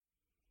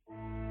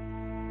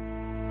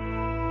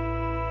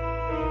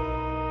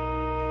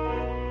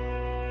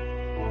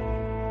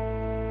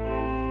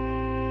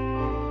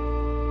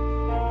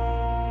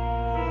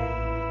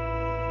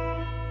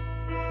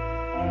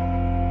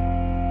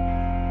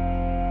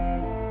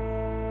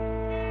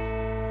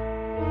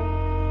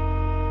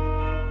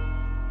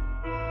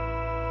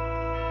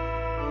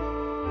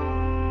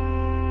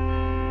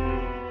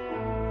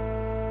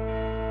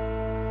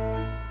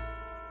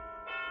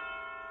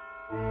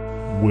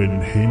when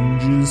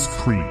hinges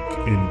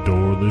creak in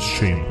doorless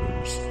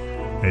chambers,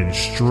 and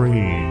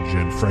strange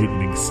and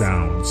frightening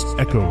sounds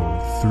echo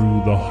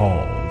through the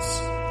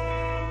halls.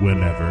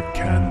 Whenever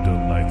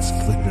candle lights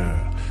flicker,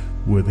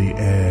 where the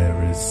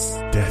air is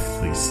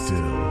deathly still,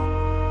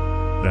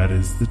 that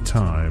is the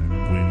time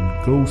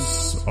when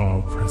ghosts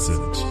are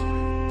present,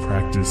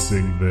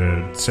 practicing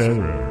their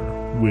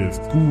terror with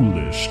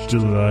ghoulish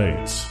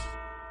delight.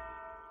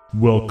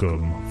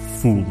 Welcome,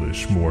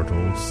 foolish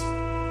mortals,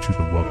 to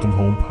the Welcome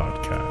Home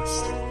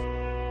podcast.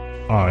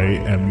 I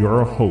am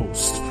your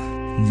host,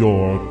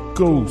 your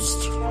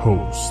ghost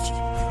host.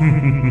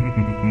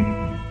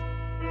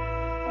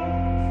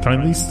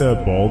 Kindly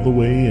step all the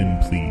way in,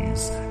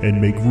 please,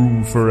 and make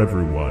room for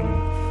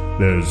everyone.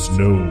 There's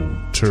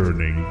no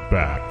turning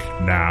back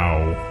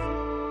now.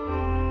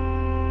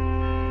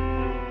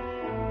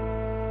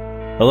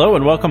 Hello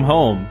and welcome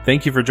home.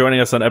 Thank you for joining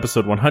us on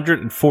episode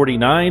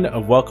 149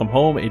 of Welcome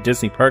Home, a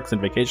Disney Parks and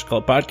Vacation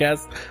Club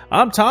podcast.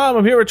 I'm Tom.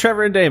 I'm here with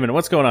Trevor and Damon.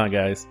 What's going on,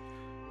 guys?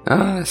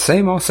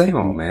 Same old,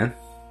 man.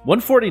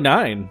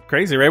 149.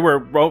 Crazy, right? We're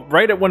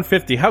right at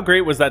 150. How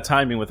great was that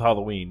timing with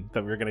Halloween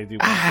that we were going to do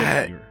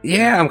 150?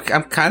 Yeah,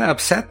 I'm kind of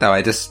upset, though.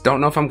 I just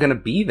don't know if I'm going to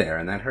be there,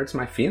 and that hurts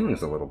my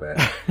feelings a little bit.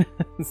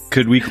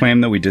 Could we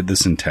claim that we did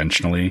this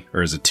intentionally,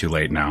 or is it too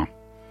late now?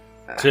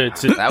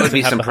 That would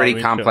be some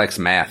pretty complex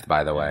math,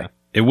 by the way.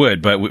 It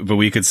would, but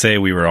we could say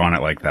we were on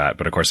it like that.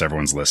 But of course,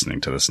 everyone's listening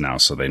to this now,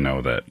 so they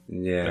know that.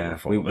 Yeah,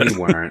 we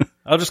weren't.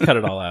 I'll just cut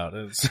it all out.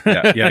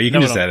 Yeah, you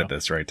can just edit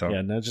this, right, Tom?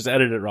 Yeah, no, just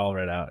edit it all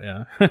right out.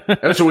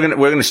 Yeah. So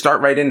we're gonna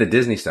start right into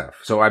Disney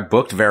stuff. So I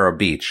booked Vero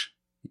Beach,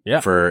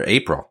 for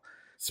April.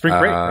 Spring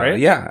break, right?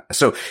 Yeah.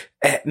 So,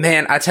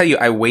 man, I tell you,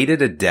 I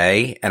waited a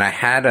day, and I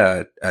had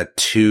a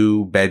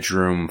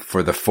 2-bedroom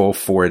for the full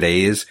 4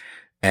 days.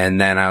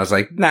 And then I was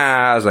like, I'm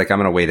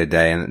going to wait a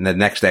day. And the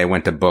next day I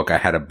went to book. I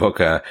had to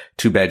book a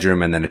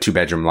 2-bedroom and then a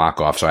 2-bedroom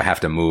lock off. So I have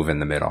to move in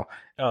the middle.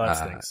 Oh, that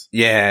stinks.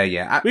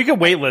 Yeah. We can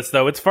waitlist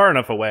though. It's far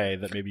enough away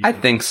that maybe I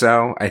think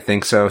so.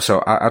 So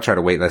I'll try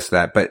to waitlist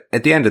that. But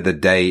at the end of the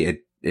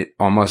day, it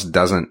almost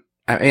doesn't,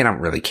 I don't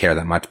really care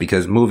that much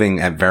because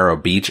moving at Vero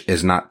Beach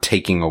is not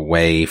taking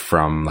away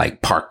from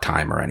like park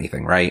time or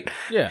anything, right?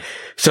 Yeah.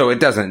 So it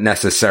doesn't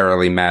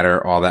necessarily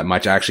matter all that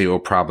much. Actually, it will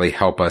probably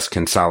help us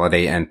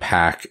consolidate and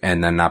pack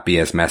and then not be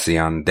as messy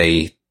on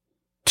day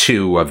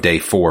 2 of day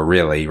 4,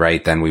 really,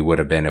 right? Than we would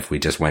have been if we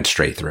just went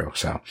straight through.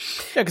 So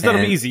yeah, because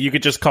that'll be easy. You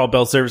could just call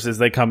Bell Services.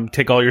 They come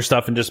take all your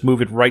stuff and just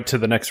move it right to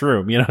the next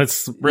room. You know,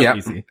 it's real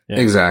easy. Yeah.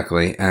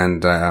 Exactly.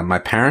 And my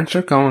parents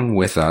are going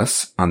with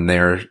us on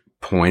their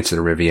points, the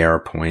Riviera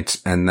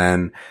points, and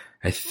then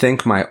I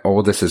think my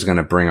oldest is going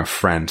to bring a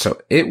friend, so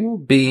it will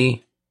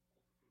be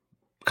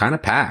kind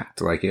of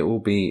packed. Like, it will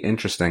be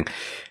interesting.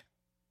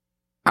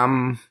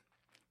 I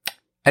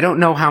don't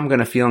know how I'm going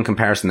to feel in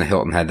comparison to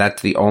Hilton Head.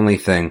 That's the only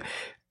thing.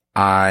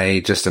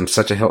 I just am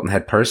such a Hilton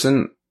Head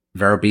person.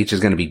 Vero Beach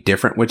is going to be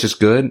different, which is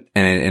good,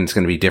 and it's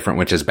going to be different,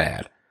 which is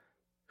bad.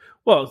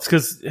 Well, it's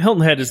because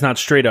Hilton Head is not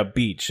straight up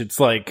beach. It's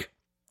like,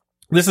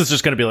 this is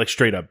just going to be like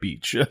straight up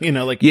beach, you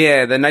know, like.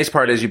 Yeah, the nice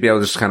part is you'd be able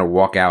to just kind of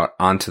walk out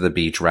onto the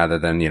beach rather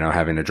than,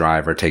 having to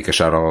drive or take a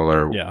shuttle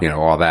or,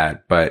 all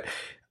that. But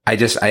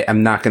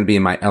I'm not going to be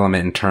in my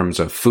element in terms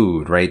of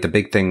food, right? The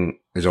big thing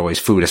is always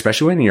food,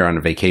 especially when you're on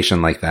a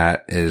vacation like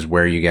that, is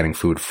where you're getting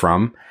food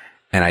from.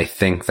 And I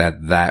think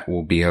that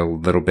will be a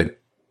little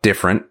bit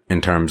different in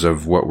terms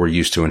of what we're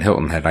used to in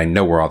Hilton Head. I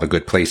know where all the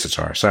good places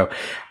are. So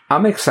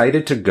I'm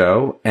excited to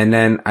go. And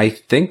then I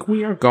think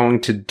we are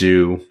going to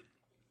do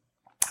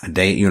a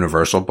day at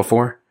Universal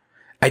before.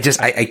 I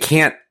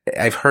can't,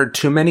 I've heard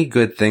too many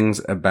good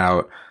things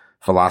about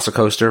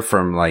Velocicoaster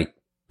from like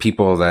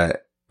people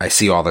that I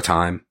see all the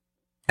time.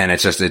 And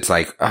it's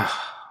like,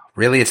 oh,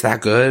 really? It's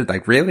that good?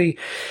 Like, really?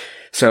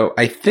 So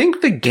I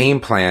think the game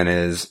plan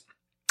is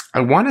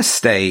I want to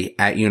stay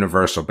at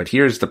Universal, but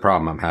here's the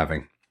problem I'm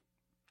having.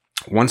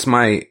 Once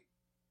my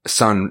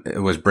son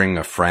was bringing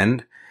a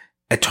friend,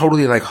 it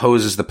totally like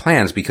hoses the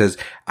plans because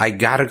I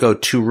gotta go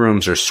 2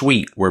 rooms or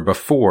suite where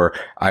before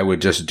I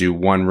would just do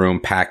 1 room,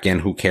 pack in,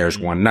 who cares,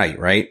 one night,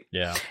 right?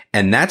 Yeah.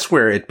 And that's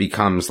where it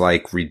becomes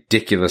like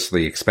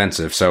ridiculously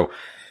expensive. So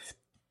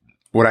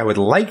what I would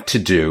like to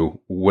do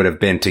would have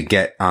been to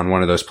get on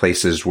one of those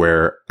places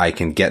where I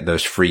can get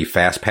those free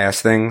fast pass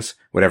things,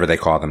 whatever they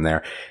call them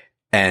there,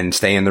 and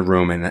stay in the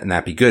room and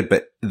that be good.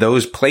 But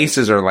those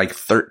places are like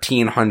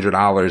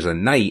 $1,300 a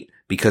night.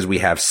 Because we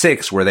have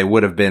 6 where they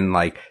would have been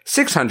like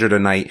 $600 a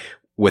night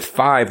with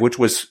 5, which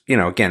was,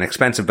 again,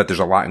 expensive, but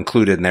there's a lot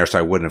included in there. So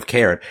I wouldn't have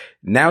cared.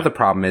 Now the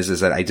problem is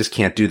that I just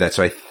can't do that.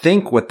 So I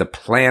think what the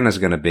plan is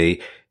going to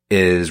be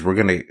is we're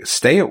going to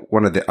stay at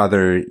one of the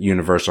other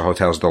Universal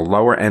hotels, the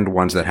lower end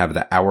ones that have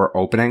the hour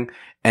opening.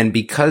 And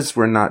because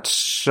we're not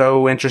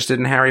so interested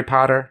in Harry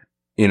Potter,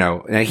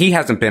 he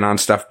hasn't been on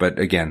stuff, but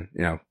again,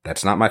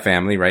 that's not my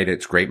family, right?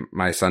 It's great.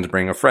 My son's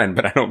bringing a friend,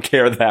 but I don't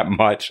care that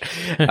much.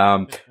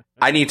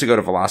 I need to go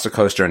to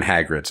Velocicoaster and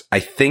Hagrid's. I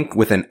think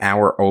with an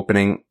hour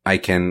opening, I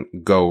can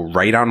go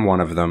right on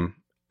one of them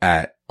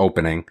at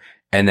opening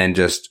and then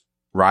just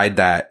ride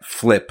that,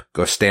 flip,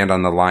 go stand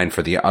on the line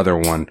for the other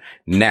one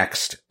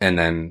next, and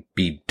then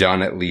be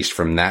done at least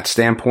from that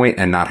standpoint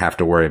and not have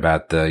to worry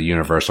about the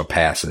universal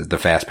passes, the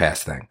fast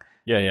pass thing.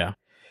 Yeah, yeah.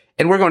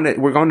 And we're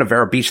going to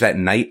Vero Beach that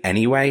night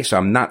anyway, so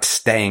I'm not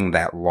staying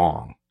that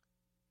long.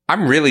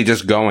 I'm really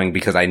just going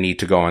because I need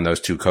to go on those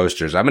 2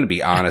 coasters. I'm going to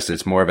be honest,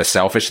 it's more of a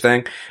selfish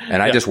thing,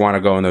 and I just want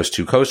to go on those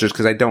 2 coasters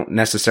because I don't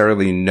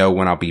necessarily know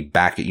when I'll be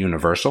back at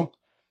Universal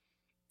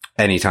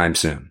anytime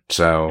soon.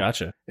 So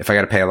gotcha. If I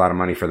got to pay a lot of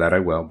money for that, I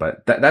will.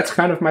 But that's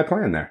kind of my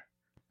plan there.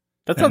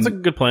 That sounds like a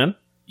good plan.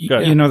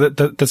 You know,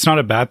 that's not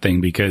a bad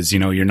thing because, you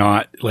know, you're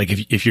not like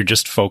if you're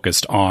just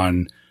focused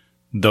on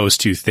those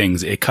 2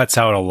 things, it cuts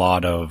out a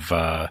lot of,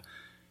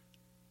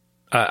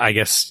 I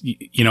guess,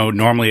 you know,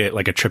 normally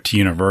like a trip to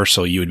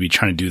Universal, you would be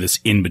trying to do this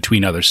in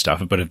between other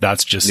stuff. But if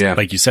that's just,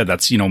 like you said,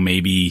 that's, you know,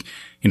 maybe,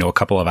 you know, a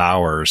couple of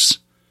hours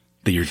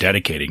that you're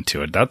dedicating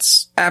to it.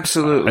 That's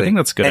absolutely, I think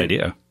that's a good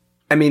idea.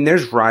 I mean,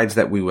 there's rides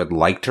that we would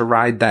like to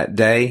ride that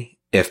day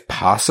if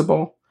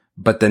possible.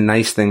 But the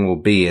nice thing will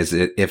be is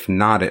if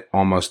not, it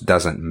almost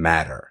doesn't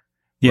matter.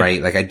 Yeah.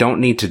 Right? Like I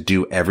don't need to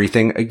do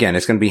everything. Again,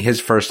 it's going to be his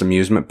first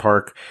amusement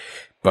park,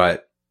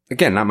 but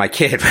again, not my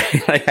kid,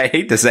 right? Like I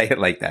hate to say it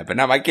like that, but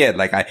not my kid.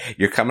 Like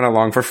you're coming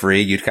along for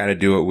free. You'd kind of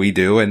do what we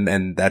do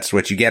and that's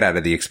what you get out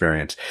of the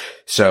experience.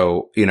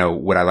 So, you know,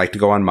 would I like to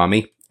go on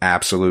Mummy?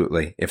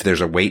 Absolutely. If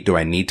there's a wait, do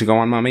I need to go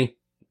on Mummy?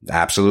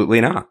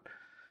 Absolutely not.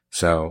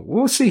 So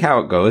we'll see how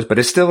it goes, but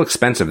it's still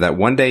expensive. That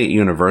one day at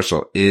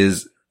Universal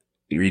is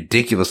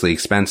ridiculously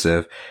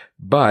expensive,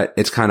 but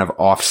it's kind of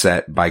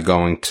offset by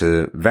going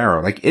to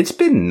Vero. Like it's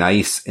been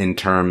nice in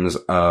terms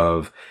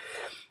of,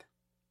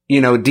 you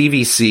know,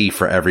 DVC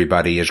for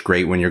everybody is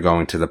great when you're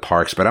going to the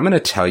parks, but I'm going to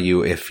tell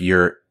you, if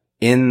you're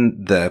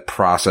in the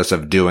process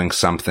of doing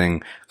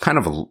something kind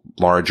of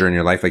larger in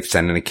your life, like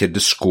sending a kid to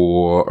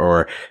school,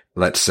 or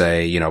let's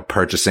say, you know,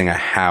 purchasing a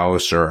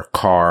house or a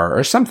car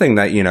or something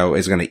that, you know,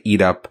 is going to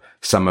eat up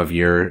some of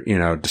your, you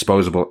know,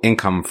 disposable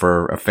income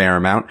for a fair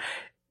amount,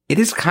 it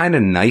is kind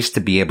of nice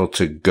to be able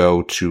to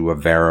go to a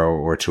Vero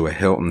or to a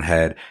Hilton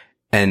Head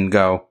and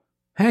go,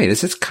 hey,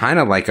 this is kind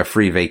of like a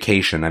free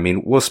vacation. I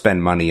mean, we'll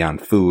spend money on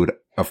food,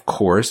 of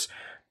course,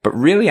 but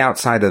really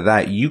outside of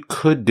that, you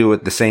could do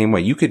it the same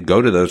way. You could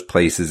go to those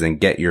places and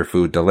get your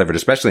food delivered,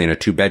 especially in a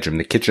 2-bedroom.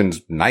 The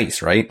kitchen's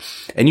nice, right?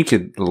 And you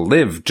could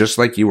live just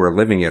like you were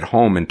living at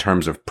home in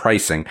terms of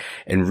pricing.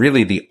 And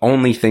really the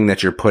only thing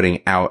that you're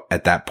putting out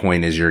at that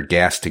point is your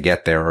gas to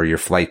get there or your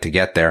flight to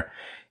get there.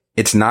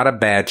 It's not a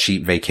bad,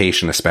 cheap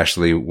vacation,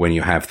 especially when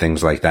you have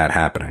things like that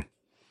happening.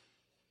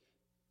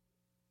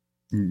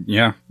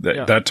 Yeah,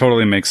 that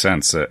totally makes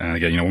sense. And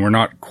again, you know, we're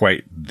not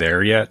quite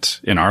there yet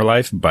in our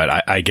life, but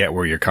I get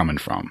where you're coming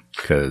from.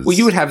 Well,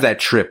 you would have that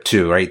trip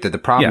too, right? The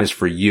problem is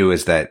for you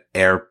is that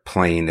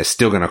airplane is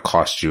still going to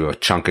cost you a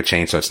chunk of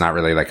change. So it's not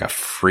really like a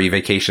free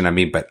vacation. I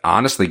mean, but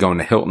honestly, going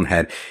to Hilton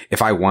Head,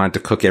 if I wanted to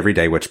cook every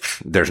day,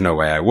 which there's no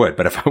way I would,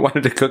 but if I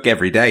wanted to cook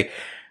every day,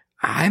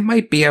 I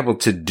might be able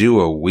to do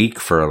a week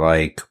for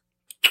like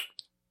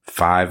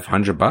 $500,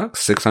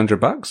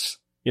 $600.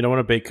 You don't want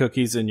to bake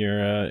cookies in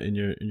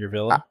your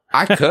villa?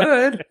 I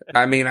could.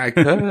 I mean, I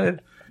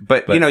could.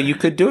 But, you know, you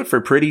could do it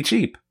for pretty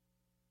cheap.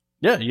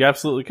 Yeah, you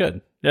absolutely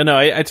could. Yeah, no,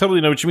 I totally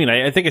know what you mean.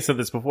 I think I said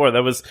this before.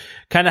 That was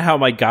kind of how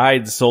my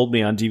guides sold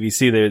me on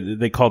DVC.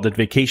 They called it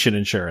vacation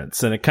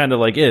insurance. And it kind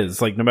of like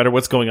is. Like, no matter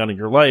what's going on in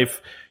your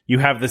life, you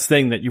have this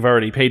thing that you've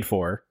already paid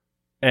for.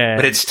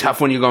 But it's tough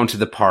when you go into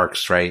the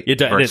parks, right? It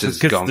does. Versus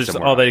going there's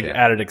somewhere all the else,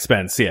 added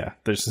expense. Yeah,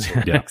 there's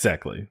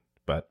exactly.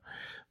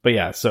 But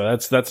yeah, so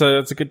that's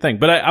a good thing.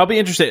 But I'll be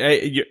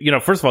interested. You know,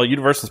 first of all,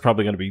 Universal's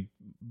probably going to be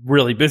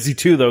really busy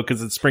too, though,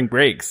 because it's spring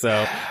break.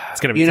 So it's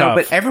going to be tough.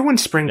 But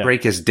everyone's spring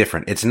break is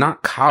different. It's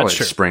not college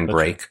spring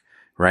break,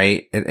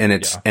 right? And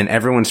it's and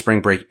everyone's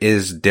spring break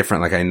is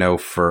different. Like I know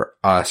for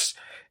us,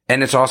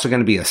 and it's also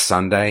going to be a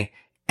Sunday.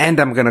 And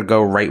I'm going to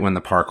go right when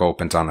the park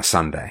opens on a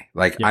Sunday.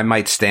 Like I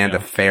might stand a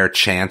fair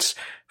chance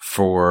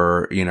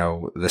for, you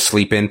know, the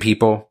sleep in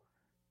people.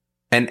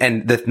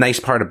 And the nice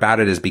part about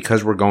it is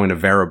because we're going to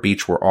Vero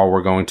Beach where all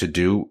we're going to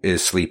do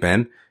is sleep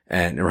in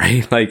and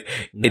right. Like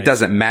it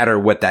doesn't matter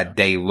what that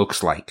day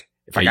looks like.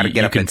 If I got to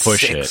get up at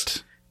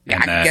 6, I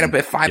can get up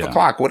at 5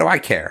 o'clock. What do I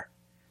care?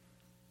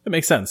 That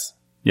makes sense.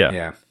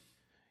 Yeah.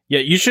 Yeah,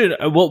 you should.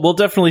 We'll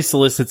definitely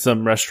solicit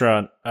some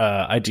restaurant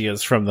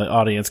ideas from the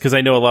audience because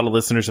I know a lot of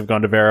listeners have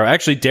gone to Vero.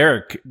 Actually,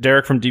 Derek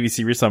from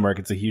DVC Resale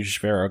Market's a huge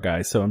Vero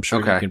guy, so I'm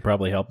sure he can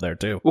probably help there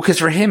too. Well, because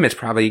for him, it's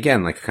probably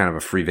again like kind of a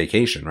free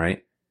vacation,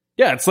 right?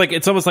 Yeah,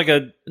 it's almost like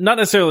a not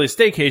necessarily a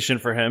staycation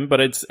for him,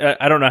 but it's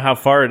I don't know how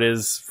far it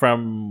is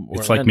from.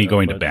 It's like me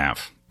going to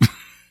Banff.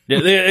 Yeah,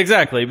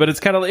 exactly. But it's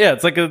kind of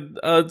it's like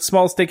a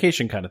small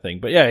staycation kind of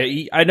thing. But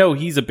yeah, I know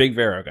he's a big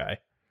Vero guy.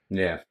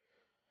 Yeah.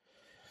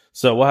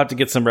 So we'll have to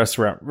get some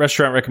restaurant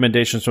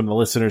recommendations from the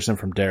listeners and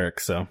from Derek.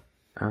 So,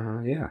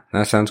 yeah,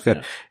 that sounds good.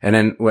 Yeah. And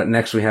then what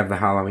next? We have the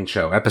Halloween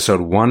show, episode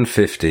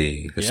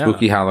 150, the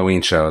spooky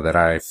Halloween show that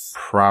I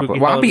probably.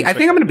 Well, I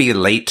think I'm going to be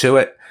late to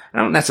it. I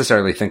don't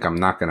necessarily think I'm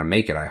not going to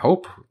make it. I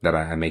hope that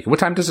I make it. What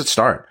time does it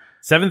start?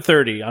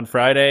 7:30 on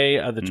Friday,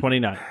 the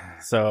 29th.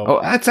 So,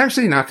 that's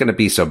actually not going to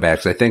be so bad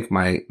because I think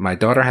my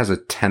daughter has a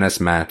tennis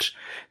match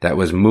that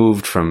was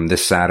moved from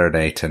this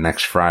Saturday to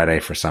next Friday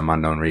for some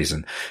unknown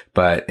reason.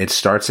 But it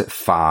starts at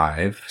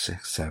 5,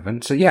 6,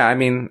 7. So yeah, I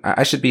mean,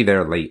 I should be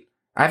there late.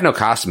 I have no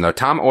costume though.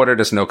 Tom ordered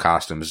us no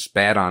costumes.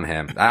 Bad on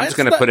him. I'm just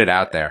going to put it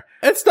out there.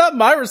 It's not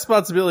my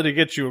responsibility to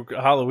get you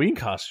a Halloween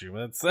costume.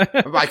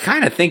 I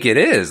kind of think it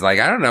is. Like,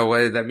 I don't know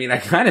what, I mean, I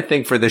kind of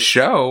think for the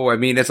show, I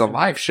mean, it's a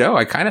live show.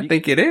 I kind of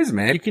think it is,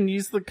 man. You can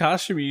use the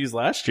costume you used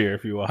last year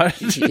if you want.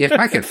 If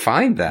I could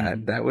find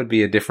that would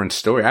be a different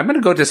story. I'm going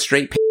to go to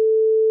straight.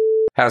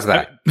 How's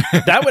that?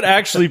 That would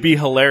actually be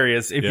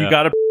hilarious if you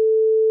got a.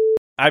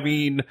 I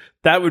mean,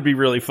 that would be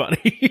really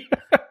funny.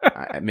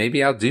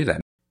 Maybe I'll do that.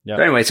 Yep.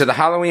 But anyway, so the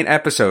Halloween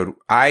episode,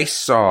 I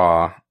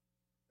saw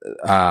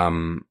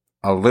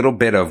a little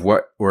bit of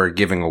what we're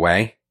giving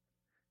away.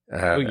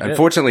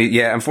 Unfortunately,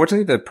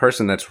 the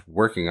person that's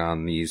working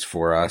on these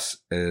for us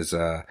is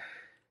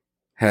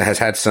has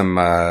had some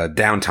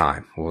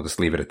downtime. We'll just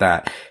leave it at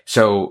that.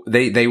 So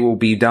they will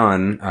be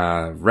done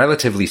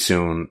relatively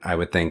soon, I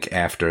would think,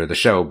 after the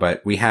show.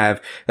 But we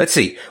have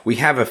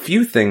a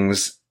few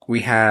things.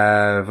 We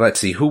have,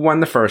 who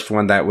won the first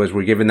one?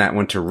 We're giving that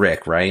one to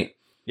Rick, right?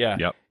 Yeah.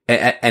 Yep.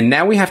 And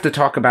now we have to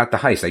talk about the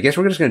heist. I guess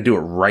we're just going to do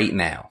it right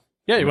now.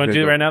 Yeah, you want to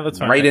do it right now? That's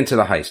fine. Right into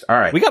the heist. All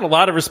right. We got a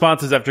lot of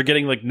responses after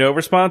getting no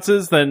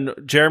responses. Then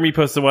Jeremy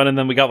posted one, and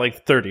then we got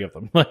 30 of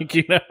them.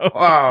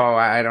 Oh,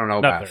 I don't know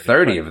about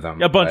 30 of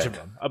them. A bunch of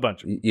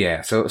them.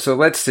 Yeah. So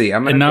let's see.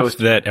 I'm enough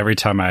that every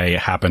time I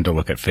happened to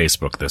look at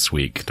Facebook this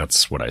week,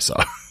 that's what I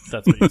saw.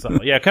 That's what you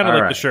saw. Yeah, kind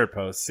of the shirt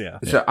posts. Yeah.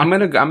 So I'm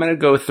gonna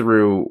go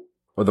through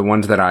the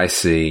ones that I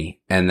see,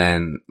 and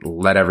then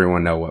let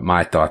everyone know what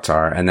my thoughts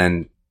are, and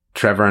then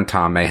Trevor and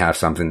Tom may have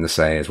something to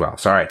say as well.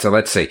 So, all right. So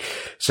let's see.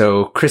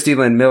 So Christy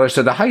Lynn Miller.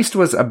 So the heist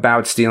was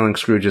about stealing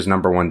Scrooge's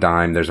number one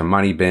dime. There's a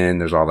money bin.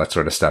 There's all that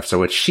sort of stuff. So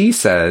what she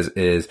says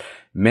is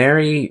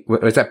Mary,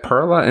 was that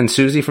Perla and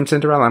Susie from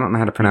Cinderella? I don't know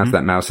how to pronounce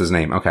that mouse's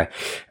name. Okay.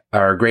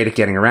 Are great at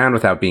getting around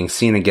without being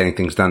seen and getting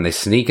things done. They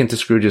sneak into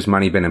Scrooge's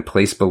money bin and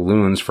place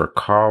balloons for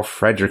Carl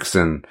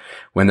Fredricksen.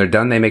 When they're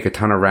done, they make a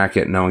ton of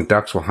racket, knowing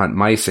ducks will hunt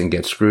mice and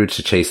get Scrooge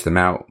to chase them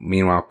out.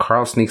 Meanwhile,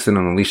 Carl sneaks in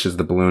and unleashes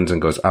the balloons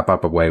and goes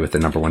up away with the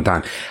number one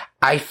dime.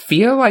 I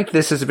feel like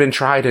this has been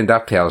tried in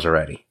DuckTales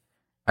already.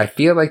 I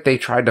feel like they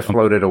tried to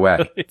float it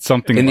away.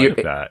 Something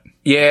like that.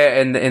 Yeah,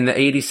 in the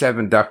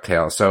 87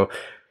 DuckTales. So,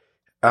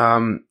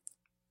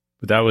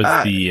 that was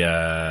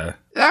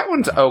that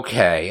one's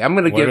okay. I'm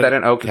going to give that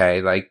an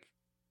okay.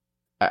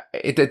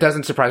 It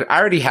doesn't surprise me. I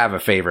already have a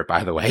favorite,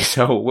 by the way.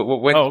 So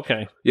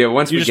okay. Yeah,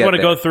 once you we just want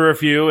to go through a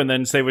few and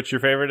then say what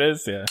your favorite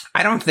is. Yeah.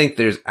 I don't think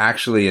there's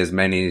actually as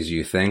many as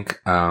you think.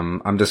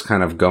 I'm just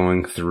kind of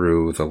going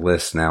through the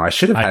list now. I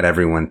should have had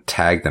everyone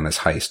tag them as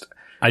heist.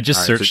 I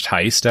just searched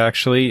heist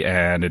actually,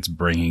 and it's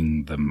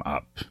bringing them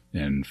up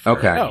in.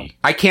 Okay.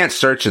 I can't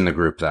search in the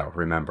group though.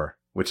 Remember.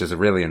 Which is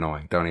really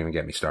annoying. Don't even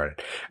get me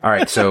started. All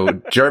right.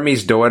 So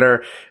Jeremy's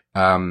daughter,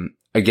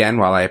 again,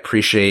 while I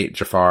appreciate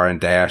Jafar and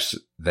Dash,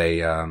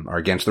 they, are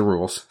against the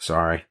rules.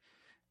 Sorry.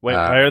 Wait,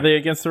 why are they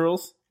against the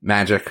rules?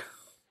 Magic.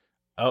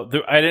 Oh,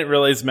 I didn't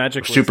realize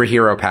magic was...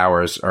 Superhero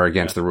powers are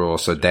against the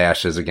rules. So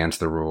Dash is against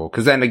the rule.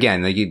 Cause then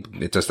again,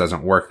 it just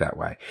doesn't work that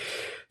way.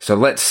 So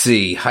let's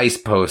see.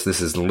 Heist post.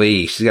 This is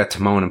Lee. She's got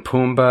Timon and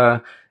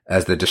Pumbaa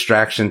as the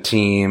distraction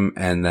team,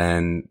 and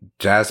then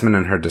Jasmine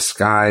in her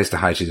disguise to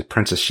hide she's a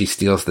princess. She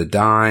steals the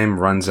dime,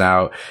 runs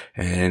out,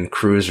 and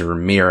Cruz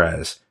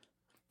Ramirez.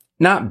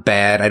 Not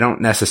bad. I don't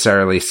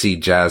necessarily see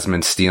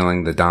Jasmine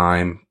stealing the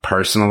dime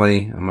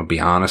personally. I'm gonna be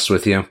honest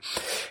with you.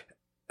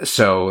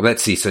 So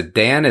let's see. So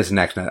Dan is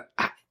next. Now,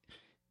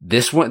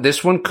 this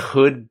one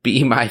could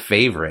be my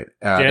favorite.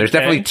 There's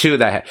definitely two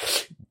that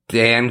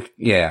Dan.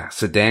 Yeah.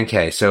 So Dan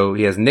K. So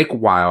he has Nick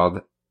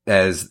Wilde.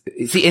 And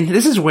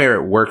this is where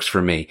it works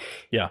for me.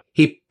 Yeah.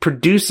 He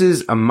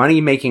produces a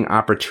money-making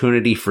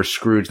opportunity for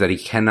Scrooge that he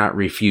cannot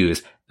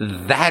refuse.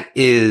 That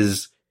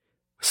is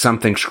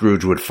something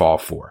Scrooge would fall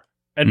for.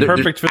 And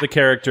perfect for the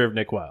character of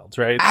Nick Wilde,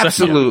 right?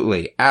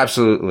 Absolutely. So, yeah.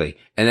 Absolutely.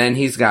 And then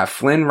he's got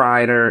Flynn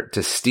Rider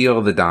to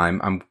steal the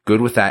dime. I'm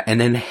good with that. And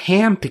then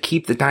Ham to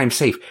keep the dime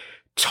safe.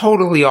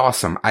 Totally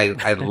awesome.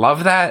 I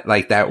love that.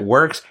 That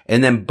works.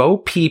 And then Bo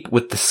Peep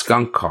with the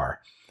skunk car.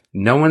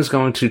 No one's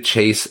going to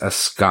chase a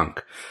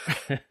skunk.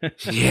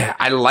 Yeah,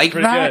 I like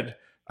that. Good.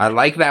 I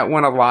like that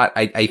one a lot.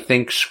 I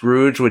think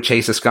Scrooge would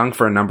chase a skunk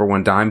for a number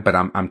one dime, but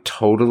I'm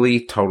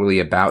totally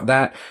about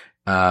that.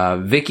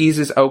 Vicky's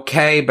is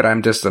okay, but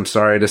I'm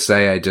sorry to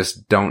say I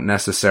just don't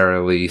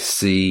necessarily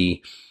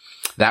see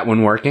that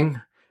one working.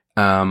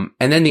 And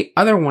then the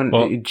other one,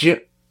 go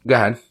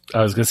ahead.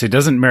 I was going to say,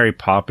 doesn't Mary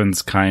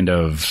Poppins kind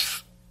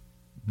of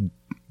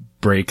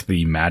break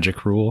the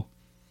magic rule?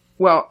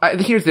 Well,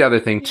 here's the other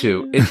thing,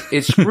 too.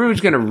 Is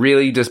Scrooge going to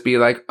really just be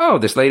like, oh,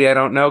 this lady I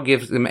don't know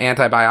gives him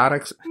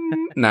antibiotics?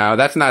 No,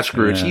 that's not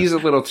Scrooge. Yeah. He's a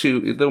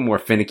little more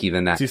finicky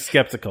than that. He's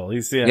skeptical. He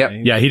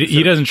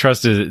doesn't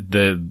trust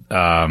the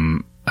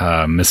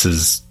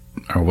Mrs.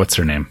 or what's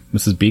her name?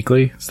 Mrs.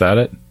 Beakley? Is that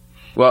it?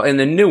 Well, in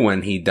the new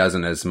one, he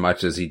doesn't as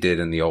much as he did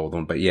in the old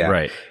one, but yeah.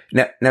 Right.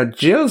 Now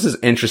Jill's is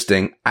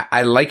interesting.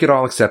 I like it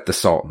all except the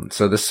Sultan.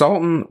 So the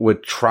Sultan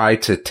would try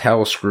to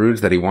tell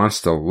Scrooge that he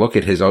wants to look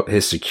at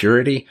his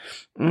security.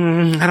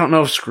 I don't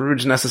know if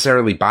Scrooge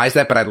necessarily buys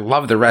that, but I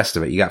love the rest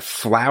of it. You got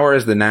Flower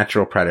as the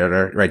natural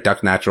predator, right?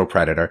 Duck natural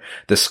predator,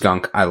 the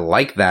skunk. I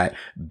like that.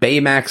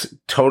 Baymax,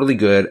 totally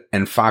good.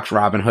 And Fox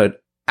Robin Hood,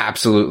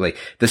 absolutely.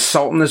 The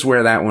Sultan is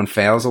where that one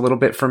fails a little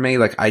bit for me.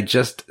 Like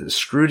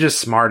Scrooge is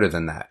smarter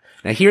than that.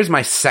 Now here's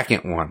my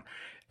second one.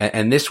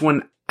 And this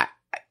one,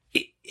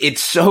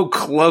 it's so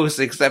close,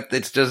 except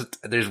it's just,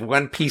 there's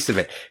one piece of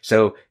it.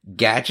 So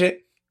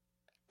Gadget,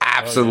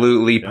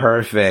 absolutely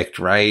perfect,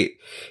 right?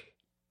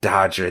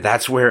 Dodger,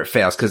 that's where it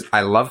fails, because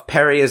I love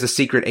Perry as a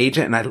secret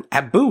agent, and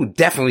Abu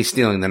definitely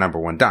stealing the number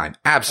one dime.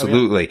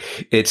 Absolutely.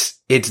 It's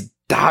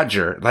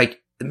Dodger.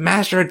 Like,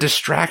 Master of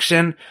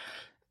Distraction,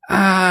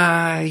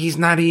 he's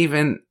not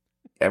even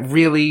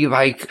really,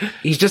 like,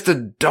 he's just a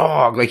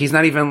dog. Like, he's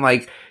not even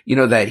like,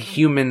 that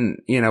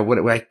human, I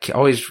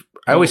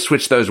always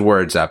switch those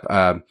words up.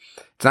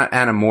 It's not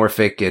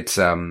anamorphic, it's,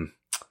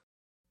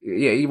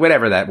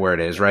 whatever that word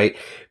is, right?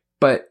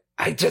 But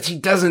he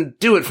doesn't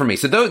do it for me.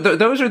 So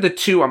those are the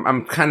two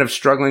I'm kind of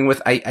struggling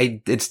with.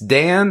 It's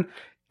Dan.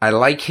 I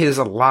like his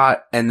a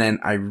lot. And then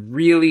I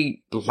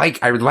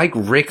like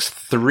Rick's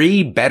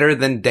 3 better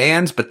than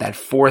Dan's, but that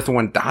fourth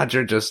one,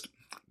 Dodger, just,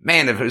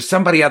 man, if it was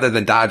somebody other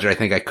than Dodger, I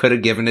think I could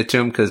have given it to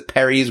him, because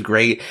Perry's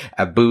great,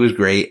 Abu's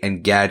great,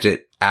 and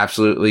Gadget,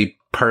 absolutely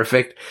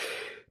perfect.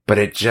 But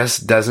it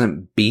just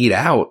doesn't beat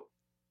out.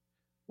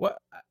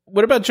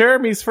 What about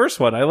Jeremy's first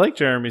one? I like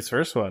Jeremy's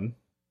first one.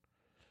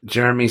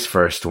 Jeremy's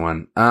first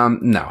one.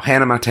 No.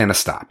 Hannah Montana,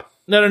 stop.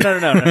 No. Not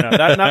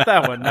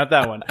that one. Not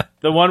that one.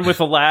 The one with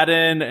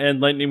Aladdin and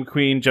Lightning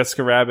McQueen,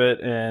 Jessica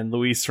Rabbit, and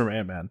Luis from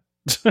Ant-Man.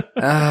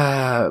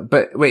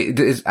 But wait,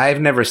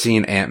 I've never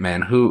seen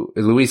Ant-Man.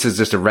 Luis is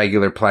just a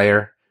regular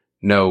player?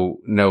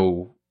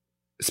 No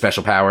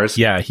special powers?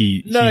 Yeah,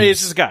 he's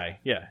just a guy.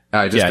 Yeah.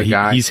 A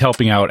guy? He's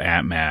helping out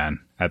Ant-Man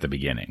at the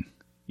beginning.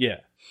 Yeah.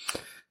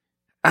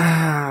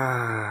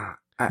 I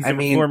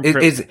mean,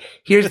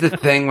 here's the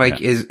thing,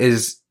 like,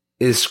 is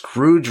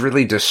Scrooge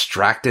really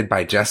distracted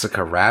by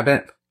Jessica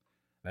Rabbit?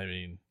 I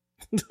mean,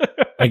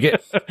 I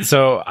guess,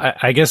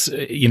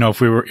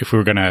 if we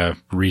were going to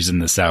reason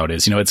this out,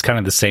 is, it's kind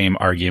of the same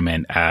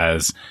argument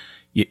as,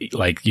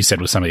 like you said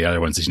with some of the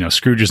other ones, is,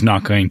 Scrooge is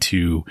not going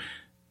to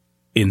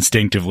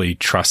instinctively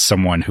trust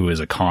someone who is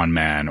a con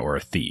man or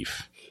a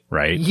thief,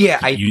 right? Yeah.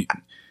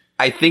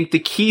 I think the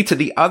key to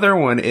the other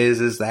one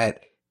is that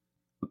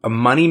a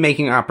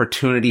money-making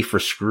opportunity for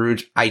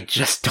Scrooge, I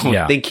just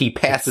don't think he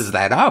passes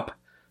that up.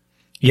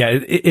 Yeah,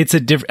 it's a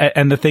different,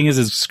 and the thing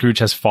is Scrooge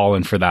has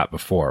fallen for that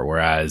before,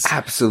 whereas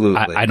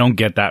absolutely, I don't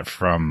get that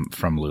from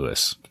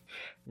Lewis.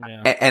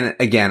 Yeah. And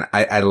again,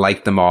 I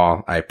like them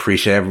all. I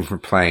appreciate everyone for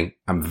playing.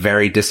 I'm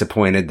very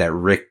disappointed that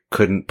Rick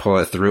couldn't pull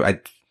it through.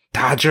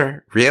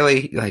 Dodger?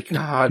 Really? Like,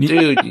 oh,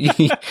 dude.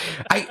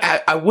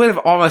 I would have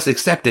almost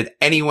accepted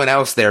anyone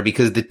else there,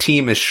 because the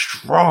team is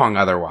strong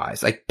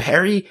otherwise. Like,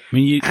 Perry? I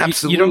mean,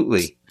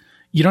 absolutely.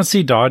 You don't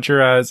see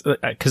Dodger as,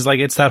 because,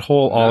 like, it's that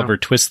whole Oliver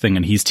Twist thing,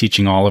 and he's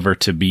teaching Oliver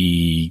to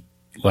be,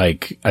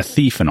 like, a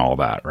thief and all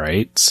that,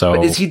 right? So.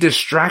 But is he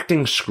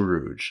distracting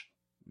Scrooge?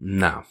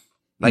 No.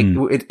 Like,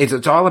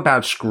 it's all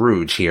about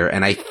Scrooge here.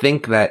 And I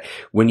think that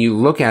when you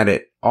look at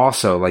it,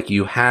 also, like,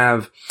 you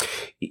have,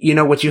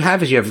 what you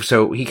have is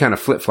so he kind of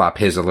flip-flop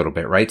his a little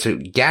bit, right? So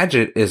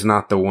Gadget is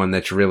not the one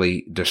that's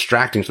really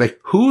distracting. So, like,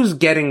 who's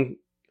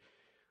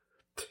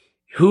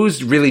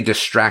really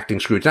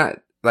distracting Scrooge? Not,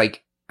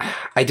 like,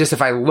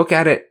 if I look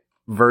at it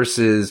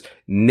versus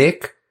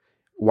Nick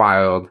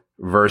Wilde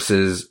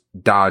versus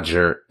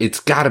Dodger,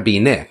 it's gotta be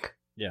Nick.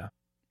 Yeah.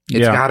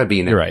 It's gotta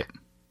be Nick. You're right.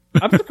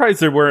 I'm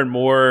surprised there weren't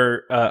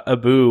more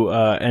Abu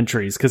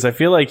entries, because I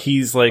feel like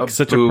he's like Abu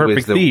such a perfect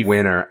is the thief.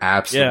 winner,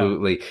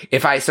 absolutely.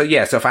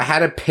 Yeah. So if I had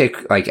to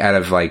pick, like, out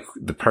of, like,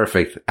 the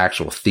perfect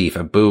actual thief,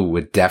 Abu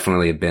would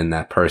definitely have been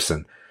that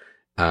person.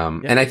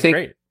 And I think,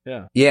 great.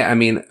 Yeah, I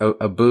mean,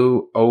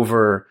 Abu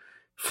over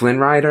Flynn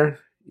Rider,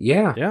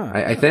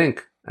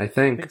 I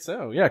think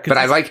so. Yeah,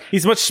 but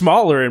he's much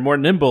smaller and more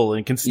nimble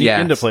and can sneak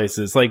into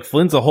places. Like,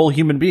 Flynn's a whole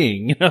human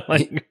being,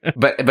 Like,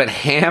 but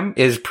Ham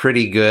is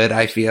pretty good,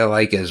 I feel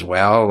like, as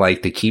well.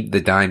 Like, to keep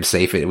the dime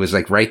safe, it was,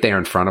 like, right there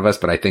in front of us.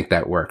 But I think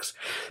that works.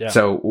 Yeah.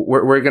 So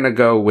we're gonna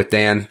go with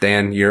Dan.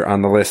 Dan, you're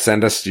on the list.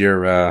 Send us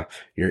your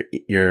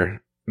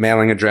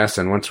mailing address,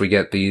 and once we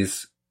get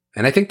these,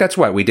 and I think that's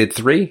what we did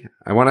 3.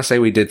 I want to say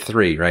we did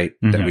 3, right?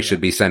 Mm-hmm. That we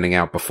should be sending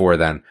out before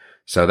then.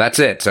 So that's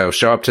it. So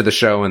show up to the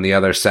show, and the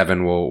other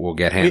 7 will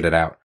get handed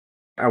out.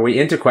 Are we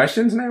into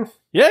questions now?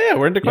 Yeah,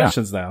 we're into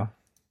questions now.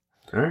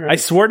 All right. I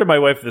swore to my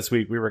wife this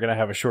week we were going to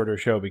have a shorter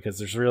show, because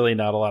there's really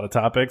not a lot of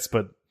topics,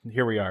 but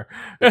here we are.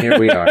 Here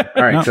we are.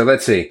 All right, so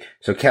let's see.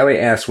 So Kelly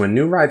asks, when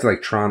new rides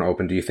like Tron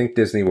open, do you think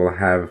Disney will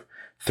have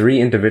 3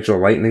 individual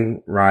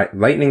Lightning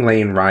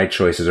Lane ride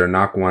choices, or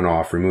knock one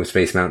off, remove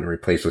Space Mountain, and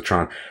replace with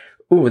Tron?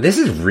 Ooh, this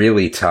is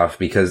really tough,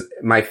 because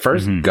my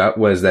first gut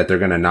was that they're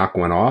going to knock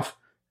one off.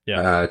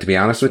 to be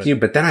honest with you.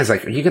 But then I was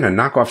like, are you going to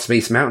knock off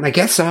Space Mountain? I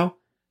guess so.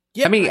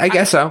 Yeah, I mean, I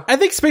guess so. I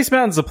think Space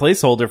Mountain's a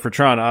placeholder for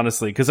Tron,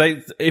 honestly, because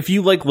if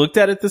you looked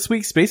at it this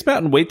week, Space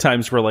Mountain wait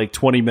times were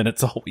 20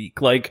 minutes a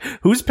week. Like,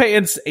 who's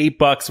paying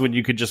 $8 when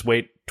you could just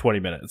wait 20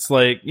 minutes?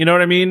 Like, you know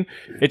what I mean?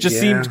 It just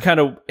seemed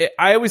kind of.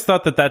 I always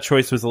thought that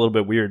choice was a little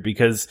bit weird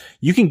because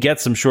you can get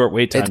some short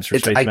wait times for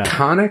Space Mountain. It's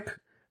iconic,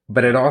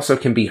 but it also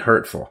can be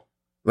hurtful.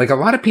 Like a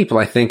lot of people,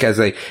 I think, as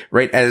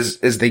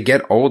they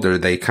get older,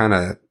 they kind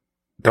of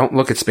don't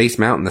look at Space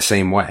Mountain the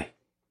same way.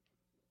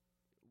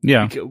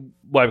 Yeah.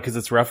 Why? Because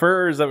it's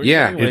rougher? Or is that what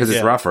you're saying? Because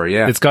it's rougher,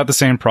 yeah. It's got the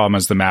same problem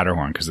as the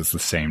Matterhorn because it's the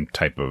same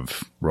type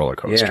of roller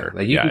coaster.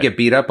 Yeah, you can get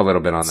beat up a little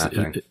bit on that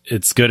thing.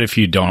 It's good if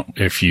you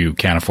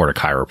can't afford a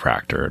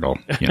chiropractor.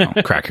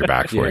 It'll, crack your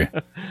back for you.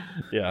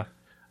 Yeah.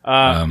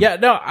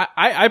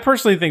 I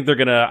personally think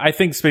I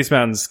think Space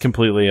Mountain's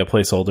completely a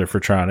placeholder for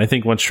Tron. I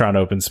think once Tron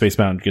opens, Space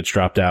Mountain gets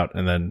dropped out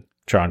and then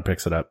Tron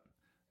picks it up.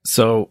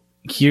 So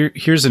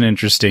here's an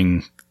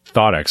interesting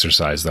thought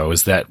exercise though,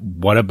 is that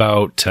what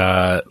about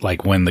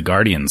when the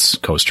Guardians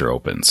coaster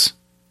opens,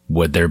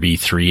 would there be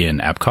 3 in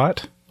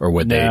Epcot or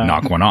would they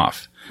knock one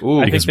off?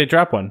 Ooh, I think they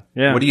drop one.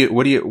 Yeah.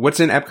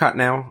 What's in Epcot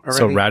now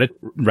already?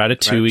 So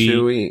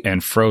Ratatouille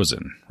and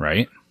Frozen,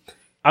 right?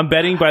 I'm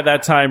betting by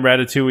that time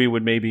Ratatouille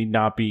would maybe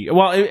not be.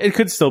 Well, it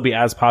could still be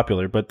as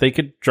popular, but they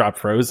could drop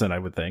Frozen, I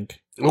would think.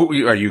 Oh,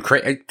 are you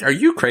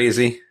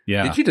crazy?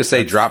 Yeah. Did you just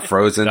say drop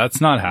Frozen? That's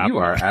not happening. You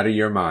are out of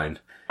your mind.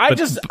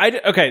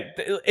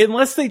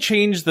 Unless they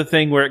change the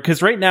thing where,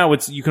 because right now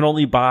you can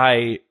only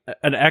buy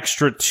an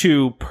extra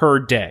 2 per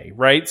day,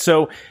 right?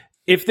 So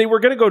if they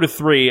were going to go to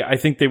 3, I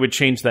think they would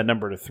change that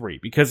number to 3,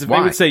 because if they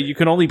would say you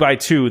can only buy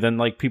 2,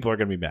 then people are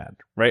going to be mad,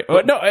 right?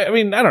 No, I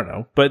mean, I don't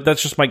know, but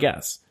that's just my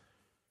guess.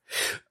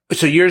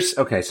 So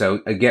so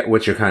I get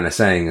what you're kind of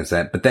saying is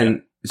that, but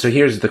then, so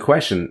here's the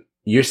question.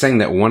 You're saying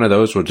that one of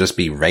those will just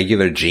be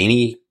regular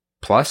Genie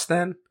Plus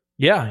then?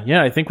 Yeah,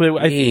 I think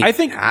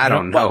I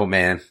don't know,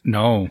 man.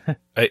 No,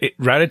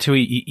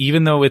 Ratatouille,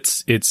 even though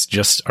it's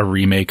just a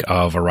remake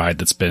of a ride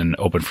that's been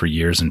open for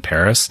years in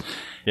Paris.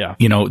 Yeah,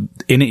 in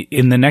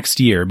the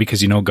next year,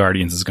 because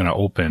Guardians is going to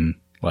open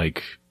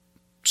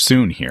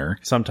soon here,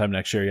 sometime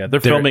next year. Yeah,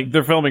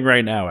 they're filming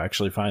right now.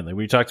 Actually, finally,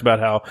 we talked about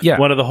how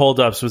one of the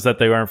holdups was that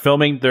they weren't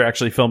filming. They're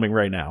actually filming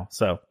right now.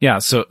 So yeah,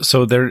 so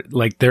they're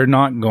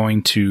not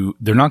going to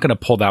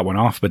pull that one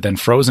off. But then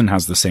Frozen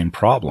has the same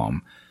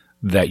problem.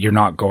 That you're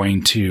not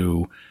going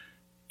to,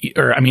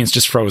 it's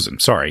just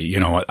Frozen. Sorry.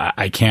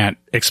 I can't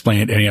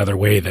explain it any other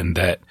way than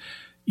that,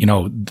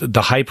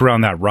 the hype around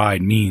that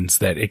ride means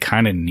that it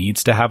kind of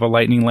needs to have a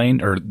lightning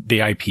lane, or the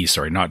IP,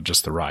 sorry, not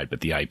just the ride,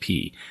 but the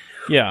IP.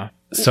 Yeah.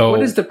 So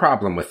what is the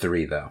problem with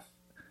 3 though?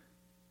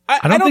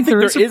 I don't think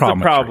there is a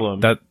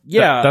problem.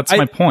 That's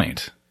my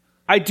point.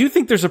 I do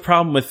think there's a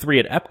problem with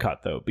 3 at Epcot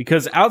though,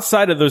 because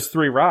outside of those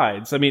 3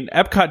 rides,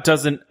 Epcot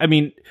doesn't, but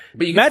you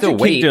can Magic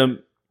Kingdom,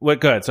 go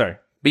ahead, sorry.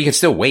 But you can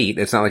still wait.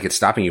 It's not like it's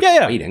stopping you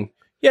from waiting.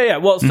 Yeah.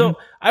 Well, so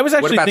I was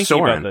actually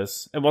thinking about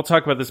this, and we'll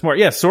talk about this more.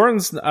 Yeah,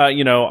 Soarin's,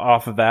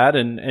 off of that,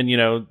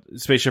 and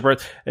Spaceship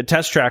Earth,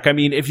 Test Track.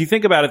 If you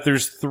think about it,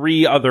 there's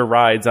 3 other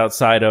rides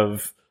outside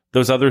of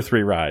those other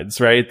 3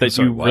 rides, right? That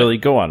you really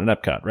go on in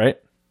Epcot, right?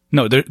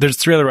 No, there's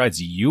 3 other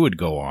rides you would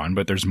go on,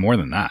 but there's more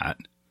than that.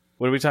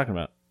 What are we talking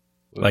about?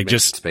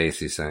 Just space.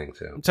 He's saying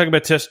too. I'm talking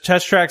about Test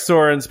Track,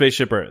 Soarin,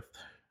 Spaceship Earth.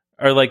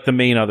 Are the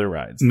main other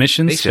rides.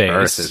 Mission Space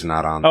Earth is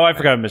not on. Oh, I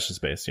forgot Mission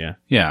Space. Yeah.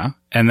 Yeah.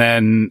 And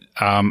then,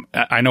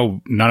 I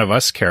know none of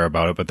us care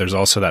about it, but there's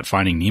also that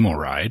Finding Nemo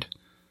ride.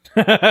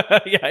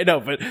 Yeah, I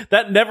know, but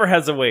that never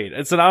has a wait.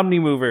 It's an Omni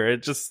mover.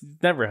 It just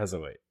never has a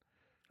wait.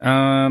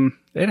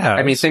 It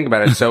has. Think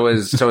about it. So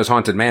is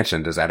Haunted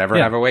Mansion. Does that ever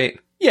have a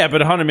wait? Yeah,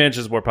 but Haunted Mansion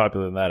is more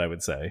popular than that, I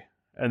would say.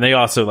 And they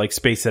also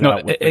space it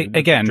out with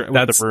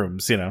the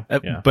rooms,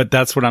 Yeah. But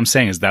that's what I'm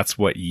saying is that's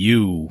what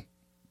you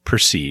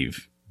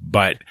perceive.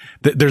 But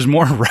there's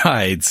more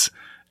rides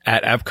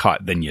at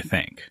Epcot than you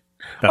think.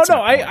 That's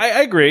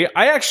I agree.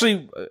 I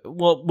actually,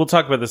 we'll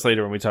talk about this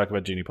later when we talk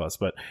about Genie Plus.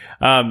 But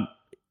I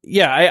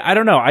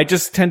don't know. I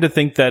just tend to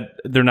think that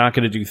they're not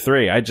going to do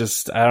 3. I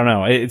don't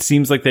know. It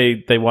seems like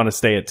they want to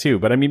stay at 2,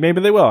 but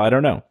maybe they will. I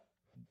don't know.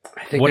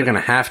 I think they're going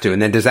to have to.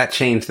 And then does that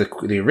change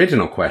the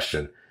original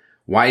question?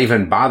 Why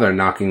even bother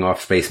knocking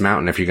off Space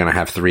Mountain if you're going to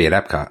have 3 at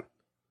Epcot?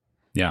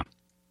 Yeah.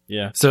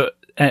 Yeah. So,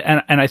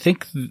 and I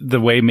think the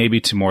way maybe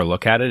to more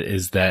look at it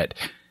is that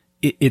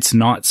it's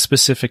not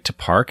specific to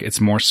park.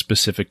 It's more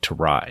specific to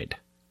ride.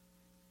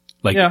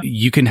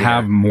 You can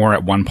have more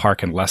at one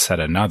park and less at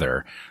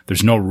another.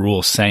 There's no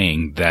rule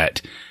saying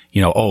that,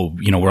 we're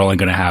only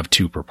going to have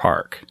 2 per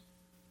park.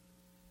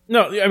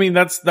 No,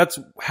 that's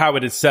how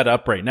it is set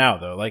up right now,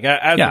 though.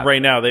 As of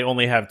right now, they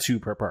only have 2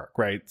 per park,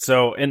 right?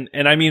 So, and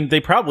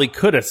they probably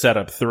could have set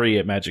up 3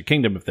 at Magic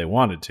Kingdom if they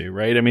wanted to,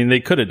 right? They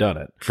could have done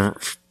it.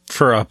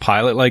 For a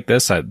pilot like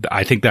this,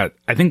 I think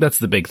that's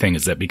the big thing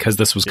is that because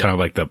this was kind of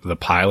like the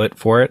pilot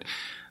for it,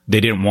 they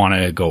didn't want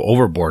to go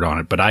overboard on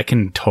it, but I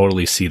can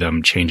totally see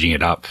them changing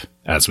it up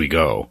as we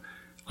go.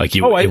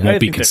 It won't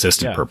be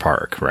consistent per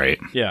park, right?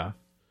 Yeah.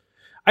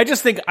 I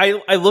just think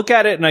I look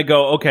at it and I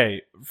go,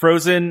 okay,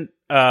 Frozen,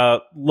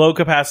 low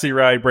capacity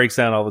ride, breaks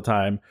down all the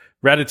time.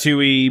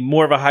 Ratatouille,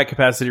 more of a high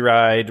capacity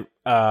ride.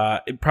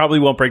 It probably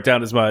won't break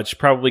down as much.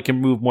 Probably can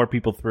move more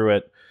people through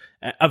it.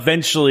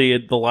 Eventually,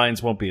 the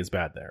lines won't be as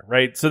bad there,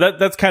 right? So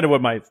that's kind of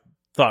what my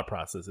thought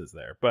process is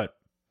there. But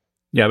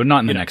yeah, but not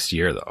in the next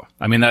year, though.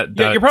 I mean,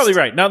 you're probably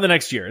right. Not in the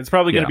next year. It's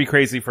probably going to be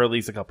crazy for at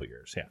least a couple of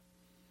years. Yeah.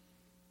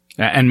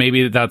 And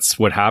maybe that's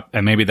what happened.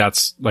 And maybe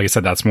that's, like I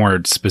said, that's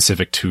more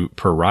specific to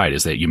per ride,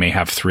 is that you may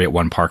have 3 at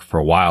one park for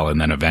a while and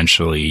then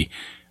eventually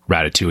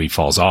Ratatouille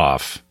falls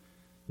off.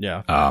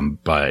 Yeah.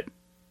 But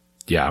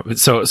yeah.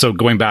 So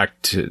going back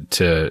to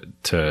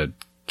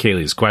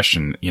Kaylee's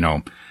question,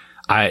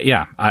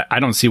 I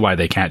don't see why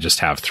they can't just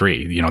have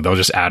 3. They'll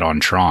just add on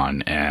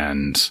Tron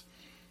and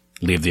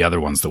leave the other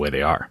ones the way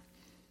they are.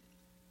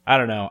 I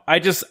don't know. I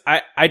just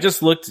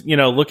looked,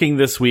 looking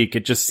this week,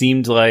 it just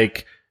seemed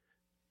like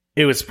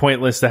it was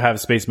pointless to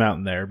have Space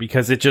Mountain there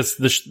because it just,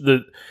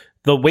 the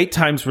wait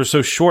times were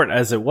so short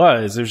as it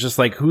was. It was just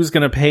like, who's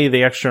going to pay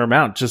the extra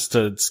amount just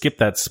to skip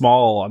that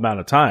small amount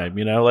of time?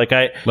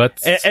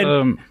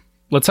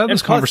 Let's have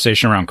this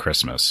conversation around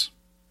Christmas.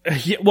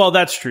 Yeah, well,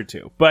 that's true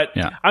too. But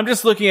yeah. I'm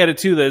just looking at it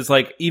too. That it's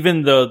like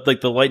even the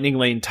lightning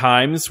lane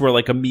times were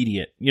like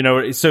immediate.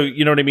 So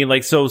you know what I mean.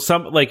 Like so,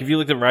 some if you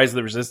looked at Rise of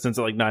the Resistance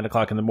at like 9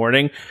 o'clock in the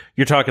morning,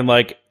 you're talking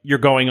like you're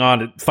going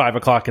on at 5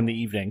 o'clock in the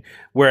evening.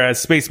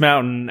 Whereas Space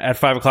Mountain at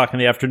 5 o'clock in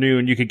the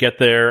afternoon, you could get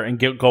there and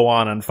go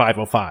on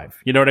 5:05.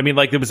 You know what I mean?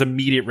 Like there was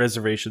immediate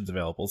reservations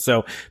available.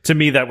 So to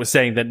me, that was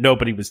saying that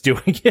nobody was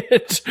doing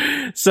it.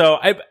 So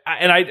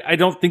I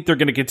don't think they're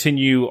going to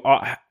continue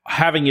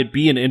having it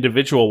be an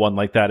individual one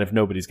like that if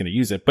nobody's going to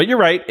use it. But you're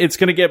right. It's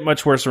going to get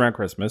much worse around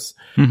Christmas.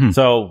 Mm-hmm.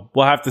 So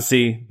we'll have to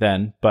see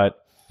then.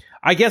 But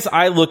I guess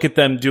I look at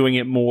them doing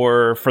it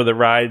more for the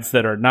rides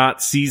that are not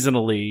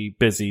seasonally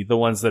busy, the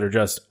ones that are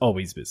just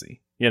always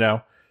busy,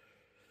 Well,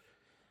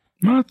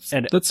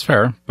 that's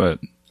fair. But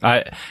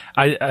I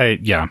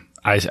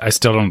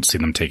still don't see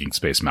them taking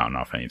Space Mountain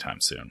off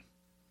anytime soon.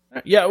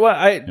 Yeah. Well,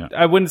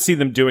 I wouldn't see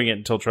them doing it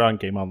until Tron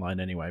came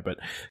online anyway, but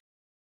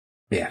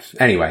yeah.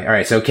 Anyway, all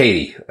right. So,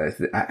 Katie,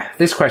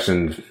 this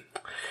question,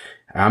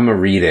 I'm gonna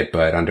read it,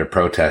 but under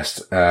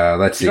protest.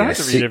 Let's see. You don't have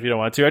to read it if you don't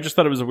want to. I just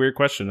thought it was a weird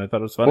question. I thought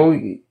it was funny. Well,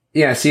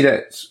 yeah.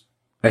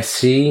 I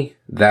see.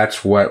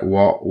 That's what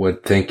Walt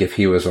would think if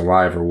he was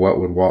alive, or what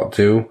would Walt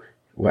do?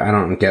 Well, I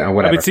don't get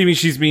whatever. But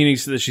she's meaning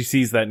that she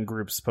sees that in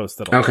groups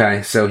posted.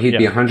 Okay, so he'd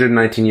be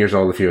 119 years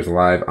old if he was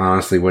alive.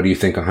 Honestly, what do you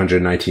think a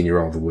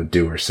 119-year-old would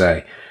do or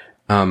say?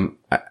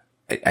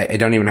 I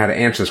don't even know how to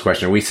answer this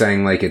question. Are we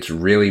saying like it's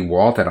really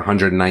Walt at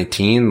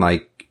 119,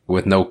 like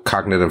with no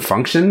cognitive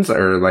functions,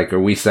 or like are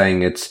we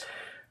saying it's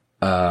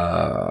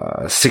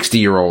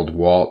 60-year-old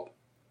Walt?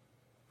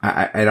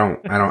 I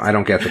don't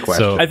get the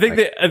question. So, I think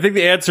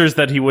the answer is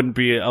that he wouldn't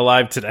be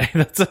alive today.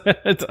 It's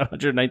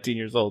 119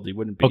 years old. He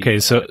wouldn't be. Okay,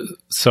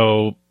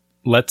 so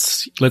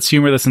let's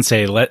humor this and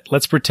say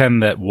let's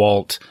pretend that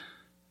Walt,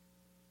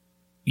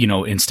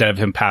 instead of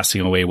him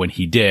passing away when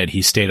he did,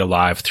 he stayed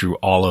alive through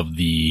all of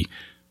the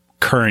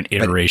current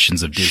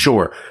iterations of Disney.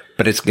 Sure,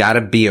 but it's got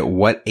to be at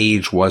what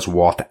age was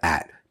Walt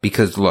at?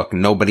 Because look,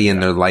 nobody in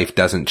their life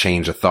doesn't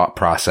change a thought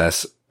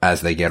process as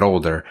they get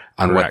older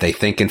on Correct. what they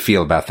think and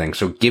feel about things.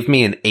 So give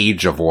me an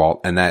age of Walt,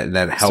 and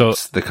that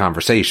helps the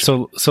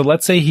conversation. So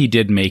let's say he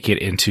did make it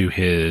into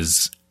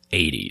his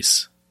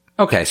 80s.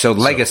 Okay, so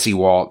legacy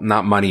Walt,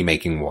 not money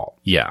making Walt.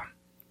 Yeah.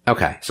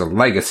 Okay, so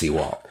legacy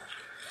Walt.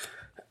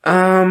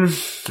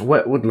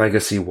 What would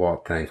legacy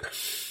Walt think?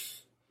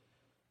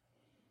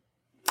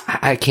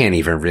 I can't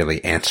even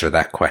really answer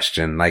that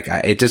question. Like,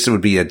 it just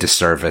would be a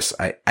disservice.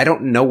 I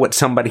don't know what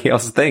somebody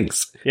else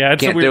thinks. Yeah,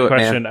 it's a weird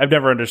question. I've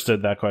never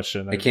understood that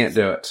question. I can't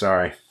do it.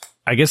 Sorry.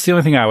 I guess the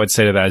only thing I would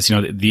say to that is,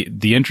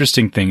 the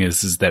interesting thing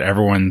is that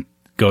everyone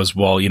goes,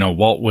 well,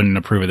 Walt wouldn't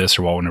approve of this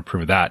or Walt wouldn't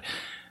approve of that.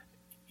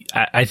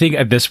 I think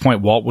at this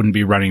point, Walt wouldn't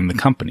be running the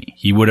company.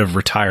 He would have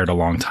retired a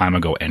long time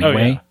ago anyway.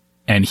 Oh, yeah.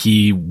 And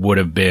he would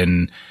have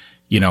been,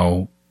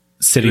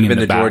 sitting in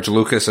the back. George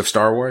Lucas of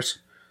Star Wars?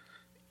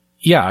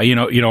 Yeah,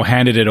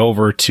 handed it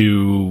over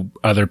to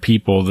other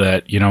people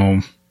that,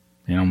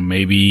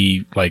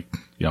 maybe like,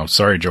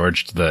 sorry,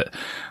 George, the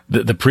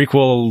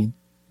prequel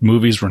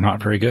movies were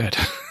not very good.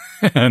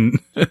 And,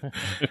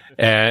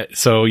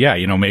 so yeah,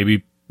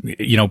 maybe,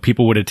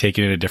 people would have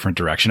taken it in a different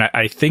direction.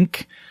 I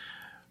think,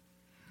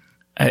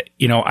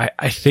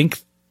 I think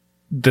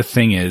the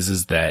thing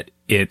is that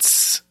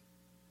it's,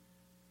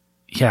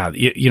 yeah,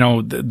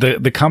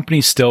 the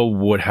company still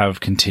would have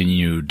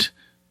continued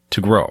to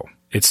grow.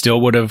 It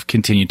still would have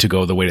continued to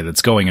go the way that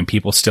it's going, and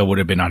people still would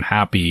have been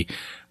unhappy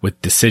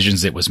with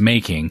decisions it was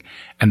making,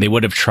 and they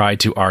would have tried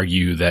to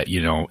argue that,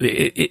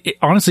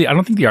 honestly, I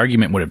don't think the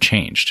argument would have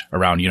changed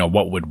around,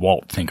 what would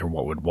Walt think or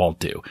what would Walt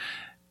do?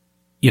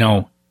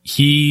 There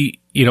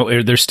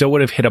still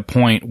would have hit a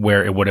point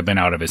where it would have been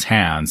out of his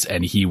hands,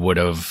 and he would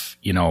have,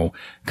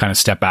 kind of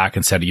stepped back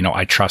and said,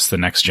 I trust the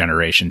next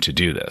generation to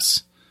do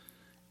this.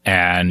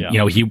 And,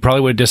 he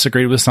probably would have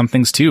disagreed with some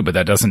things too, but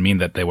that doesn't mean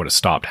that they would have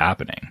stopped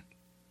happening.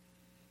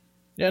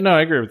 Yeah, no,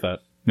 I agree with that.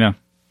 Yeah.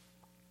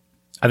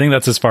 I think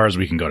that's as far as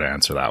we can go to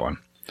answer that one.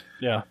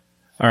 Yeah.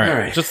 All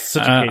right. Just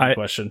such a Katie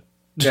question.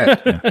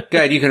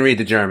 Good. You can read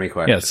the Jeremy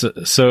question.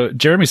 Yeah. So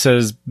Jeremy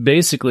says,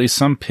 basically,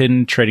 some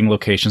pin trading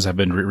locations have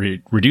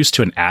been reduced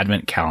to an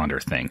advent calendar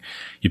thing.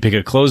 You pick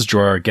a closed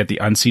drawer, get the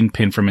unseen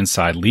pin from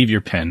inside, leave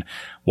your pin,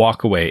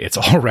 walk away. It's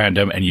all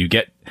random,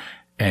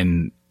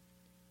 and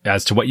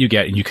as to what you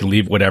get, and you can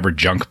leave whatever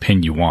junk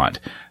pin you want.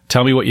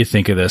 Tell me what you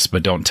think of this,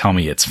 but don't tell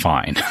me it's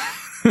fine.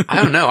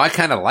 I don't know. I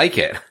kind of like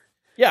it.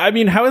 Yeah, I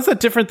mean, how is that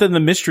different than the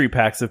mystery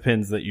packs of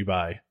pins that you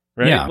buy?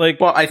 Right? Yeah.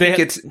 Well, I think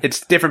it's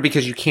different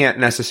because you can't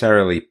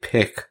necessarily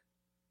pick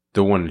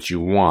the one that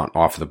you want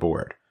off the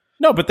board.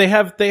 No, but they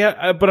have,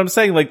 but I'm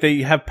saying like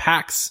they have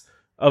packs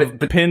of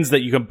pins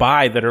that you can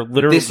buy that are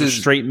literally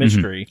straight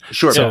mystery. Mm-hmm.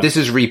 Sure, but this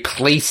is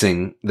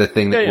replacing the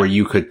thing where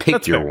you could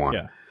pick your one.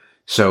 Yeah.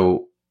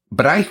 So,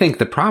 but I think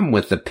the problem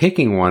with the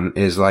picking one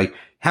is like,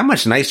 how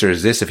much nicer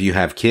is this if you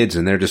have kids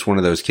and they're just one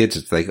of those kids?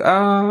 It's like,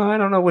 oh, I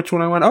don't know which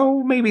one I want.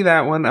 Oh, maybe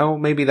that one. Oh,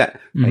 maybe that.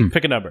 Mm-hmm. Like,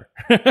 pick a number.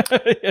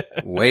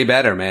 Way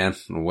better, man.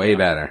 Way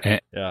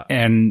better.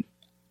 And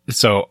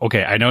so,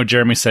 okay, I know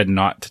Jeremy said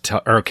not to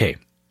tell,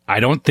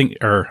 I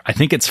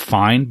think it's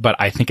fine, but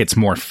I think it's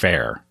more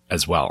fair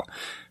as well.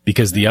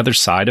 Because the other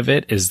side of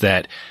it is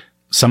that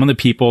some of the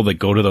people that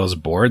go to those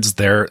boards,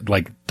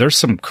 there's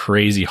some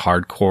crazy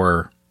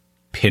hardcore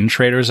pin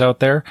traders out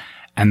there,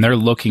 and they're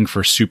looking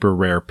for super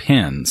rare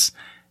pins.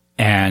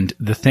 And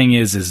the thing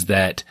is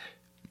that,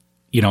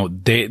 you know,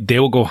 they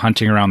will go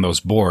hunting around those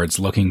boards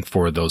looking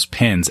for those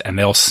pins, and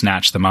they'll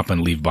snatch them up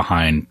and leave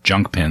behind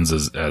junk pins,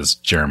 as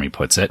Jeremy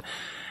puts it.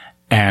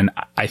 And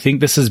I think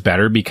this is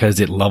better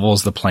because it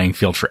levels the playing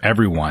field for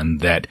everyone,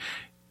 that,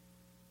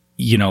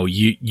 you know,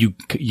 you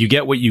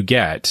get what you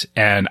get.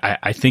 And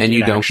I think, and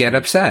you don't get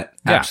upset.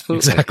 Yeah,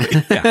 absolutely.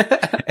 Exactly.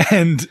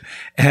 Yeah.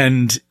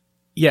 and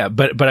yeah,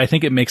 but I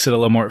think it makes it a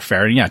little more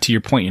fair. And yeah, to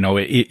your point, you know,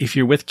 if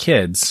you're with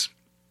kids,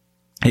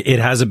 it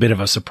has a bit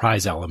of a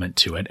surprise element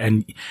to it.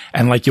 And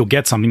like, you'll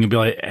get something, you'll be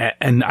like,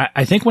 and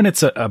I think when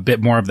it's a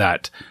bit more of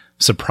that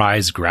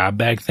surprise grab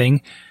bag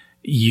thing,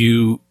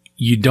 you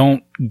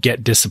don't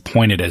get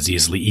disappointed as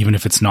easily, even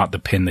if it's not the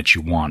pin that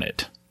you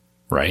wanted.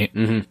 Right.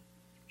 Mm-hmm.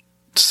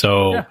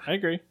 So yeah, I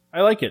agree.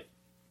 I like it.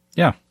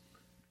 Yeah.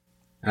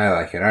 I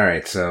like it. All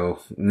right. So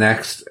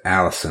next,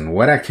 Allison,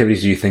 what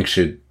activities do you think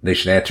they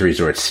should add to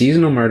resorts?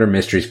 Seasonal murder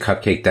mysteries,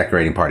 cupcake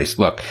decorating parties.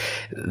 Look,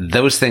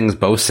 those things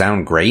both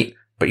sound great,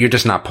 but you're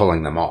just not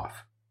pulling them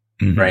off,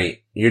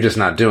 right? You're just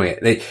not doing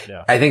it.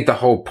 I think the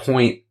whole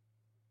point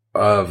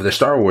of the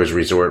Star Wars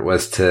resort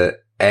was to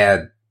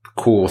add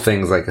cool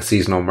things like a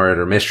seasonal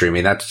murder mystery. I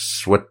mean,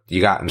 that's what you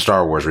got in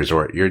Star Wars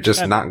resort. You're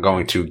just not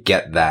going to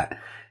get that.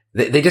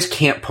 They just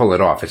can't pull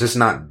it off. It's just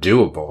not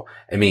doable.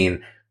 I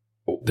mean,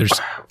 there's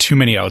too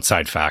many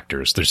outside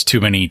factors. There's too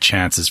many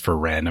chances for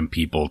random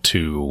people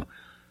to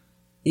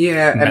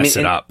mess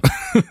it up.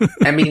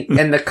 I mean,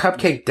 and the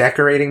cupcake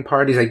decorating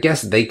parties, I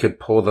guess they could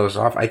pull those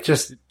off. I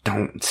just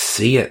don't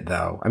see it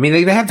though. I mean,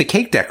 they have the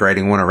cake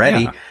decorating one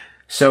already. Yeah.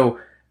 So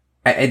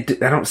I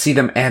don't see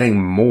them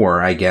adding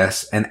more, I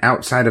guess. And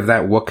outside of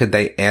that, what could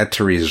they add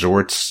to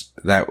resorts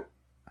that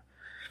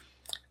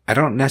I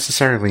don't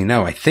necessarily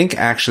know. I think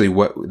actually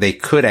what they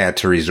could add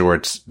to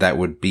resorts that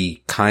would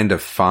be kind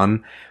of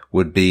fun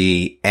would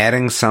be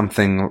adding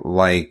something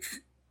like,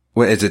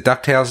 what is it,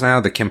 DuckTales now?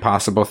 The Kim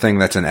Possible thing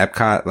that's in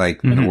Epcot,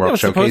 like the World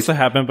Showcase? It was supposed to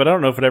happen, but I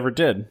don't know if it ever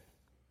did.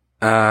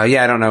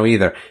 Yeah, I don't know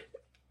either.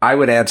 I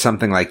would add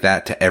something like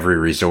that to every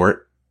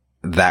resort.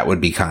 That would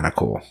be kind of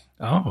cool.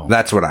 Oh.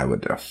 That's what I would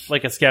do.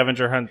 Like a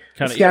scavenger hunt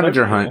kind of.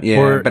 Scavenger hunt, yeah.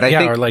 Or, but I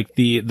think, or like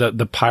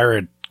the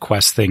pirate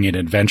quest thing in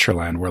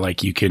Adventureland where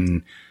like you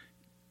can,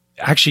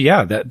 actually,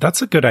 yeah,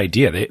 that's a good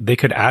idea. They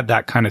could add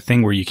that kind of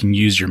thing where you can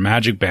use your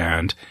magic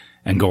band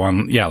and go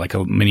on, like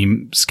a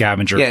mini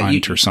scavenger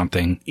hunt or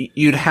something.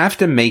 You'd have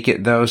to make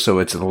it though, so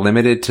it's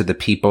limited to the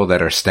people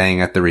that are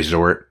staying at the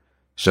resort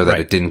so that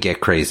it didn't get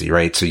crazy,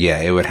 right? So yeah,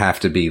 it would have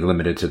to be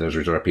limited to those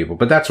resort people,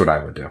 but that's what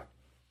I would do.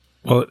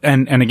 Well,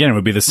 and again, it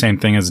would be the same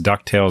thing as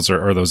DuckTales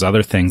or those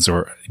other things,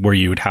 or where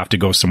you would have to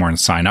go somewhere and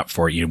sign up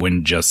for it. You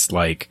wouldn't just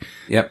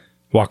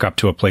walk up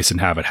to a place and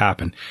have it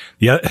happen.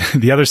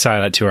 The other side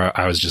of that too,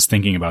 I was just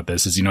thinking about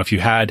this is, if you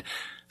had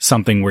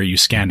something where you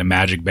scanned a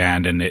magic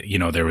band and it,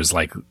 there was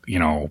like,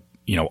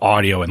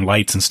 audio and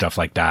lights and stuff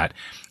like that.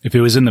 If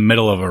it was in the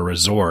middle of a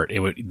resort,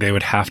 they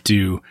would have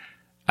to,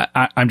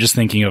 I'm just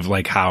thinking of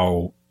like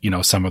how,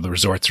 some of the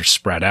resorts are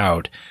spread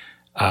out.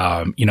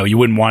 You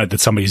wouldn't want it that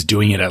somebody's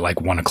doing it at like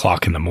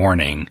 1:00 in the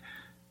morning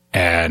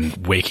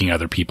and waking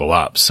other people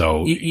up.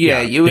 So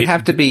you would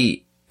have to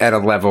be at a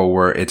level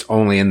where it's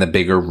only in the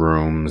bigger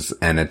rooms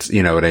and it's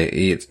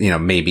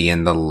maybe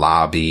in the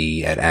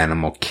lobby at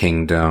Animal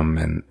Kingdom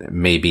and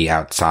maybe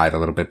outside a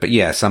little bit,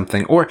 but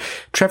something. Or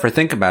Trevor,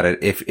 think about it.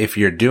 If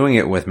you're doing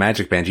it with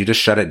magic bands, you just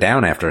shut it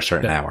down after a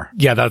certain hour.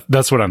 Yeah,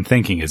 that's what I'm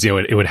thinking is,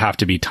 it would have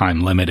to be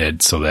time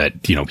limited so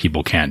that,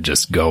 people can't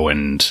just go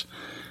and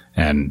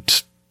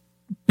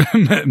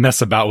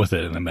mess about with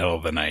it in the middle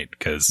of the night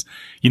because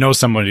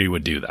somebody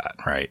would do that,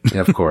 right?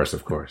 Of course.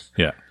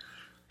 Yeah.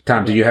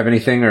 Tom, do you have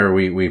anything, or are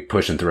we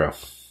pushing through?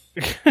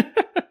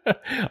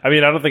 I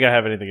mean, I don't think I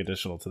have anything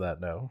additional to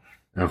that, no.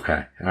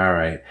 Okay. All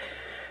right.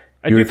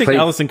 I do think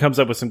Allison comes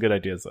up with some good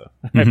ideas, though.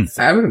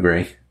 I would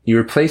agree. You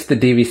replace the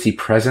DVC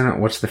president.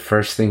 What's the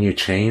first thing you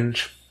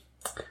change?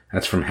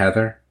 That's from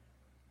Heather.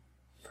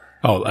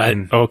 Oh,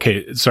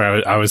 okay.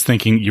 Sorry, I was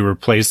thinking you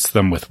replace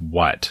them with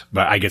what?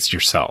 But I guess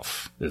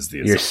yourself is the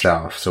assumption.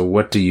 Yourself. So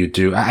what do you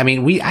do? I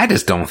mean, I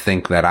just don't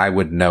think that I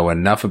would know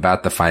enough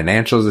about the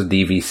financials of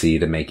DVC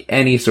to make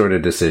any sort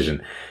of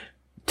decision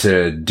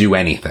to do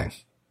anything.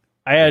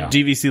 I add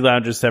DVC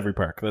lounges to every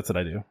park. That's what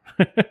I do.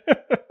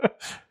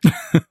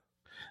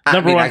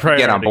 Number one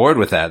priority. I can get on board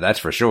with that. That's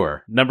for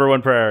sure. Number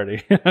one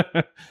priority.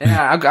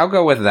 Yeah, I'll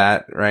go with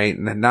that, right?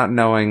 Not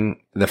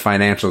knowing the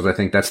financials, I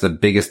think that's the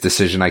biggest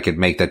decision I could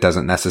make that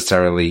doesn't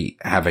necessarily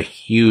have a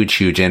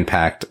huge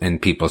impact in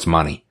people's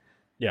money.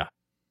 Yeah.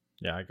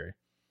 Yeah, I agree.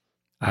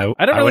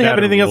 I don't really have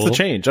anything else to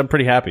change. I'm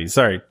pretty happy.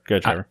 Sorry. Go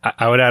ahead, Trevor.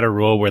 I would add a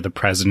rule where the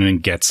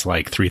president gets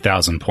like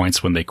 3,000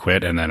 points when they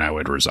quit, and then I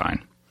would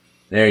resign.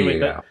 There you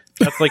go.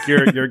 That's like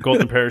your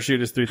golden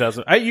parachute is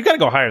 3,000. You got to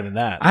go higher than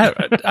that.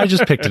 I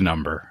just picked a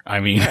number. I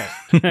mean,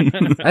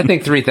 I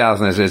think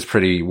 3,000 is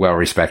pretty well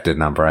respected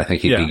number. I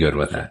think he'd be good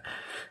with that.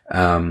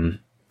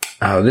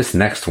 This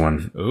next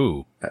one.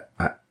 Ooh.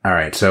 All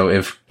right. So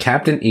if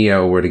Captain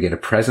EO were to get a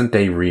present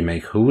day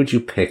remake, who would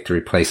you pick to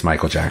replace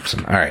Michael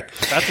Jackson? All right.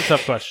 That's a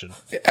tough question.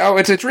 Oh,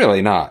 it's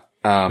really not.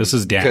 This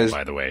is Dan,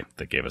 by the way,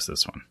 that gave us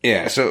this one.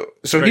 Yeah. So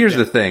here's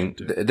the thing.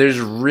 There's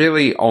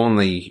really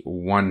only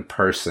one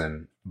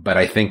person. But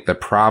I think the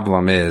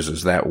problem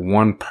is that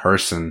one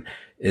person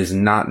is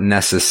not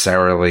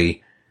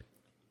necessarily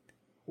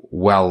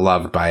well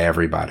loved by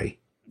everybody.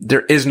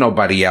 There is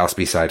nobody else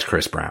besides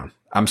Chris Brown.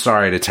 I'm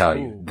sorry to tell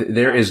you.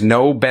 There is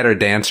no better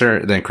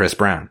dancer than Chris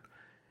Brown.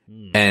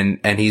 And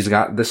he's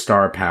got the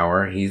star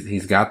power.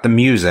 He's got the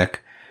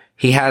music.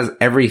 He has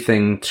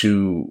everything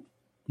to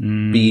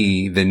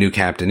be the new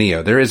Captain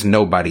EO. There is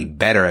nobody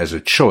better as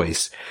a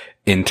choice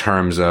in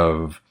terms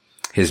of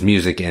his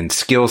music and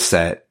skill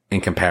set in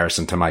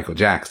comparison to Michael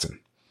Jackson.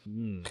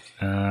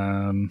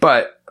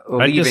 But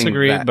I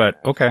disagree,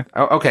 but okay.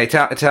 Okay.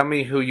 Tell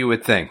me who you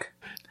would think.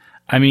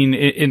 I mean,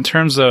 in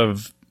terms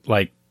of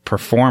like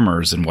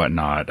performers and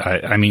whatnot,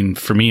 I mean,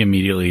 for me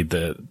immediately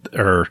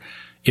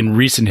in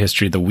recent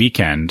history, The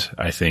Weeknd,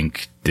 I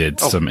think did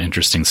some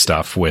interesting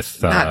stuff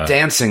with, not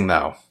dancing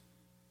though.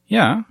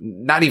 Yeah.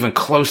 Not even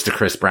close to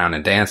Chris Brown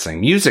in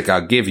dancing. Music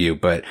I'll give you,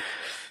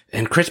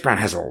 and Chris Brown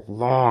has a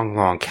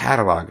long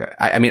catalog.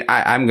 I mean,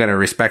 I'm going to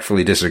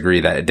respectfully disagree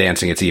that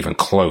dancing it's even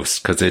close,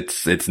 because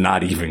it's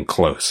not even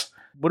close.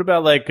 What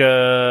about like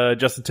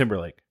Justin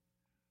Timberlake?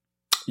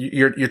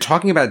 You're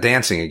talking about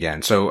dancing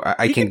again, so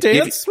I can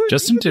dance.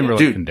 Justin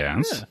Timberlake can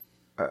dance.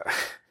 Yeah.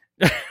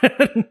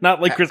 Not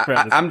like Chris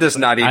Brown. I'm just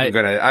not even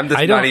going to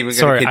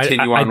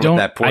continue on with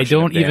that portion. I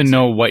don't even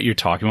know what you're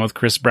talking about with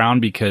Chris Brown,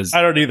 because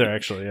I don't either,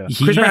 actually. Yeah.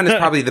 Chris Brown is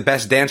probably the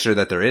best dancer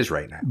that there is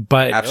right now.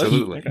 But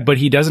absolutely. But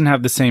he doesn't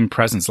have the same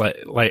presence.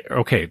 Like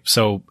okay,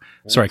 so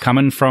sorry,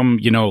 coming from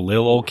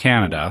little old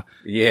Canada.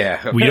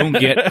 Yeah, we don't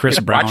get Chris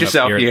Brown. Watch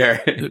yourself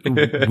here.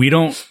 We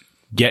don't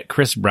get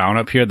Chris Brown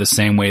up here the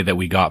same way that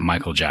we got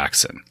Michael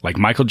Jackson. Like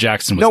Michael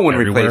Jackson was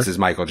everywhere. Replaces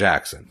Michael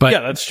Jackson. But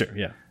yeah, that's true.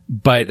 Yeah.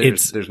 But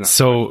there's not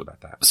so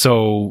about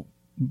that.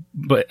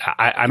 But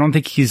I don't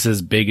think he's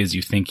as big as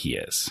you think he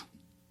is.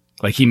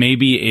 Like he may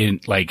be in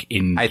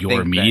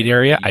your immediate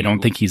area. I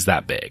don't think he's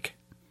that big.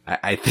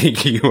 I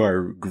think you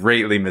are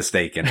greatly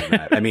mistaken in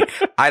that. I mean,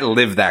 I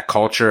live that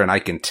culture, and I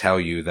can tell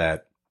you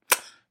that,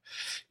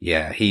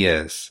 yeah, he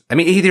is. I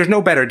mean, there's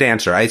no better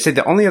dancer. I'd say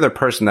the only other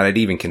person that I'd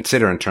even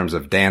consider in terms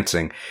of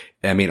dancing,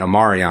 I mean,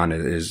 Omarion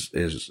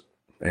is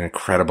an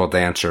incredible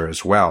dancer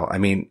as well. I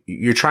mean,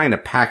 you're trying to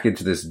package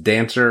this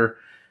dancer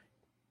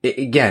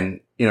again,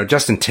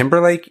 Justin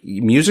Timberlake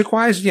music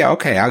wise. Yeah.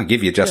 Okay. I'll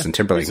give you Justin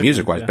Timberlake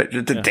music wise, but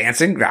the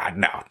dancing,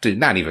 no, dude,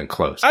 not even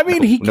close. I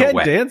mean, he can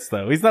dance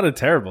though. He's not a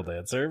terrible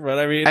dancer, but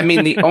I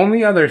mean, the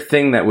only other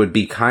thing that would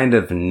be kind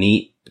of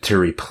neat to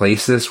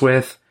replace this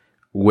with,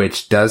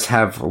 which does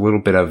have a little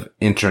bit of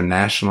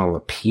international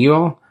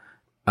appeal,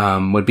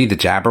 would be the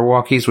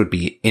Jabberwockies. Would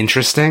be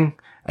interesting.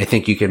 I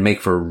think you could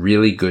make for a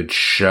really good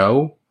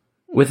show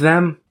with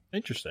them.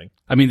 Interesting.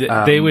 I mean,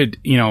 they would,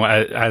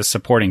 as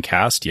supporting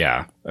cast.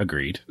 Yeah,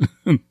 agreed.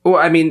 Well,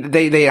 I mean,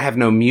 they have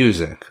no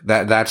music.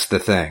 That's the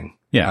thing.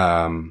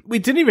 Yeah. We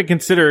didn't even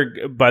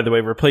consider, by the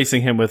way,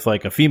 replacing him with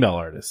like a female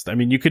artist. I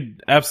mean, you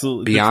could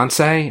absolutely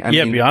Beyonce. I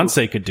mean,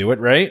 Beyonce could do it,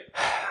 right?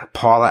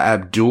 Paula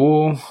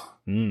Abdul.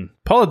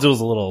 Paula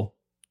Abdul's a little,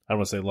 I don't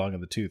want to say long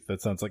in the tooth.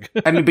 That sounds like.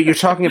 I mean, but you're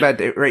talking about,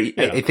 right?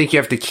 Yeah. I think you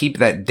have to keep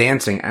that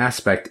dancing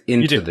aspect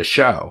into the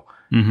show.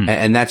 Mm-hmm.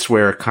 And that's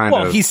where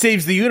he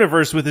saves the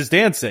universe with his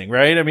dancing,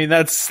 right? I mean,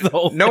 that's the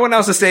whole No one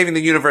else is saving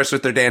the universe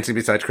with their dancing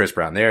besides Chris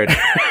Brown. There's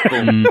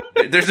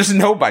just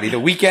nobody. The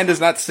Weeknd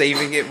is not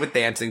saving it with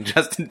dancing.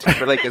 Justin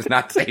Timberlake is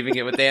not saving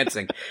it with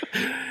dancing.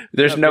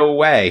 There's no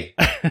way.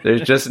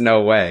 There's just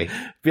no way.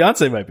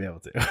 Beyonce might be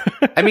able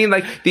to. I mean,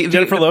 like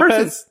Jennifer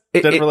Lopez.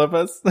 Jennifer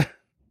Lopez.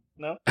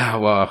 No?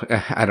 Well,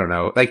 I don't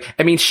know. Like,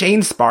 I mean,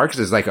 Shane Sparks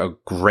is like a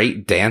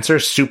great dancer,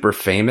 super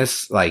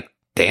famous, like,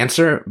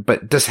 dancer,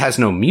 but this has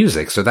no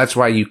music. So that's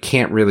why you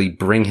can't really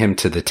bring him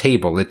to the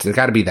table. It's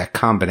got to be that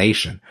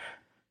combination.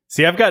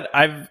 See, I'm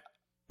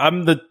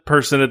the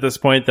person at this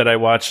point that I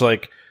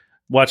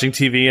watching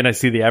TV and I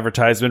see the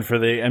advertisement for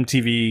the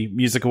MTV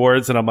Music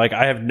Awards and I'm like,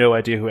 I have no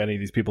idea who any of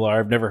these people are.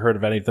 I've never heard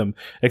of any of them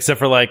except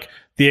for like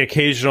the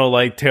occasional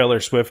like Taylor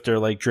Swift or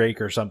like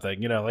Drake or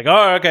something, you know, like,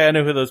 oh, okay, I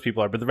know who those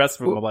people are, but the rest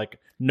of them I'm like,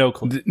 no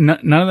clue.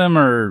 None of them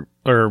are,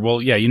 well,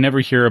 yeah, you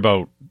never hear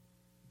about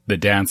the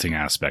dancing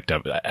aspect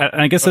of it.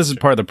 And I guess this is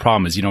part of the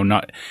problem is, you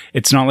know,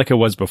 it's not like it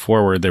was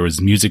before where there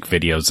was music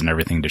videos and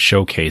everything to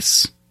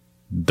showcase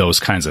those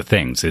kinds of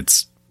things.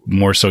 It's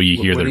more so you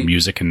hear their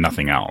music and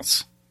nothing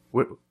else.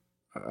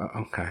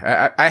 Okay.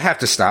 I have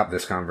to stop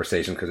this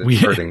conversation because it's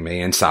hurting me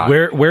inside.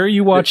 Where are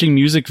you watching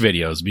music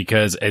videos?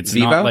 Because it's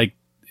Vivo? not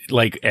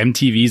like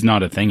MTV's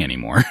not a thing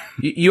anymore.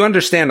 You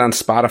understand on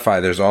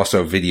Spotify, there's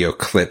also video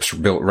clips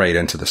built right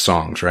into the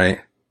songs,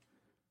 right?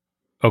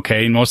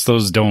 Okay. Most of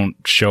those don't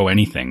show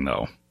anything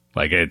though.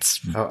 Like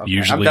it's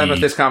usually. I'm done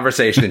with this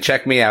conversation.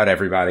 Check me out,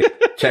 everybody.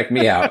 Check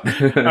me out.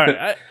 All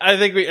right. I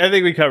think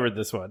we covered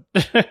this one.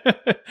 All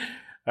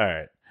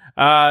right.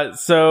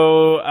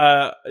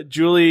 So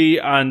Julie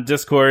on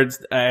Discord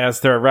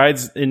asked, there are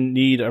rides in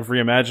need of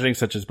reimagining,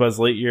 such as Buzz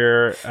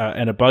Lightyear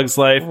and A Bug's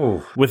Life.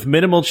 Ooh. With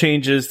minimal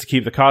changes to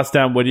keep the cost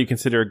down. What do you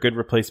consider a good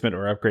replacement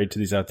or upgrade to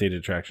these outdated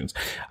attractions?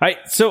 I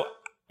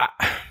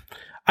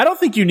don't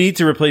think you need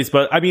to replace,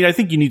 but I mean, I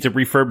think you need to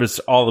refurbish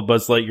all the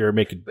Buzz Lightyear,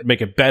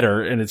 make it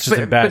better, and it's just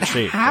in bad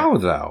shape. How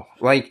though?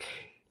 Like,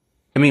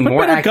 I mean,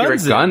 more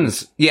accurate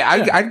guns. Yeah,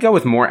 I'd go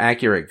with more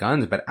accurate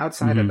guns, but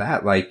outside of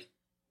that, like,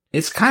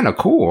 it's kind of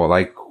cool.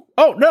 Like,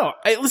 oh no,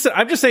 listen,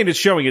 I'm just saying it's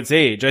showing its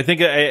age. I think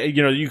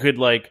you know, you could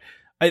like,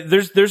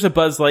 there's a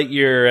Buzz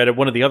Lightyear at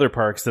one of the other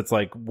parks that's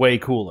like way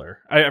cooler.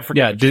 I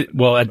forget. Yeah,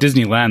 well, at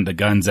Disneyland, the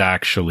guns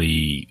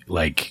actually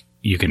like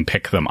you can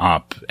pick them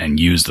up and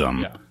use them.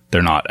 Yeah.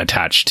 They're not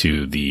attached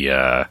to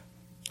the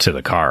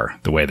car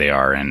the way they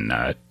are in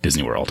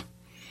Disney World,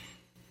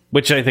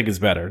 which I think is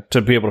better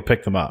to be able to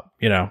pick them up.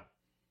 You know,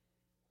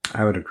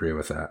 I would agree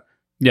with that.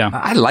 Yeah,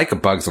 I like A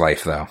Bug's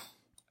Life though.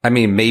 I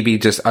mean, maybe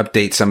just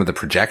update some of the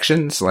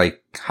projections,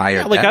 like higher.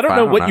 Yeah, like, I don't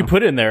know what you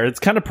put in there. It's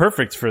kind of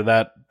perfect for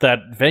that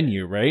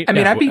venue, right? I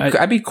mean,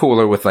 I'd be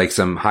cooler with like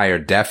some higher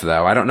def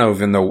though. I don't know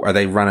even though, are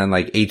they running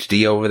like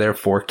HD over there,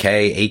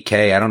 4K,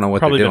 8K? I don't know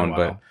what they're doing,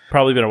 but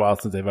probably been a while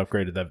since they've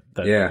upgraded that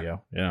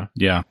video.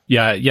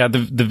 Yeah.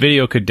 The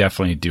video could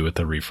definitely do with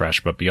the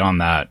refresh, but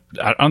beyond that,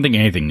 I don't think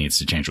anything needs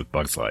to change with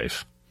Bug's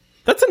Life.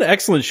 That's an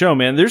excellent show,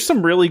 man. There's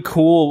some really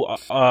cool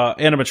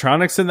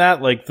animatronics in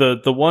that. Like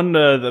the one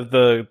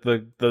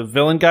the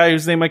villain guy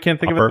whose name I can't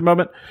think of at the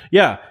moment.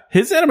 Yeah,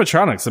 his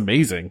animatronic's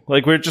amazing.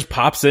 Like where it just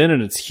pops in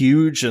and it's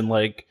huge and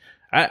like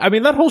I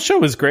mean that whole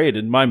show is great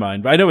in my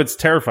mind. I know it's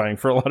terrifying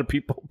for a lot of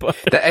people,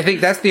 but I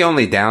think that's the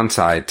only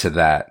downside to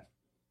that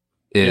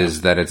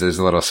is that it is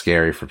a little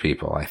scary for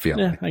people. I feel.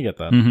 Yeah, I get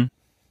that. Mm-hmm.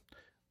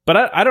 But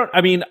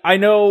I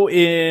know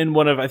in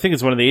I think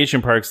it's one of the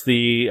Asian parks,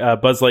 the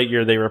Buzz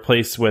Lightyear they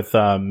replaced with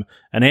an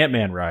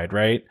Ant-Man ride,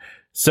 right?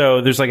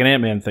 So there's like an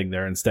Ant-Man thing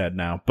there instead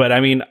now. But I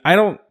mean,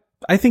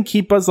 I think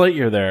keep Buzz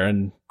Lightyear there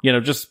and, you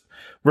know, just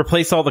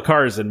replace all the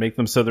cars and make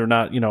them so they're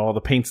not, you know, all the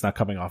paint's not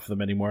coming off of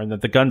them anymore and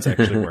that the guns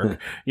actually work.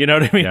 You know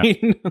what I mean?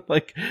 Yeah.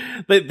 Like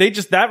they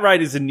just, that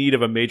ride is in need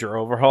of a major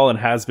overhaul and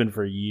has been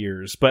for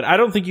years. But I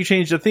don't think you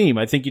change the theme.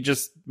 I think you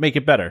just make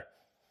it better.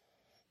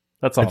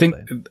 That's all. I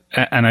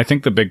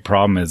think the big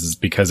problem is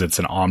because it's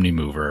an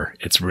omni-mover,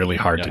 it's really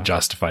hard to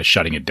justify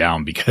shutting it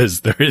down because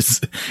there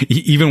is,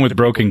 even with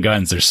broken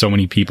guns, there's so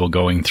many people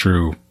going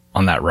through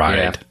on that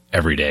ride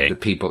every day. The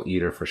people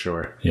eater for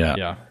sure.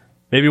 Yeah.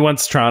 Maybe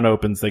once Tron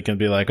opens, they can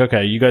be like,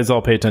 okay, you guys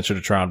all pay attention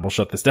to Tron. We'll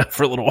shut this down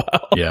for a little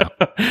while. Yeah.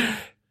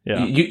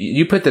 Yeah.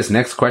 You put this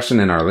next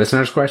question in our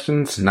listeners'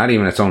 questions, not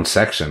even its own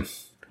section.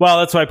 Well,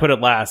 that's why I put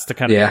it last to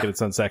kind of make it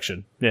its own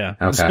section. Yeah.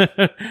 Okay.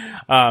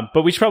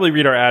 But we should probably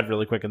read our ad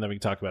really quick and then we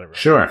can talk about it.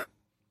 Sure.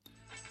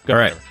 All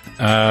right.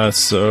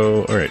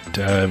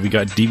 We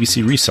got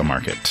DVC Resale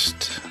Market.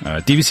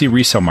 DVC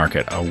Resale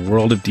Market, a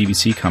World of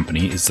DVC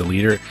company, is the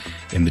leader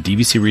in the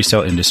DVC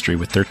resale industry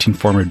with 13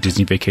 former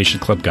Disney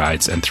Vacation Club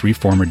guides and 3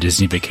 former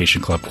Disney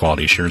Vacation Club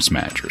quality assurance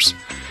managers.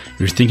 If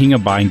you're thinking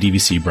of buying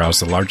DVC, browse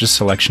the largest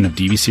selection of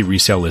DVC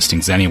resale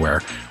listings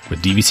anywhere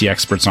with DVC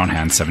experts on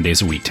hand 7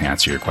 days a week to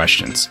answer your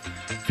questions.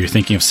 If you're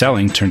thinking of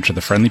selling, turn to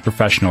the friendly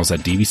professionals at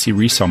DVC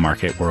Resale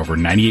Market, where over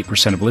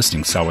 98% of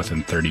listings sell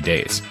within 30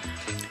 days.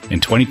 In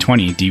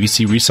 2020,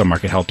 DVC Resale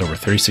Market helped over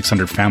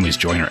 3,600 families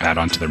join or add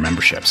on to their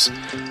memberships.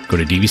 Go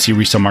to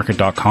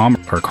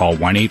dvcresalemarket.com or call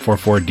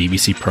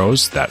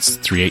 1-844-DVC-PROS, that's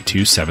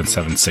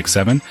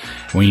 382-7767. And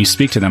when you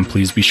speak to them,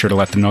 please be sure to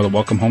let them know that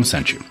Welcome Home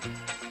sent you.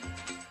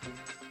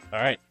 All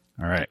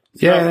right.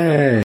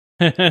 Yay!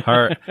 All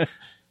right.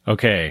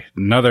 Okay.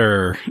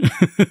 Another.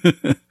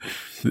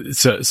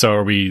 So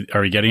are we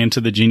getting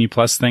into the Genie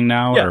Plus thing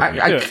now? Yeah,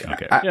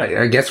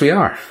 I guess we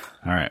are.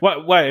 All right.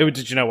 Why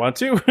did you not want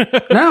to?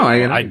 No,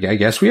 I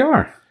guess we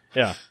are.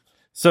 Yeah.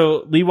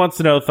 So Lee wants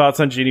to know thoughts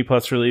on Genie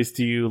Plus release.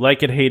 Do you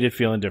like it, hate it,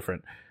 feel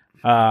indifferent?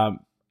 I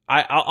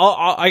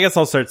guess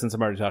I'll start since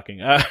I'm already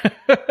talking. I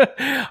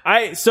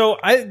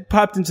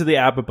popped into the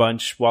app a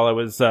bunch while I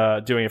was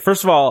doing it.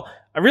 First of all,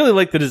 I really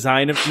like the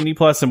design of Genie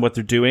Plus and what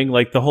they're doing.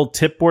 Like the whole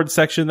tip board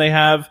section they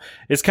have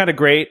is kind of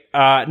great.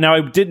 Now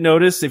I did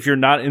notice if you're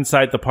not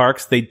inside the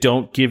parks, they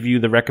don't give you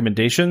the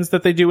recommendations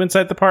that they do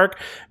inside the park,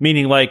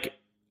 meaning like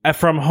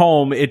from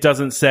home, it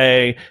doesn't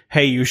say,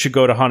 hey, you should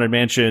go to Haunted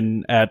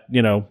Mansion at,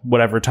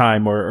 whatever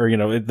time or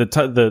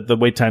the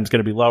wait time's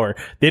going to be lower.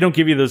 They don't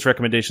give you those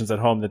recommendations at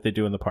home that they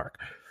do in the park.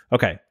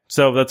 Okay.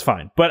 So that's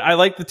fine. But I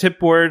like the tip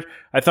board.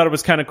 I thought it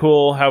was kind of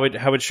cool how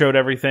it showed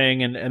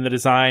everything and the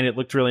design. It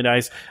looked really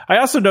nice. I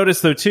also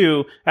noticed though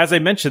too, as I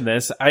mentioned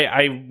this,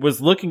 I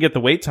was looking at the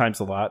wait times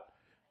a lot.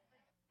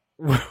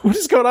 What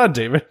is going on,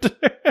 David?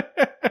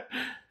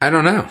 I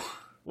don't know.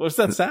 What's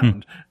that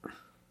sound?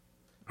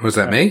 Was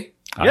that me?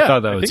 I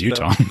thought that was you,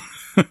 Tom.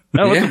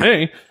 That wasn't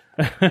me.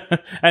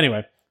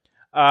 Anyway,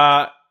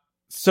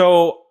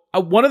 so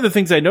one of the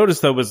things I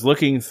noticed though was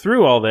looking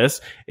through all this,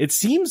 it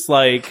seems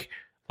like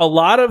a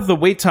lot of the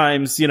wait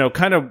times,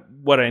 kind of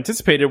what I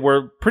anticipated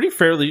were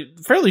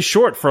fairly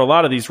short for a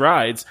lot of these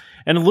rides.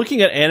 And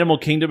looking at Animal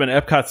Kingdom and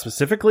Epcot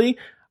specifically,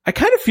 I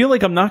kind of feel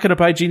like I'm not going to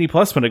buy Genie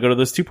Plus when I go to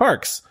those two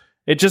parks.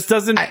 It just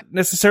doesn't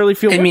necessarily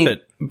feel worth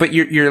it. But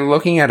you're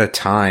looking at a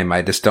time.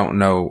 I just don't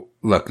know.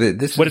 Look,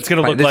 this what it's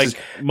going to look like.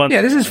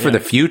 This is for the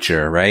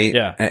future, right?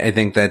 Yeah. I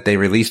think that they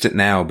released it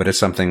now, but it's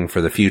something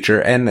for the future.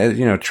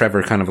 And,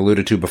 Trevor kind of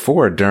alluded to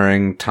before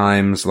during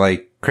times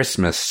like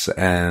Christmas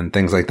and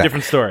things like that.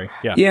 Different story.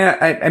 Yeah.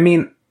 Yeah.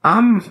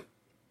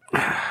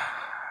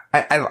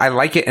 I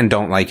like it and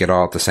don't like it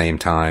all at the same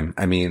time.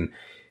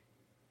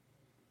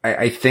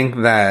 I think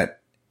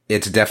that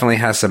it definitely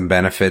has some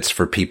benefits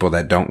for people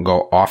that don't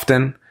go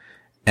often.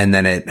 And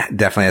then it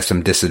definitely has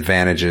some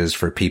disadvantages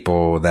for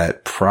people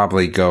that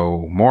probably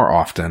go more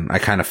often. I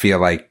kind of feel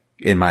like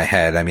in my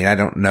head, I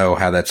don't know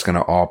how that's going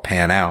to all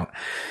pan out,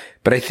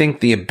 but I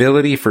think the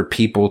ability for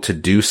people to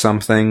do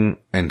something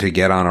and to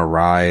get on a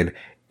ride,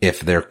 if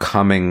they're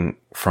coming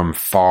from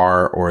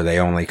far or they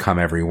only come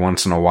every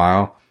once in a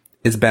while,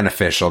 is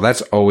beneficial.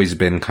 That's always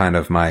been kind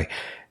of my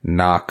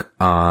knock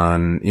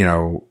on,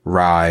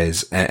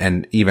 Rise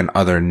and even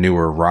other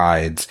newer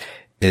rides,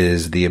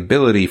 is the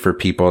ability for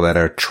people that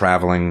are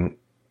traveling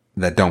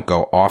that don't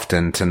go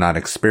often to not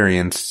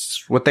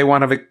experience what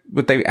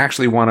they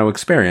actually want to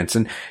experience.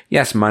 And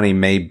yes, money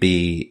may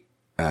be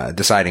a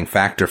deciding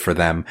factor for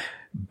them,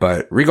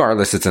 but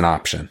regardless, it's an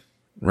option,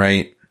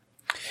 right?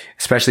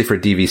 Especially for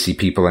DVC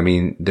people.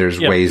 There's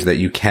ways that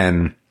you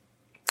can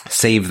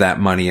save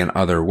that money in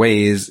other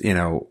ways,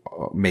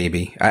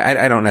 maybe.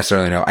 I don't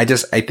necessarily know. I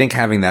think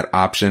having that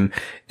option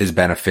is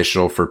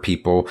beneficial for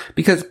people,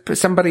 because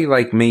somebody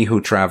like me who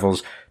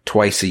travels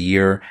twice a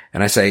year,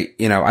 and I say,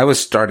 I was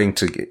starting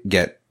to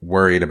get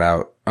worried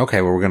about,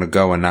 okay, well, we're going to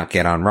go and not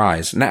get on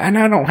Rise. And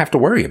I don't have to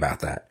worry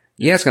about that.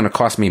 Yeah, it's going to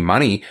cost me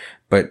money,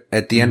 but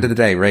at the end of the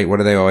day, right, what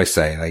do they always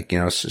say? Like,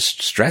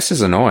 stress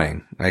is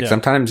annoying. Like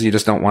sometimes you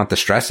just don't want the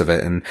stress of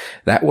it, and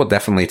that will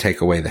definitely take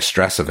away the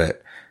stress of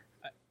it.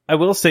 I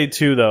will say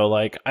too, though,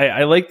 like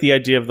I like the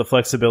idea of the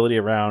flexibility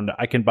around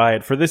I can buy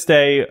it for this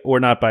day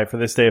or not buy it for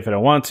this day if I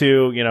don't want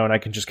to, and I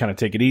can just kind of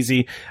take it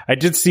easy. I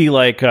did see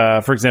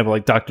for example,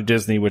 like Dr.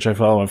 Disney, which I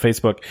follow on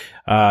Facebook.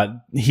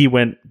 He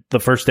went the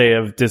first day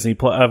of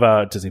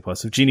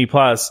of Genie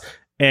Plus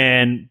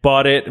and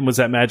bought it and was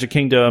at Magic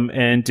Kingdom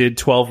and did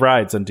 12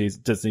 rides on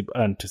Disney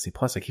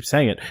Plus. I keep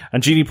saying it,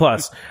 on Genie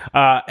Plus.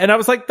 And I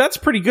was like, that's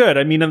pretty good.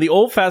 On the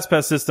old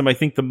FastPass system, I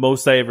think the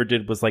most I ever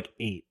did was like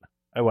 8.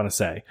 I want to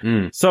say.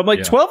 So I'm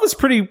like, 12 is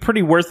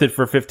pretty worth it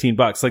for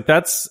 $15. Like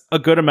that's a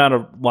good amount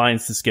of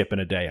lines to skip in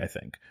a day, I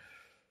think.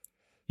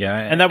 Yeah.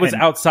 And that was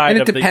outside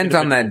of it depends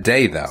on that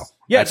day though.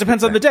 Yeah. It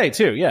depends on the day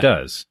too. Yeah. It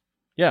does.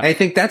 Yeah. I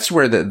think that's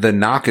where the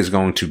knock is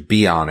going to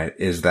be on it,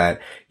 is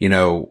that,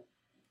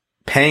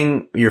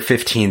 paying your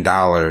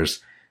 $15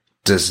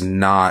 does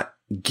not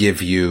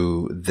give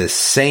you the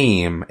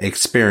same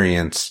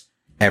experience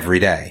every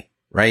day.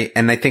 Right.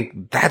 And I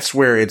think that's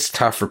where it's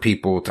tough for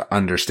people to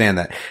understand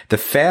that the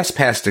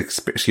FastPass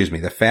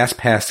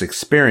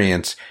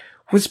experience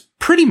was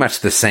pretty much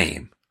the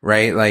same,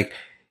 right? Like,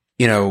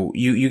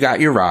 you got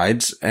your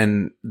rides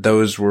and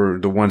those were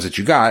the ones that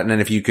you got. And then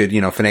if you could,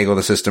 finagle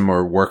the system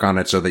or work on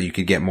it so that you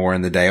could get more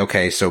in the day,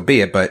 okay, so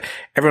be it. But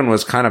everyone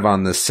was kind of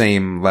on the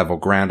same level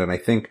ground. And I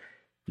think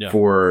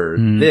for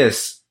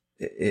this,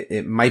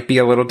 it might be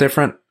a little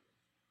different.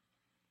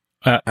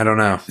 I don't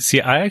know. See,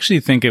 I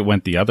actually think it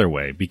went the other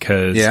way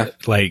because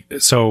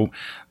so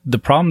the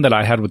problem that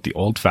I had with the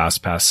old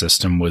FastPass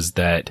system was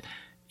that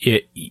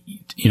it,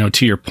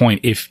 to your point,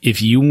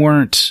 if you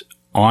weren't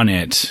on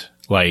it,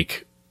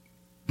 like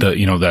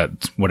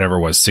that whatever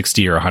was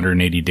 60 or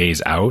 180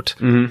 days out,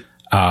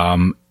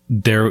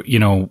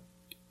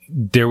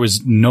 there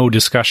was no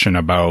discussion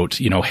about,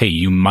 hey,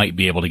 you might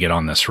be able to get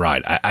on this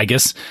ride. I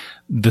guess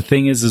the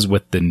thing is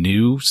with the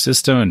new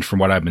system, and from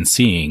what I've been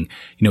seeing,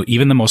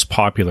 even the most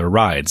popular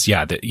rides,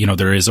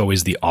 there is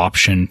always the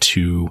option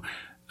to,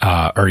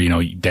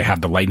 they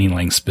have the lightning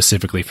lane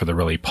specifically for the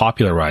really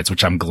popular rides,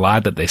 which I'm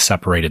glad that they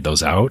separated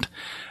those out,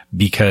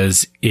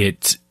 because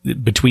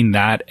between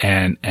that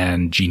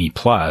and Genie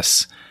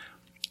Plus,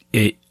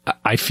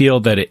 I feel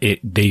that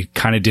they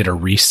kind of did a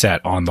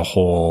reset on the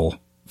whole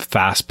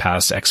fast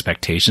pass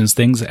expectations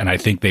things. And I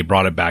think they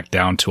brought it back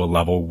down to a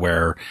level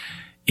where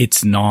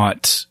it's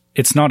not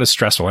as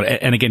stressful.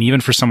 And again, even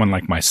for someone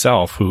like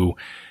myself who,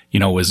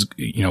 was,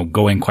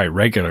 going quite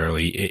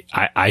regularly,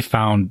 I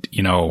found,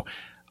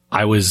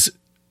 I was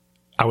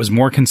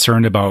more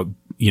concerned about,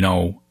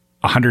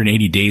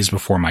 180 days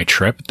before my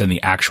trip than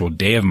the actual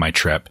day of my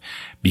trip,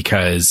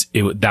 because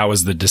that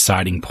was the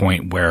deciding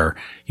point where,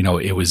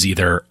 it was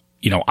either,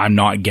 I'm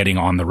not getting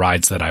on the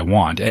rides that I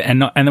want.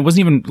 And it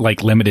wasn't even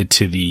like limited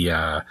to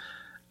the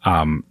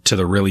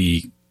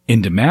really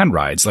in demand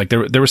rides. Like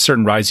there were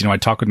certain rides, I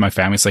talk with my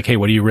family. It's like, hey,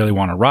 what do you really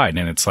want to ride?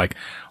 And it's like,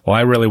 well,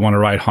 I really want to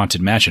ride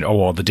Haunted Mansion. Oh,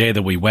 well, the day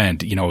that we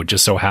went, it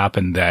just so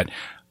happened that,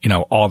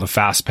 all the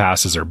fast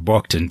passes are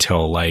booked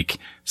until like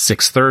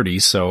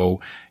 6:30. So,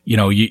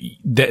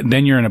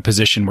 then you're in a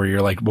position where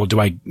you're like, well, do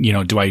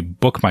I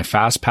book my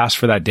fast pass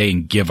for that day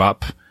and give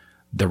up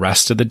the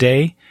rest of the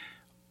day?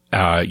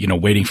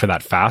 Waiting for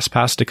that fast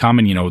pass to come,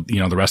 and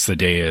the rest of the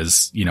day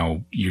is,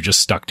 you're just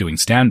stuck doing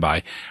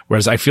standby.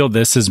 Whereas I feel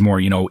this is more,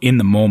 in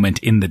the moment,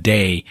 in the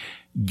day,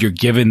 you're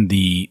given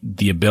the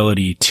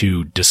ability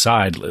to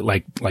decide,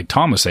 like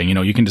Tom was saying,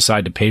 you can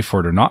decide to pay for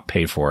it or not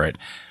pay for it.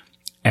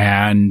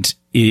 And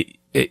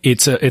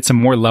it's a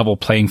more level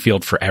playing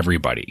field for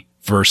everybody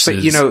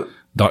versus, the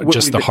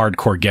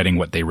hardcore getting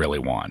what they really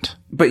want.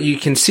 But you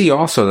can see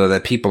also though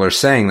that people are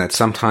saying that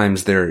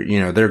sometimes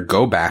their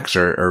go backs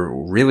are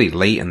really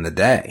late in the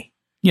day.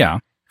 Yeah.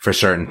 For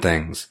certain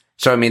things.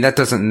 So, I mean, that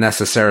doesn't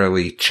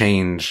necessarily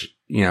change,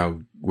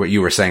 what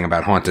you were saying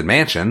about Haunted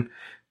Mansion,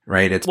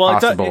 right? It's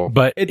possible.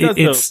 But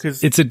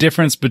it's a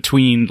difference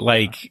between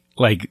like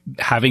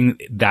having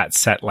that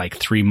set like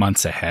 3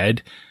 months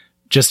ahead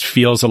just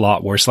feels a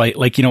lot worse.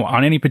 Like,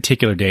 on any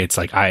particular day, it's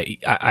like,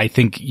 I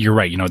think you're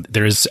right.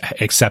 There is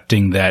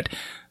accepting that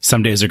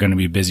some days are going to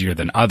be busier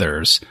than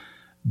others,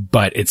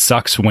 but it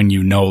sucks when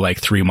like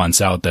 3 months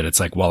out that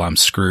it's like, well, I'm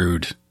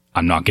screwed.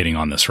 I'm not getting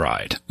on this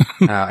ride.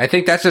 I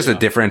think that's just a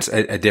difference.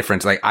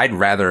 Like, I'd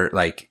rather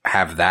like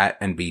have that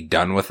and be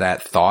done with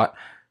that thought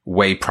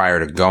way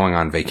prior to going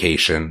on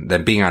vacation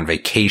than being on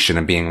vacation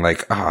and being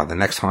like, the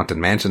next Haunted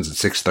Mansion's at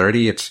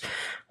 6:30. It's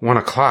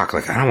 1:00.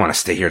 Like, I don't want to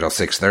stay here till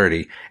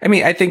 6:30. I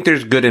mean, I think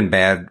there's good and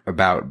bad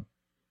about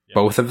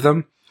both of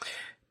them,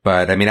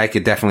 but I mean, I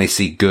could definitely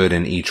see good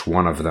in each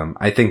one of them.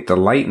 I think the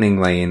lightning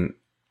lane,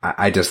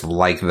 I just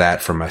like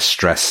that from a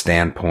stress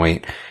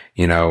standpoint.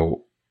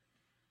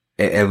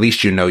 At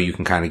least you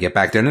can kind of get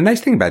back there. And the nice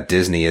thing about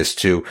Disney is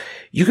too,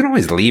 you can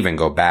always leave and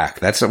go back.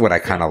 That's what I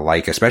kind of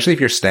like, especially if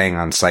you're staying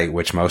on site,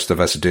 which most of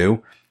us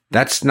do.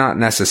 That's not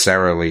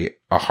necessarily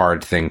a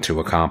hard thing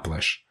to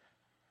accomplish.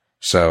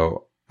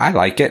 So I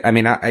like it. I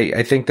mean,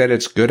 I think that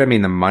it's good. I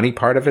mean, the money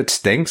part of it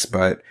stinks,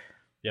 but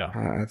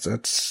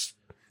that's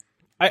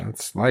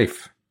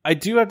life. I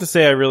do have to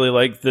say, I really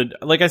like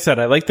like I said,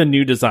 I like the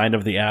new design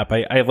of the app.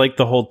 I like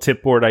the whole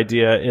tip board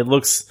idea.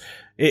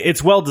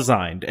 It's well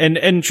designed.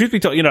 And truth be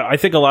told, I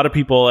think a lot of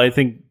people, I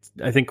think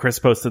Chris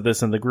posted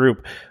this in the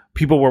group.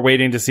 People were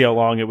waiting to see how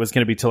long it was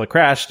going to be till it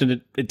crashed,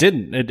 and it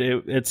didn't.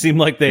 It seemed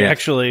like they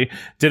actually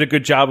did a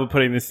good job of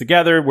putting this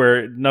together,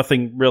 where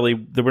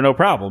there were no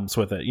problems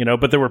with it,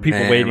 but there were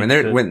people waiting.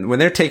 When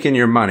they're taking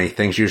your money,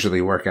 things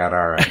usually work out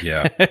all right.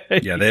 Yeah.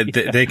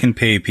 They can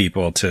pay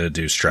people to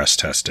do stress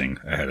testing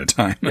ahead of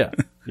time.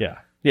 Yeah.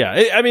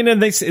 I mean,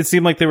 and it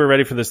seemed like they were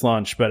ready for this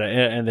launch, but,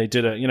 and they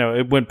did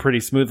it went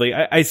pretty smoothly.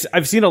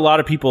 I've seen a lot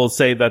of people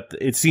say that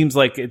it seems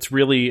like it's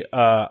really,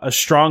 a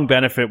strong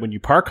benefit when you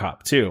park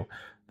hop too.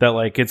 That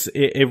like,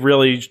 it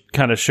really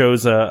kind of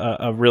shows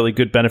a really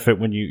good benefit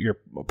when you're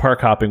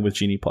park hopping with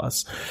Genie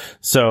Plus.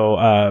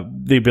 So,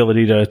 the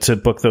ability to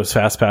book those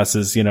fast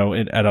passes,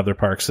 at other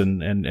parks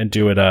and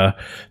do it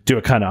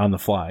kind of on the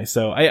fly.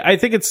 So I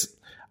think it's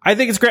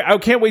great. I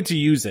can't wait to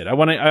use it.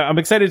 I'm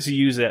excited to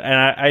use it. And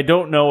I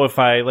don't know if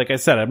like I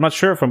said, I'm not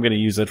sure if I'm going to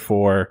use it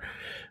for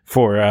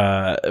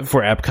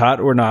EPCOT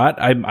or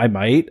not. I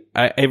might.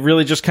 It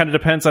really just kind of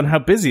depends on how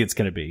busy it's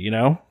going to be,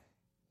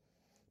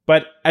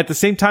 But at the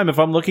same time, if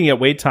I'm looking at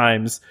wait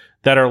times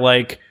that are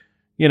like,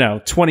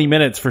 20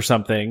 minutes for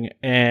something,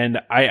 and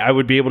I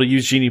would be able to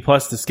use Genie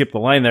Plus to skip the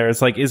line there,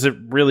 it's like, is it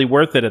really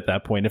worth it at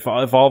that point? If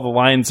all the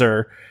lines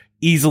are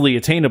easily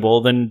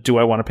attainable, then do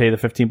I want to pay the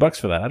 $15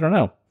 for that? I don't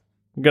know.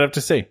 I'm going to have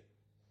to see.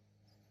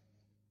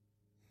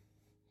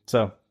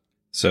 So,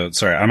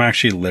 sorry, I'm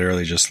actually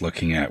literally just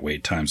looking at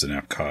wait times in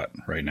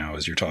EPCOT right now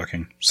as you're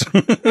talking. So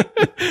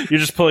you're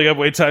just pulling up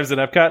wait times in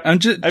EPCOT? I'm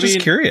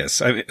just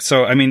curious.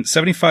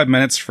 75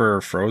 minutes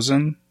for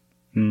Frozen?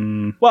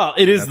 Well,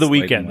 it is the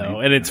weekend, though,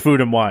 and it's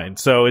food and wine.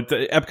 So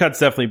EPCOT's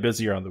definitely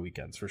busier on the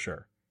weekends, for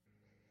sure.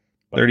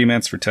 30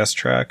 minutes for Test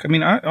Track. I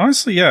mean,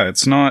 honestly, yeah,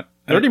 it's not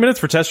 30 minutes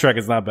for test track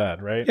is not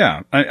bad, right?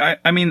 Yeah.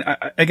 I mean,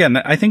 again,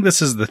 I think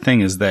this is the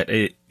thing is that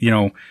it,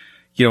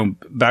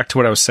 back to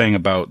what I was saying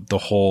about the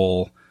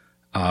whole,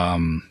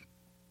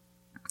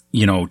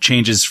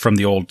 changes from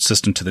the old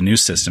system to the new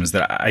system is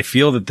that I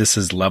feel that this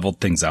has leveled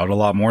things out a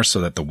lot more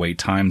so that the wait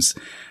times,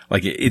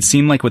 like it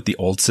seemed like with the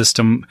old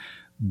system,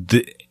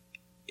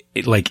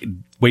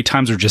 wait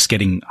times are just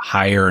getting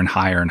higher and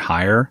higher and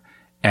higher.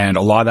 And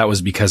a lot of that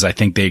was because I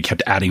think they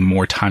kept adding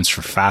more times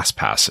for fast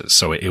passes.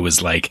 So it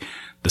was like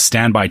the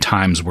standby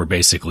times were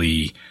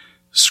basically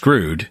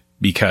screwed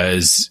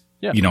because,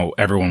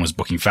 everyone was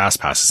booking fast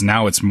passes.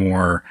 Now it's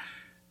more,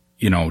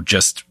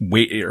 just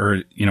wait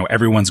or,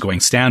 everyone's going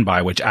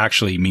standby, which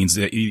actually means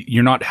that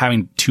you're not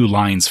having two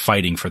lines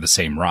fighting for the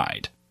same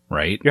ride.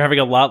 Right. You're having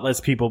a lot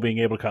less people being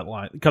able to cut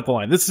the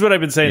line. This is what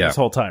I've been saying this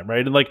whole time.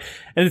 Right. And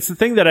it's the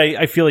thing that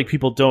I feel like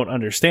people don't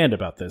understand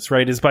about this,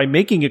 right? Is by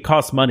making it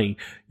cost money,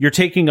 you're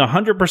taking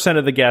 100%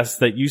 of the guests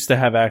that used to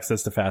have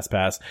access to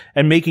FastPass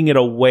and making it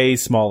a way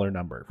smaller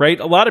number, right?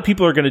 A lot of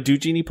people are going to do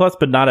Genie Plus,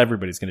 but not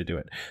everybody's going to do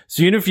it.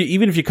 So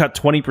even if you cut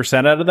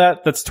 20% out of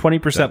that, that's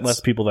 20%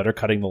 less people that are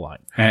cutting the line.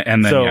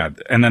 And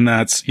then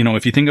that's,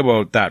 if you think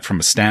about that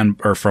from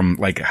from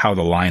like how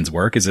the lines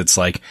work is it's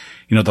like,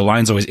 the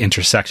lines always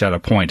intersect at a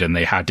point and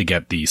they had to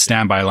get the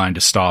standby line to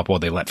stop while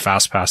they let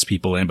FastPass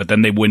people in, but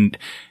then they wouldn't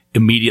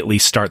immediately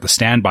start the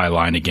standby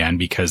line again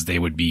because they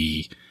would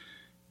be,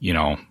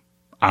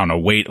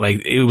 wait,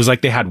 like it was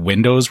like they had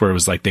windows where it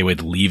was like they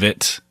would leave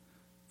it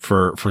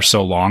for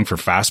so long for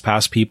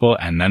FastPass people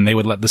and then they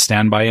would let the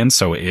standby in.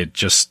 So it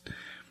just,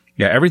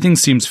 everything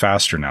seems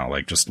faster now,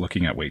 like just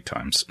looking at wait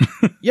times.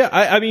 Yeah.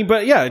 I mean,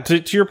 but yeah,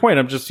 to your point,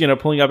 I'm just,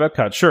 pulling up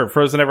EPCOT. Sure.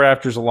 Frozen Ever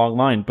After is a long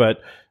line,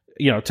 but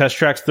test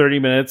track's 30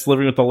 minutes,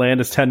 Living with the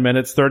Land is 10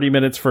 minutes, 30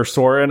 minutes for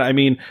Soarin'. I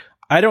mean,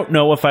 I don't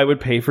know if I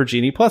would pay for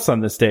Genie Plus on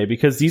this day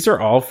because these are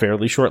all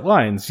fairly short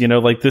lines.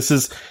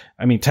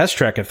 Test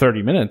track at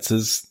 30 minutes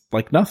is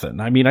like nothing.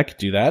 I mean, I could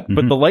do that,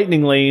 but the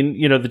Lightning Lane,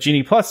 the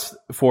Genie Plus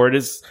for it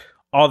is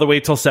all the way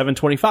till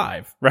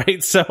 7:25,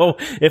 right? So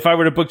if I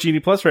were to book Genie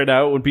Plus right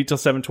now, it would be till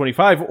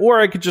 7:25, or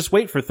I could just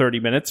wait for 30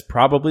 minutes,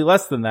 probably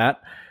less than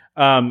that.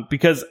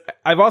 Because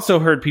I've also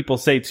heard people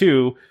say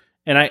too,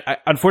 and I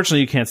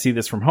unfortunately you can't see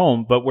this from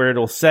home, but where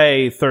it'll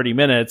say 30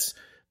 minutes,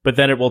 but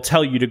then it will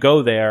tell you to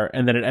go there,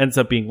 and then it ends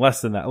up being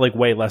less than that, like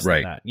way less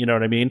than that. You know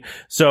what I mean?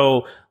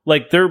 So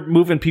like they're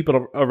moving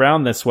people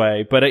around this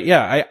way, but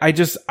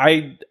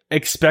I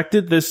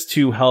expected this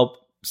to help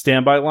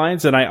standby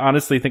lines, and I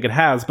honestly think it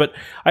has. But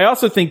I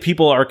also think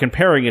people are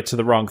comparing it to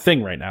the wrong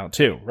thing right now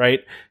too, right?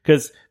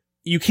 Because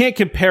you can't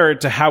compare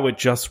it to how it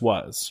just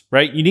was,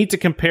 right? You need to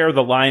compare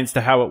the lines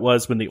to how it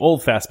was when the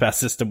old FastPass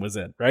system was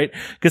in, right?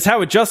 Because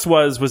how it just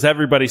was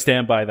everybody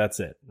standby, that's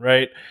it,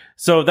 right?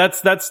 So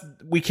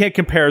we can't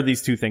compare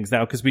these two things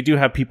now because we do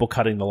have people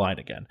cutting the line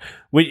again.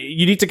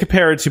 You need to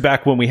compare it to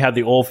back when we had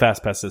the old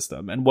FastPass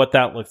system and what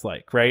that looked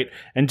like, right?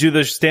 And do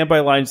the standby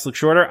lines look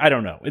shorter? I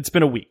don't know. It's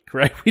been a week,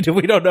 right? We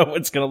don't know what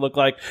it's going to look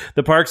like.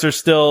 The parks are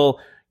still,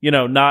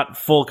 not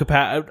full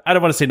capacity. I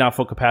don't want to say not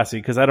full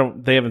capacity because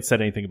they haven't said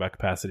anything about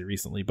capacity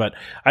recently, but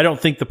I don't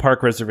think the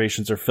park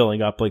reservations are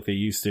filling up like they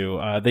used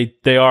to.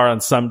 They are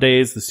on some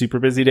days, the super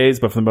busy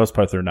days, but for the most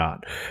part, they're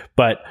not.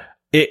 But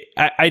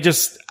I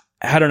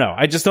don't know.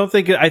 I just don't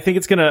think, I think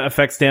it's going to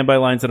affect standby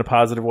lines in a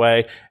positive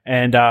way.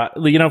 And,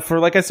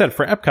 like I said,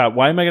 for EPCOT,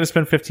 why am I going to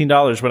spend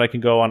 $15 when I can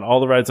go on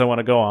all the rides I want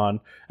to go on?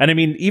 And I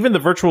mean, even the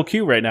virtual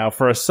queue right now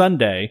for a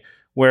Sunday,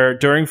 where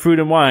during Food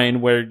and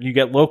Wine, where you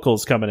get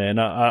locals coming in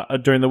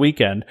during the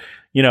weekend,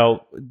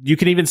 you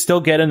can even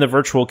still get in the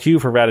virtual queue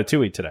for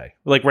Ratatouille today,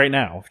 like right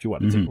now, if you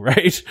wanted to,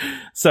 right?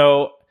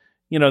 So,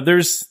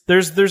 there's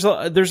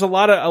a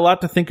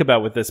lot to think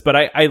about with this, but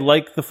I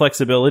like the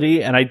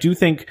flexibility, and I do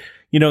think,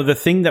 the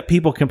thing that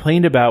people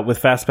complained about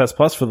with FastPass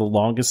Plus for the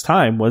longest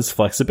time was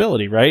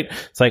flexibility, right?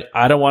 It's like,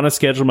 I don't want to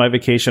schedule my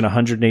vacation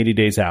 180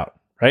 days out,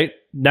 right?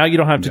 Now you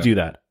don't have to do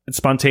that. It's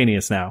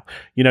spontaneous now.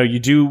 You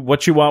do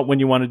what you want when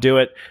you want to do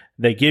it.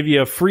 They give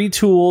you a free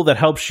tool that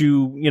helps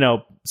you,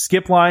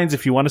 skip lines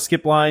if you want to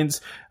skip lines.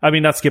 I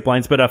mean, not skip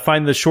lines, but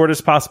find the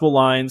shortest possible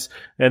lines.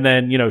 And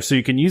then, so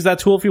you can use that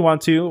tool if you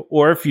want to,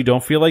 or if you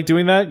don't feel like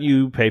doing that,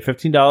 you pay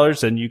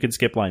 $15 and you can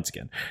skip lines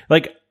again.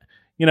 Like,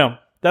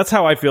 that's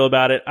how I feel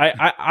about it.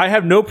 I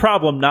have no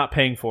problem not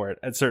paying for it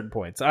at certain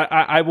points.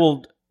 I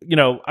will,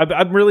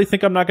 I really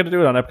think I'm not going to do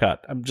it on EPCOT.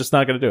 I'm just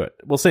not going to do it.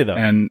 We'll see though.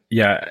 And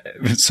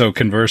so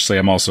conversely,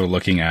 I'm also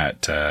looking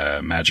at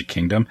Magic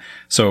Kingdom.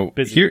 So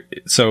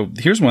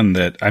here's one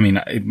that, I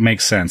mean, it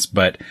makes sense,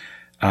 but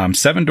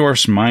Seven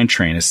Dwarfs Mine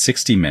Train is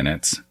 60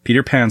 minutes.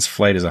 Peter Pan's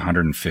Flight is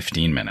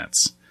 115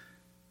 minutes.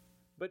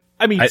 But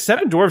I mean,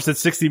 Seven Dwarfs at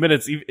 60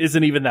 minutes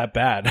isn't even that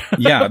bad.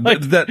 Yeah,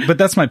 like, but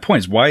that's my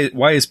point.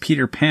 Why is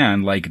Peter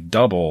Pan like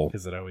double?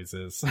 Because it always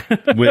is.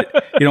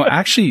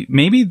 Actually,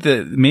 maybe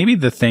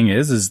the thing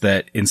is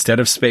that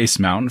instead of Space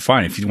Mountain,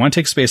 fine. If you want to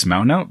take Space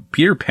Mountain out,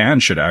 Peter Pan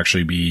should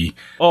actually be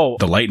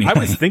the Lightning Lane. I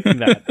was thinking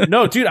that.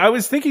 No, dude, I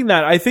was thinking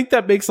that. I think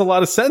that makes a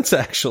lot of sense,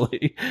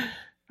 actually.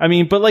 I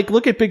mean, but like,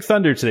 look at Big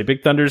Thunder today.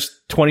 Big Thunder's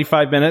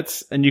 25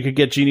 minutes and you could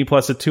get Genie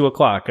Plus at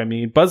 2:00. I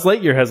mean, Buzz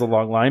Lightyear has a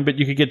long line, but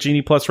you could get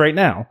Genie Plus right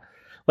now.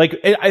 Like,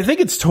 I think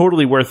it's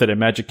totally worth it at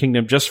Magic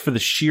Kingdom just for the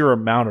sheer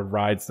amount of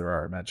rides there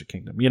are at Magic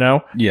Kingdom, you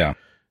know? Yeah.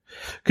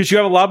 Because you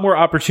have a lot more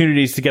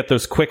opportunities to get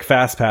those quick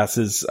fast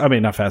passes. I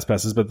mean, not fast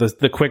passes, but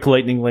the quick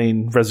lightning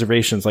lane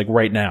reservations, like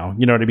right now.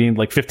 You know what I mean?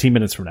 Like 15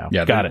 minutes from now.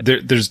 Yeah, got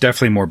it. There's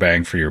definitely more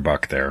bang for your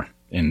buck there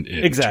in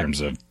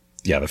terms of,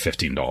 the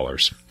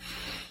 $15.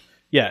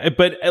 Yeah,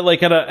 but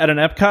like at an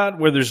Epcot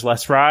where there's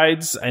less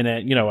rides, and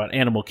at, you know, at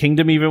Animal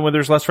Kingdom even where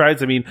there's less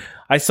rides. I mean,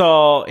 I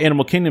saw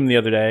Animal Kingdom the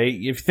other day.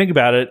 If you think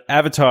about it,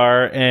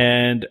 Avatar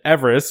and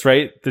Everest,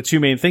 right? The two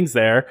main things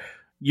there.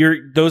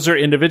 Those are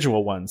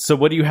individual ones. So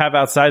what do you have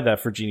outside that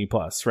for Genie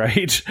Plus,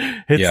 right?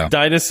 It's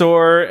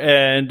Dinosaur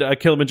and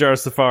Kilimanjaro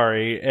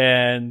Safari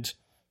and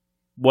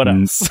what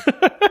else?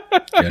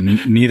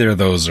 Neither of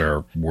those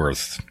are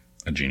worth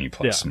a Genie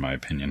Plus, in my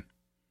opinion.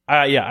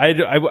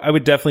 I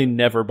would definitely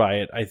never buy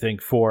it, I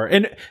think,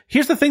 and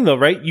here's the thing though,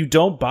 right? You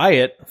don't buy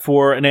it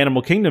for an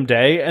Animal Kingdom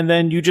day and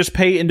then you just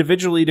pay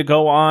individually to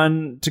go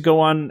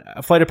on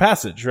a Flight of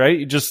Passage,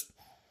 right?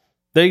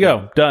 There you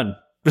go, done.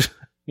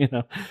 You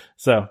know?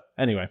 So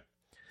anyway,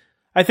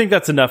 I think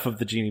that's enough of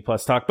the Genie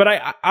Plus talk, but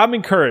I'm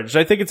encouraged.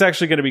 I think it's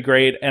actually going to be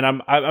great and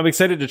I'm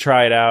excited to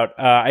try it out.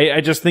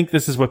 I just think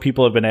this is what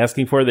people have been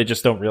asking for. They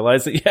just don't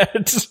realize it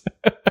yet.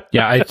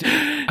 Yeah.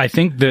 I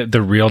think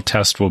the real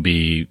test will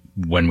be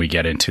when we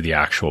get into the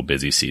actual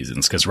busy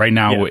seasons. Cause right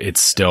now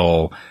it's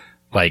still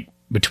like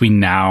between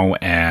now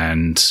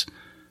and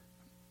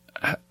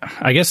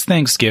I guess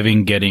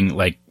Thanksgiving getting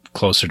like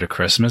closer to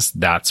Christmas.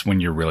 That's when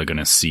you're really going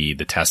to see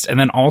the test. And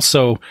then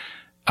also,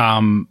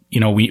 you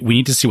know, we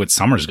need to see what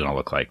summer's going to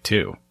look like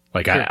too.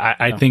 Like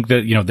I think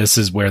that, you know, this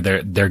is where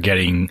they're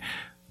getting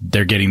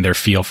their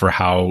feel for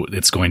how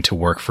it's going to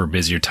work for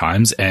busier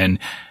times. And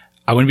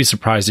I wouldn't be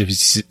surprised if you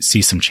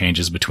see some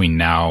changes between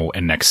now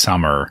and next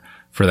summer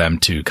for them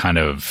to kind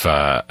of,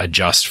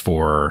 adjust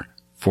for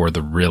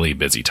the really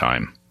busy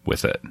time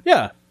with it.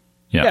 Yeah.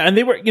 And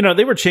they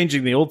were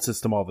changing the old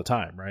system all the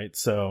time. Right.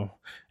 So,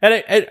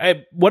 and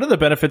I one of the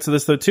benefits of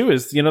this though too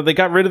is, you know, they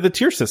got rid of the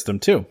tier system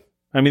too.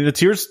 I mean,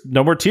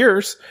 no more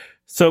tiers.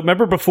 So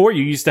remember before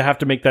you used to have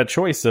to make that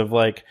choice of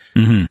like,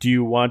 do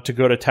you want to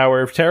go to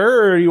Tower of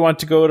Terror or do you want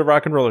to go to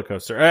Rock and Roller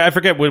Coaster? I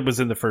forget what was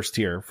in the first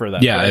tier for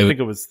that. Yeah. I think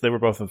they were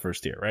both in the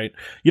first tier, right?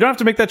 You don't have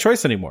to make that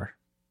choice anymore.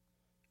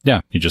 Yeah.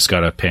 You just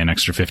got to pay an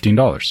extra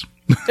 $15.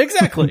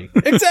 Exactly.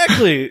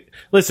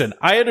 Listen,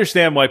 I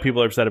understand why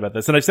people are upset about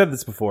this. And I've said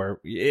this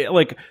before.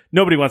 Like,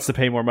 nobody wants to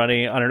pay more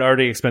money on an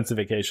already expensive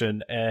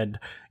vacation. And,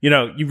 you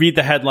know, you read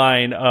the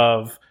headline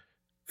of,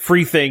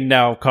 free thing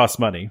now costs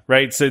money,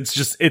 right? So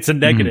it's a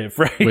negative,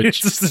 right?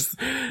 Which, it's just,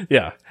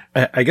 yeah.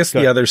 I guess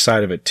the other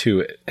side of it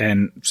too,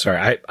 and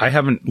sorry, I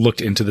haven't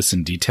looked into this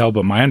in detail,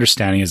 but my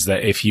understanding is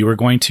that if you weren't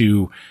going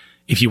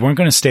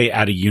to stay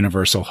at a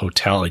Universal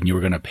hotel and you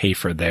were going to pay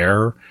for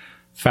their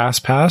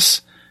Fast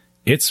Pass,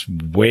 it's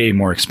way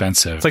more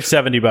expensive. It's like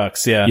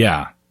 $70. Yeah.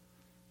 Yeah.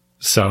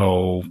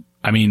 So,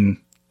 I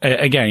mean,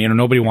 again, you know,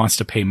 nobody wants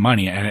to pay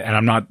money, and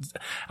I'm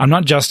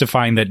not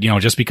justifying that, you know,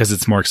 just because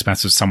it's more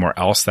expensive somewhere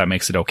else, that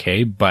makes it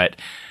okay. But,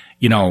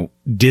 you know,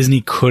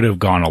 Disney could have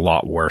gone a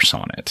lot worse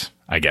on it,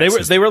 I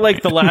guess. They were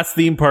like the last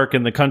theme park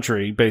in the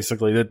country,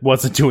 basically, that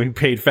wasn't doing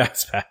paid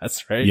Fast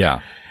Pass, right?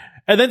 Yeah.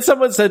 And then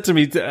someone said to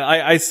me,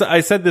 I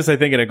said this, I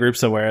think, in a group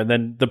somewhere, and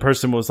then the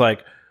person was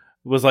like,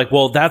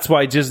 well, that's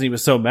why Disney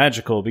was so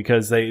magical,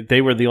 because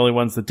they were the only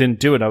ones that didn't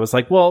do it. I was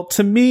like, well,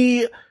 to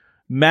me,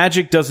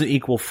 magic doesn't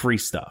equal free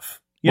stuff.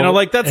 You know,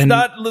 like that's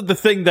not the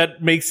thing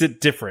that makes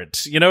it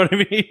different. You know what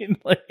I mean?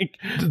 Like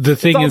the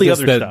thing is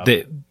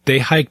that they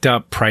hiked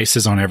up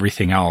prices on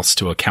everything else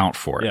to account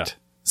for it. Yeah.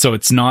 So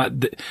it's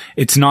not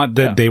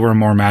that they were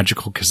more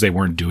magical because they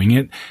weren't doing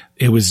it.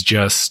 It was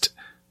just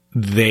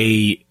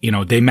they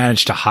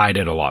managed to hide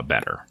it a lot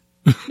better.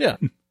 Yeah,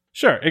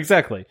 sure,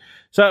 exactly.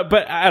 So,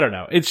 but I don't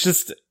know. It's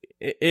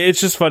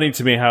just funny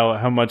to me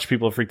how much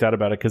people freaked out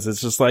about it, because it's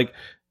just like,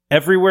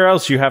 everywhere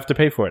else you have to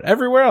pay for it.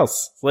 Everywhere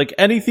else, like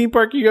any theme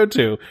park you go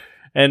to,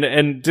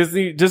 and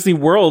Disney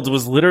World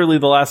was literally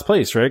the last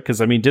place, right?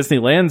 Because I mean,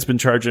 Disneyland's been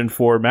charging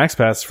for Max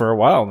Pass for a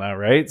while now,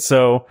 right?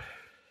 So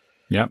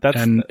yeah,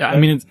 I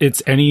mean,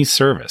 it's any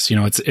service. You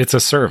know, it's a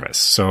service.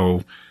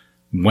 So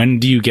when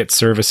do you get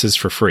services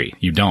for free?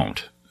 You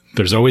don't.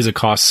 There's always a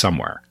cost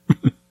somewhere.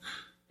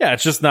 Yeah,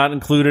 it's just not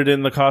included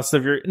in the cost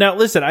of your. Now,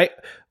 listen,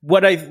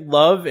 what I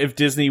love if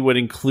Disney would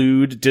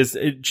include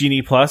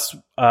Genie Plus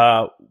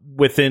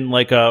within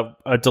like a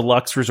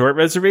deluxe resort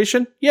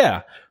reservation.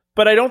 Yeah,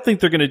 but I don't think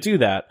they're going to do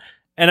that.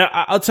 And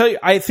I'll tell you,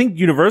 I think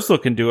Universal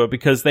can do it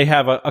because they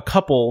have a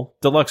couple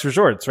deluxe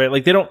resorts, right?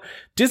 Like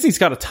Disney's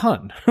got a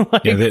ton.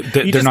 Like, yeah,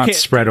 they're not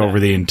spread over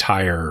the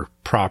entire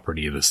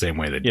property the same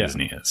way that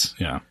Disney is.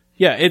 Yeah.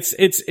 Yeah,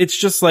 it's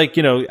just like,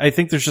 you know, I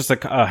think there's just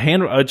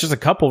just a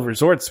couple of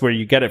resorts where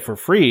you get it for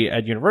free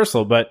at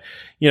Universal, but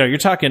you know, you're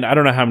talking, I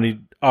don't know how many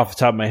off the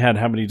top of my head,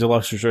 how many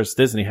deluxe resorts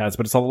Disney has,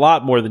 but it's a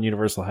lot more than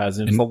Universal has,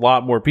 and it's a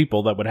lot more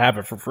people that would have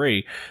it for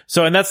free.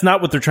 So, and that's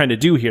not what they're trying to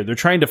do here. They're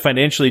trying to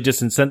financially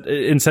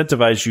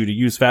incentivize you to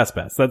use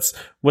FastPass. That's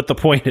what the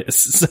point is.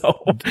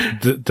 So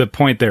the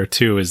point there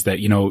too is that,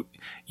 you know,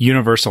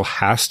 Universal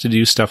has to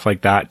do stuff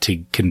like that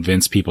to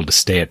convince people to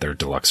stay at their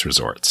deluxe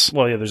resorts.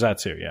 Well, yeah, there's that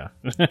too. Yeah.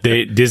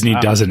 Disney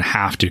doesn't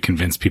have to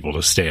convince people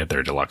to stay at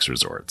their deluxe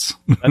resorts.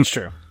 That's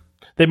true.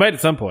 They might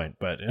at some point,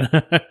 but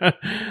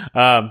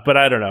but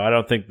I don't know. I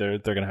don't think they're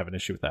going to have an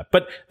issue with that.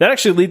 But that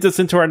actually leads us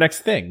into our next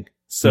thing.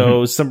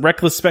 So some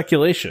reckless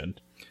speculation.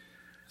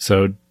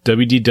 So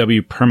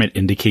WDW permit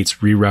indicates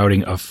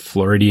rerouting of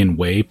Floridian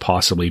Way,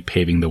 possibly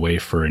paving the way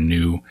for a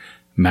new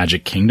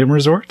Magic Kingdom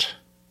resort.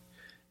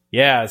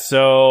 Yeah,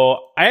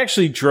 so I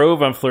actually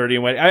drove on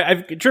Floridian Way.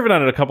 I've driven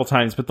on it a couple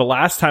times, but the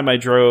last time I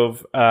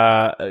drove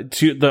on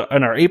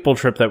our April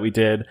trip that we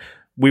did,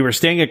 we were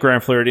staying at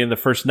Grand Floridian the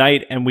first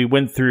night, and we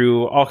went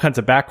through all kinds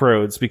of back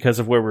roads because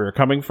of where we were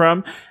coming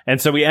from. And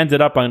so we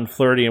ended up on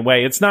Floridian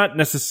Way. It's not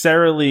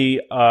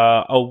necessarily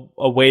a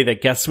way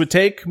that guests would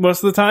take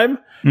most of the time.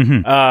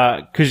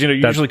 Because, you know,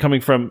 usually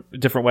coming from a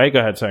different way. Go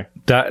ahead, sorry.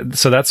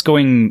 So that's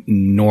going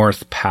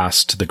north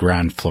past the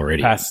Grand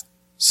Floridian.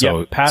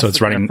 So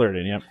it's running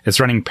Floridian, yep. It's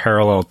running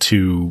parallel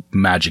to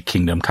Magic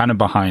Kingdom, kind of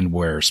behind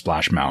where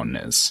Splash Mountain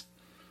is.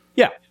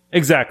 Yeah.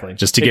 Exactly.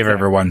 Just to give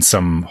everyone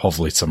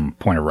hopefully some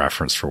point of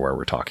reference for where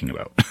we're talking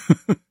about.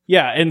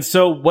 Yeah. And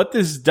so what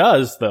this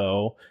does,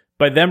 though,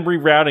 by them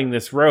rerouting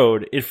this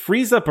road, it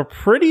frees up a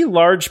pretty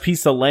large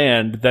piece of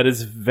land that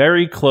is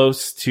very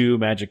close to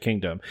Magic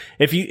Kingdom.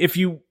 If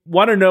you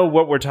want to know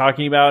what we're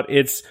talking about,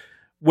 it's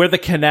where the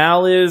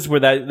canal is,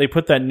 where they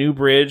put that new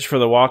bridge for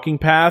the walking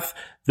path.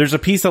 There's a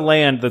piece of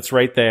land that's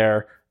right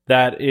there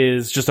that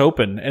is just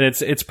open, and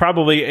it's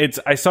probably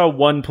I saw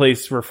one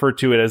place refer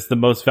to it as the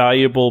most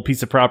valuable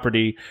piece of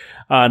property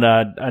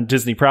on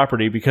Disney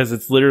property, because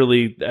it's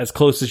literally as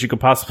close as you can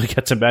possibly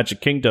get to Magic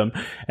Kingdom,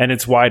 and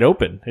it's wide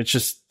open. It's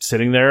just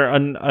sitting there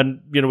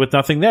on you know, with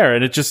nothing there,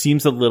 and it just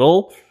seems a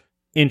little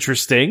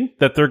interesting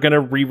that they're going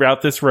to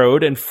reroute this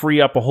road and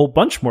free up a whole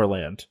bunch more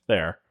land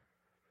there.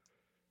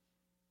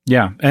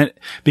 Yeah, and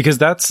because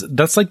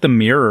that's like the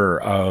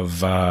mirror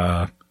of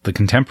the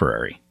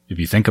Contemporary. If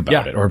you think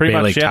about it, or Bay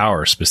Lake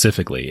Tower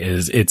specifically,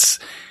 it's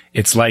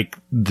like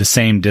the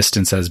same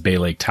distance as Bay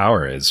Lake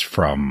Tower is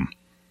from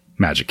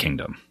Magic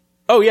Kingdom.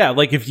 Oh yeah,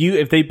 like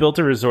if they built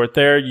a resort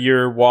there,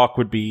 your walk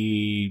would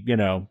be, you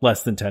know,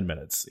 less than 10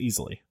 minutes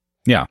easily.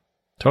 Yeah,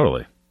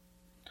 totally.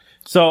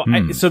 So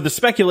so the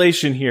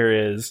speculation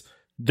here is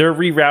they're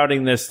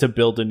rerouting this to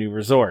build a new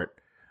resort.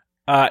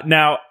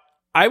 Now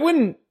I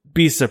wouldn't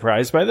be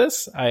surprised by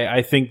this.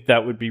 I think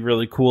that would be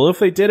really cool if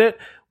they did it.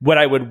 What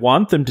I would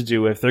want them to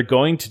do, if they're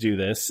going to do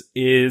this,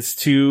 is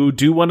to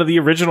do one of the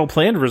original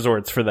planned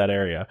resorts for that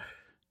area.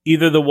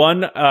 Either the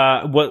one,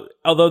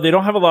 although they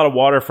don't have a lot of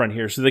waterfront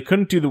here, so they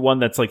couldn't do the one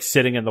that's like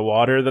sitting in the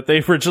water that they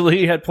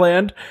originally had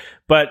planned.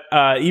 But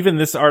even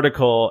this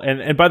article,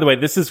 and by the way,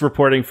 this is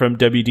reporting from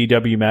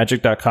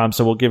wdwmagic.com,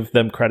 so we'll give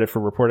them credit for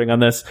reporting on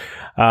this.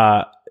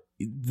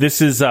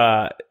 This is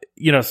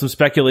you know, some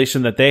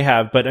speculation that they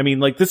have, but I mean,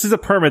 like, this is a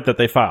permit that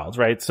they filed,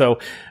 right? So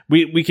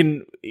they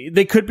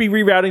could be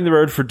rerouting the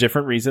road for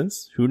different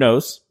reasons. Who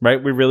knows,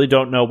 right? We really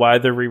don't know why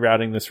they're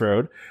rerouting this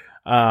road.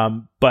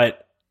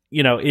 But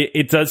you know,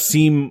 it does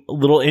seem a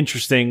little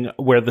interesting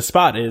where the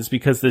spot is,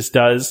 because this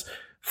does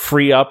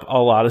free up a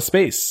lot of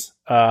space,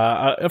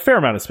 a fair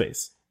amount of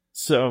space.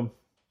 So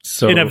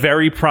in a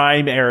very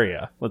prime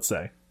area, let's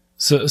say.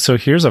 So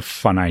here's a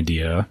fun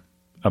idea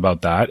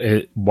about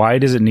that. Why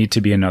does it need to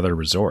be another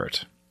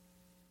resort?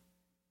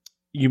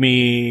 You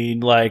mean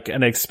like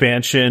an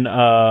expansion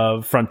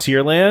of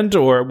Frontierland?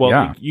 Or, well,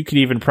 yeah. You could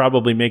even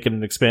probably make it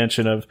an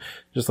expansion of,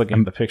 just looking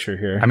at the picture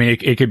here. I mean,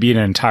 it could be an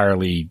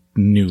entirely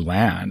new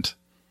land.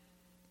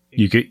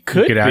 You could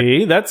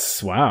be.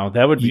 Wow.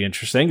 That would be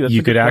interesting.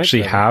 You could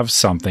actually have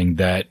something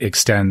that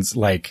extends,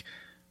 like,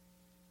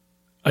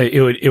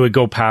 it would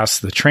go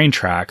past the train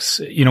tracks,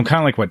 you know,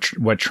 kind of like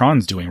what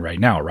Tron's doing right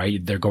now,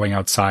 right? They're going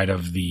outside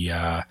of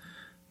the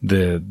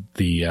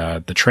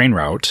train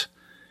route.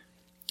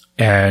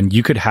 And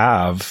you could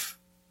have,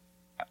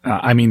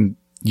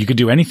 you could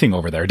do anything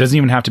over there. It doesn't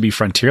even have to be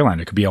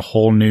Frontierland. It could be a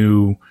whole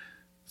new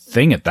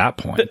thing at that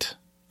point.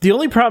 The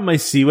only problem I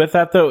see with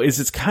that, though, is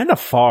it's kind of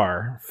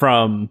far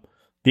from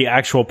the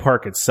actual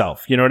park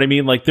itself. You know what I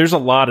mean? Like, there's a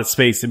lot of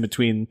space in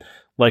between,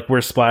 like,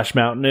 where Splash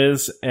Mountain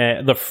is,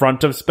 and the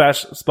front of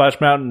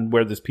Splash Mountain,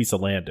 where this piece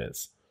of land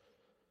is.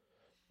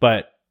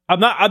 But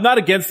I'm not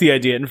against the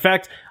idea. In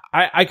fact,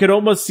 I could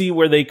almost see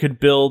where they could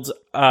build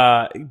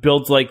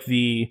like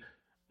the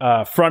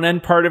front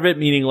end part of it,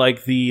 meaning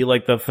like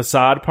the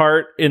facade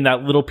part in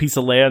that little piece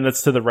of land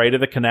that's to the right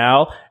of the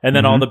canal, and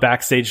then all the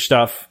backstage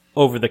stuff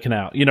over the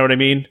canal. You know what I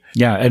mean?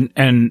 Yeah.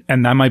 And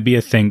that might be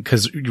a thing,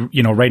 because,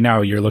 you know, right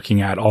now you're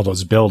looking at all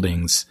those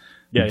buildings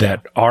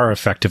that are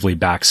effectively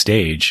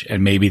backstage.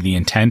 And maybe the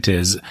intent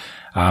is,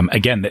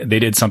 again, they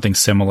did something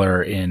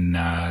similar in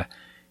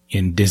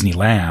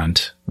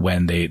Disneyland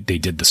when they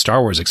did the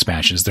Star Wars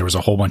expansions. There was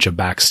a whole bunch of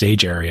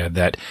backstage area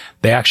that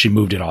they actually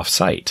moved it off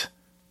site.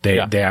 They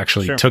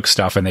actually took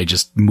stuff and they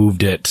just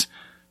moved it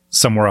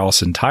somewhere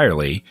else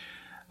entirely.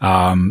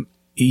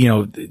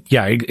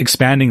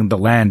 Expanding the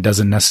land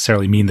doesn't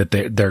necessarily mean that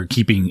they're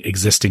keeping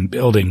existing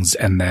buildings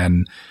and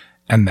then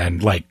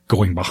like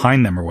going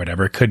behind them or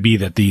whatever. It could be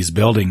that these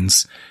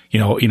buildings,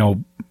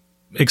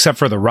 except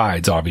for the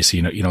rides,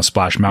 obviously,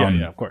 Splash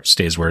Mountain of course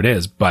stays where it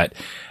is. But,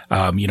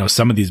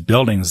 some of these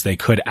buildings, they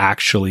could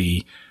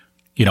actually,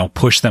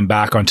 push them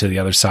back onto the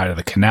other side of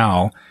the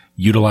canal,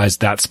 utilize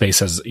that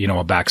space as,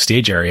 a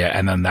backstage area.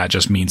 And then that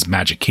just means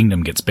Magic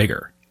Kingdom gets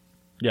bigger.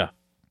 Yeah.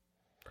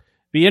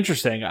 Be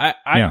interesting.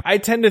 I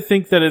tend to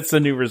think that it's a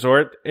new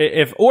resort.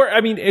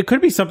 It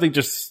could be something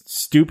just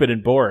stupid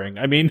and boring.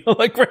 I mean,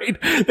 right?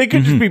 They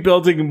could just be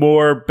building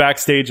more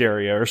backstage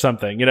area or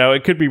something.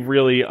 It could be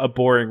really a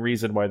boring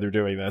reason why they're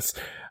doing this.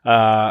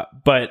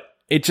 But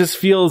it just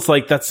feels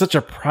like that's such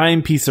a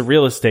prime piece of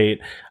real estate.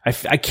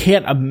 I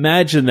can't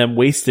imagine them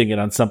wasting it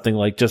on something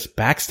like just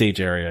backstage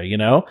area,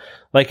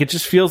 It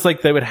just feels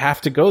like they would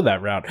have to go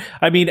that route.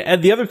 I mean,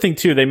 and the other thing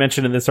too, they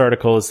mentioned in this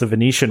article is the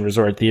Venetian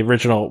resort,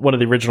 one of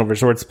the original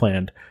resorts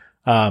planned.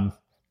 The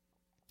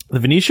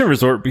Venetian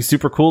resort would be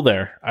super cool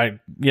there. I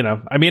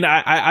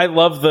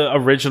love the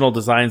original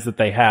designs that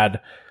they had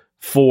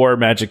for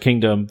Magic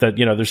Kingdom that,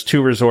 there's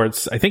two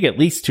resorts, I think at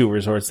least two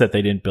resorts that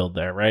they didn't build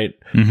there, right?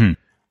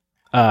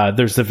 Mm-hmm.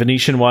 There's the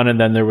Venetian one, and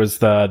then there was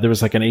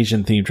like an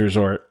Asian themed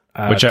resort.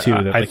 Which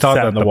I thought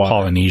that the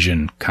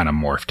Polynesian kind of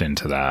morphed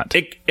into that.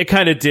 It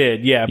kind of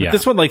did, yeah. But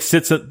this one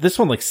sits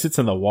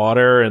in the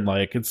water and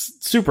it's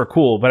super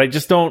cool. But I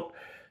just don't.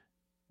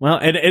 Well,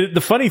 and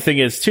the funny thing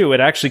is too, it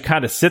actually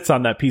kind of sits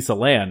on that piece of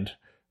land.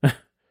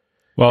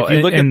 Well, if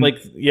you look at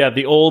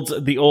the old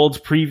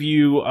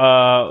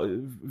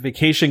preview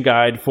vacation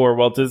guide for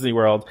Walt Disney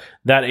World,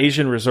 that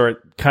Asian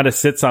resort kind of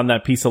sits on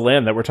that piece of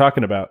land that we're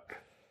talking about,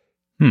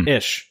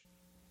 ish.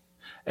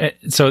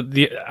 So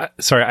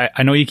sorry,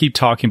 I know you keep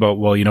talking about,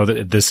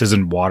 this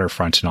isn't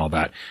waterfront and all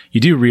that. You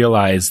do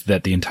realize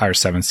that the entire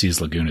Seven Seas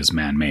Lagoon is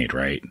man-made,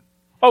 right?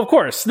 Oh, of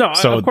course. No,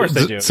 of course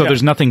they do. So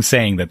there's nothing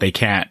saying that they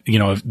can't,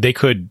 if they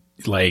could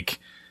like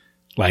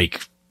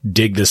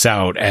dig this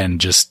out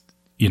and just,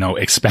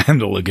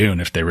 expand the lagoon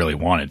if they really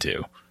wanted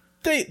to.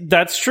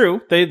 That's true.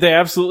 They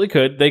absolutely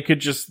could. They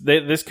could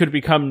this could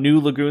become new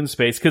lagoon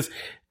space because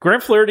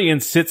Grand Floridian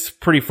sits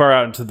pretty far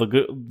out into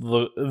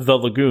the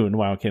lagoon.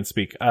 Wow, I can't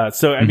speak. I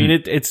mean,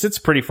 it sits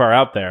pretty far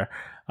out there.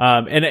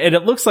 And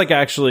it looks like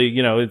actually,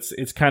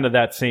 it's kind of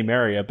that same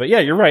area, but yeah,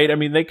 you're right. I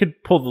mean, they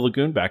could pull the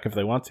lagoon back if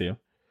they want to.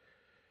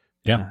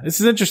 Yeah.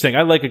 This is interesting.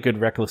 I like a good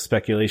reckless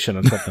speculation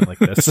on something like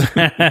this.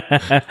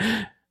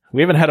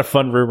 We haven't had a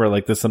fun rumor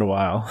like this in a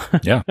while.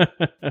 Yeah.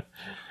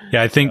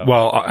 Yeah, I think,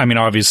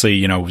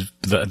 obviously,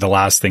 the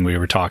last thing we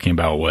were talking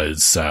about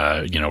was,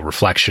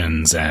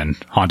 Reflections and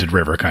Haunted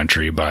River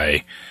Country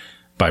by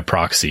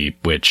proxy,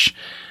 which,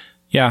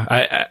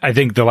 I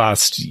think the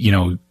last,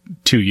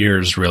 2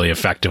 years really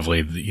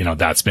effectively,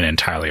 that's been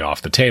entirely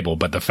off the table.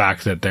 But the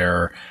fact that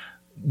they're,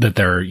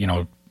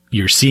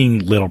 you're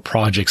seeing little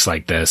projects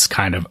like this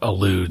kind of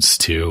alludes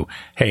to,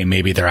 hey,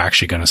 maybe they're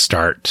actually going to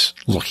start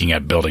looking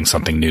at building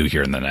something new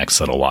here in the next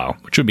little while,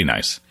 which would be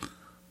nice.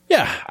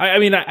 Yeah,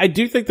 I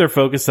do think they're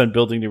focused on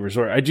building new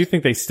resorts. I do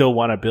think they still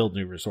want to build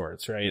new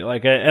resorts, right?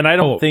 And I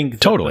don't think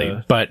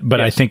totally,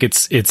 but I think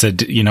it's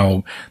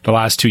the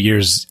last 2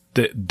 years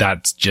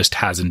that just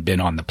hasn't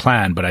been on the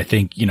plan. But I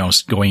think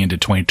going into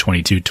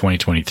 2022,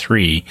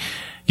 2023,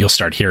 you'll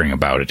start hearing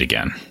about it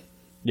again.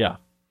 Yeah.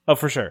 Oh,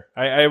 for sure.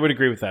 I would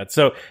agree with that.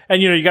 So,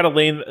 and you got to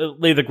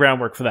lay the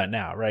groundwork for that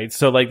now, right?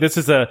 So this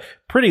is a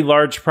pretty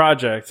large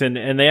project,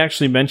 and they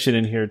actually mention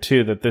in here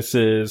too that this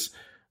is.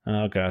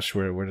 Oh gosh,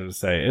 where did it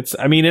say? It's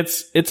a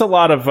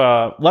lot of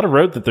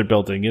road that they're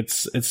building.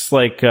 It's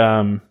like,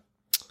 maybe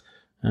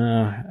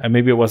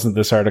it wasn't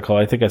this article.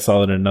 I think I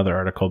saw it in another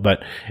article,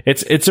 but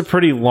it's a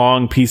pretty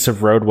long piece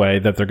of roadway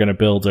that they're going to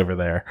build over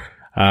there.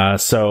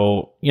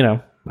 So,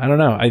 I don't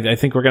know. I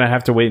think we're going to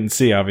have to wait and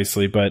see,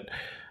 obviously, but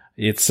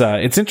it's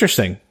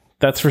interesting.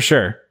 That's for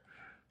sure.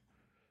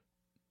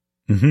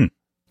 Mm-hmm.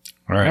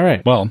 All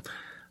right. Well,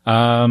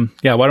 why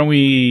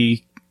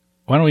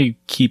don't we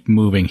keep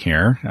moving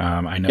here?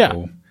 I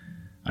know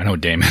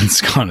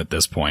Damon's gone at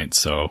this point,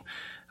 so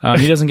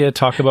he doesn't get to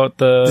talk about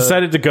the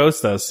decided to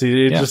ghost us.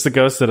 He just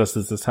ghosted us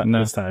this time.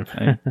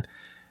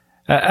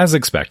 As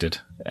expected.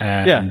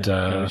 And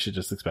we should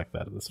just expect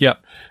that at this point.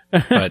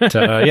 But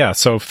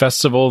so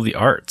Festival of the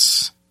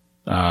Arts,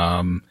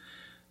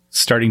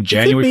 starting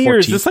January 14th. Or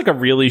is this like a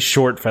really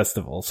short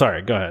festival?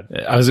 Sorry, go ahead.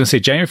 I was going to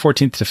say January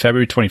 14th to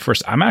February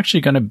 21st. I'm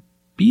actually going to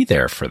be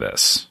there for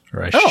this.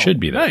 Or I should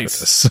be there for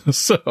this.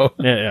 So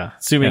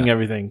assuming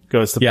everything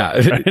goes to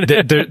plan,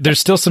 right?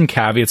 There's still some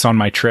caveats on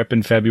my trip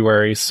in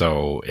February,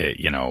 so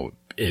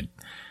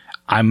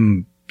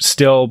I'm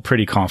still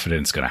pretty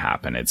confident it's going to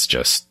happen. It's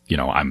just,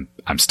 I'm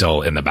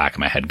still in the back of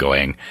my head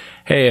going,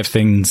 hey, if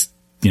things,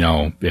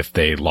 if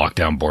they lock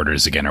down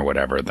borders again or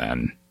whatever,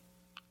 then.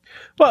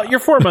 Well, you're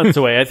 4 months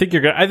away. I think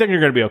you're going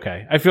to be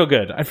okay. I feel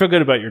good. I feel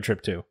good about your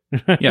trip too.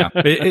 Yeah.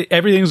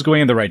 Everything's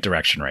going in the right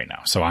direction right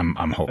now. So I'm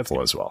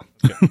hopeful as well.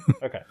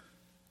 Okay.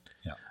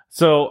 Yeah.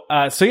 So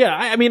yeah,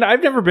 I mean,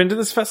 I've never been to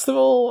this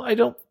festival. I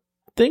don't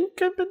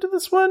think I've been to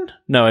this one.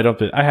 No, I don't.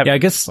 I haven't. Yeah, I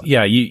guess.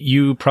 Yeah,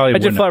 you probably. I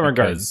did Flower and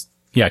Gardens.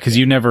 Yeah, because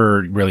you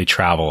never really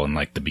travel in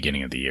like the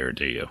beginning of the year,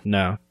 do you?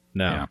 No.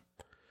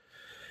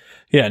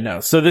 Yeah, no.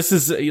 So this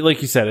is,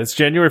 like you said, it's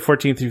January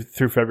 14th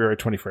through February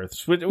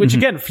 21st, which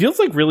again feels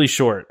like really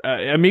short.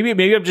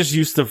 Maybe I'm just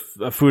used to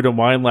food and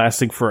wine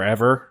lasting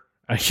forever.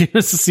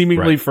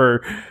 Seemingly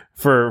for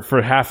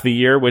half the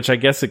year, which I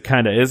guess it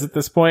kind of is at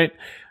this point.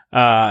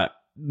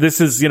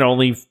 This is,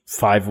 only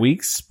 5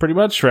 weeks pretty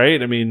much,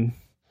 right? I mean,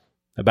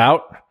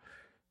 about a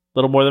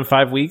little more than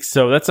 5 weeks.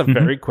 So that's a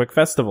very quick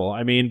festival.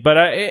 I mean, but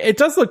it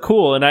does look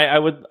cool. And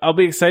I'll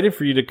be excited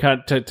for you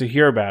to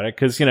hear about it.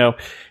 Cause,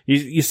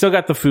 you still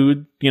got the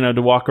food,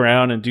 to walk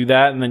around and do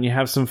that. And then you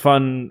have some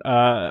fun,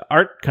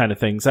 art kind of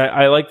things.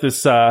 I like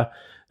this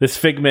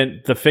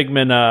Figment, they're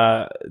going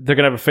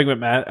to have a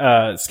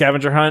Figment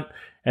scavenger hunt.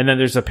 And then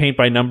there's a paint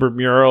by number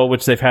mural,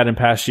 which they've had in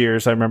past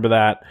years. I remember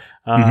that.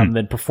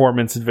 Then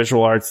performance and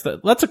visual arts.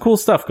 Lots of cool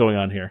stuff going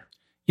on here.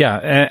 Yeah.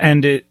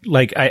 And it,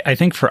 like, I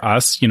think for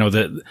us,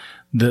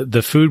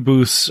 the food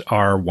booths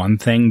are one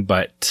thing,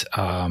 but,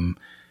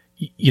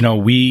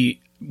 we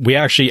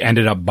actually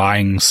ended up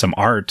buying some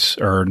art,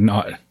 or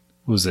not,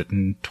 was it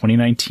in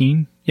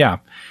 2019? Yeah.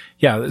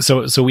 Yeah.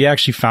 So we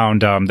actually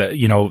found,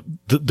 that,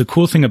 the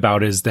cool thing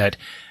about it is that,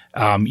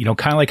 kind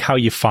of like how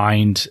you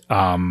find,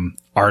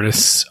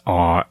 artists,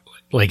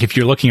 like if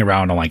you're looking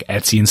around on like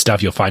Etsy and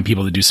stuff, you'll find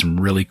people that do some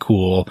really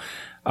cool,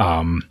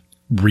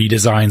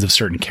 redesigns of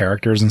certain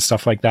characters and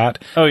stuff like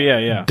that. Oh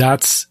yeah.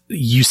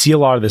 You see a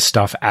lot of this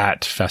stuff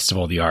at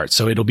Festival of the Arts.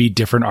 So it'll be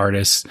different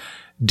artists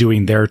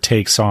doing their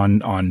takes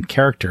on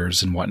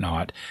characters and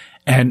whatnot.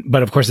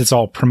 But of course it's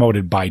all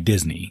promoted by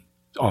Disney,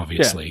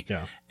 obviously.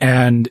 Yeah.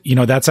 And,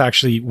 that's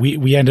actually,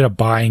 we ended up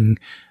buying,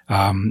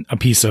 a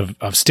piece of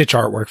Stitch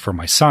artwork for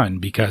my son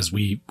because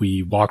we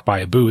walked by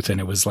a booth and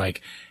it was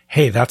like,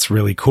 hey, that's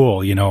really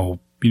cool.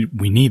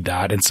 We need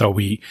that. And so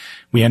we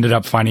ended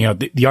up finding out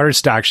the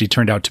artist actually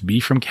turned out to be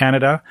from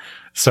Canada.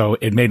 So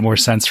it made more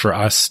sense for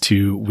us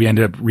we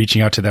ended up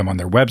reaching out to them on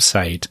their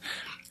website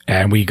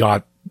and we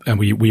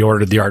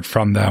ordered the art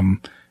from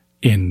them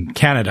in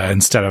Canada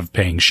instead of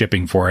paying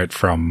shipping for it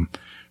from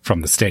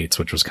the States,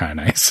 which was kind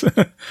of nice.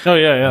 Oh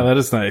yeah. That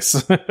is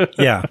nice.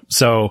 Yeah.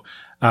 So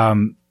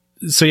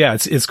yeah,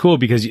 it's cool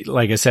because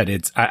like I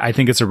said, I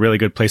think it's a really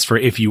good place for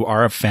if you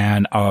are a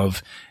fan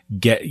of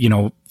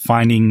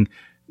finding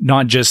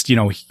not just,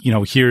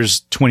 here's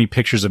 20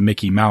 pictures of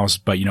Mickey Mouse,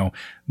 but,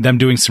 them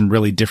doing some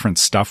really different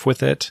stuff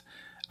with it.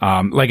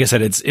 Like I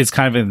said, it's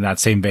kind of in that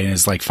same vein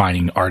as like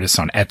finding artists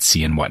on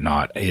Etsy and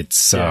whatnot.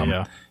 It's,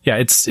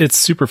 it's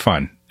super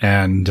fun.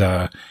 And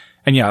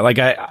yeah, like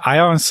I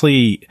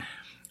honestly,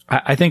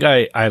 I think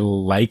I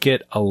like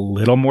it a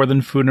little more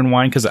than Food and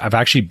Wine because I've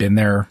actually been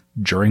there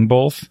during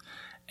both.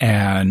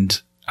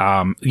 And,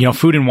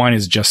 Food and Wine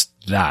is just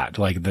that.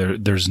 Like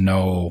there's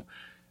no,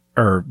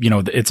 or,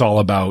 it's all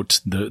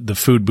about the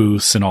food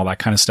booths and all that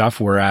kind of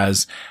stuff.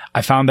 Whereas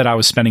I found that I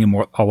was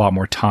spending a lot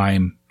more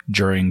time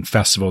during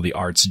Festival of the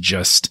Arts,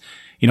 just,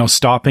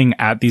 stopping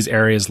at these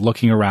areas,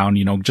 looking around,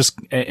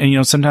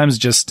 sometimes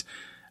just,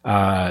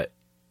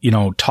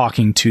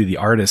 talking to the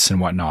artists and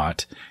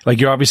whatnot.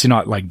 Like you're obviously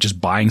not like just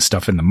buying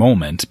stuff in the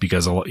moment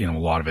because, a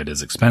lot of it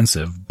is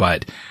expensive,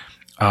 but,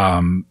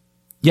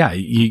 yeah,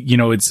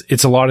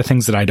 it's a lot of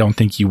things that I don't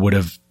think you would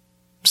have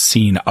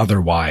seen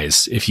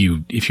otherwise if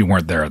you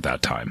weren't there at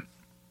that time.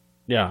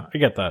 Yeah, I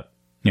get that.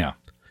 Yeah.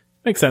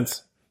 Makes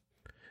sense.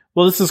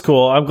 Well, this is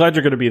cool. I'm glad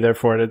you're going to be there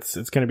for it.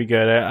 It's going to be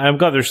good. I'm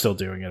glad they're still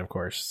doing it, of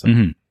course. So.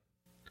 And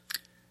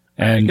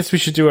I guess we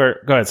should do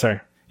go ahead,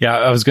 sorry. Yeah,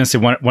 I was going to say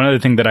one other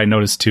thing that I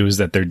noticed too is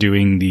that they're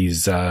doing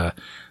these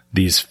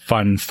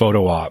fun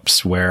photo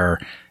ops where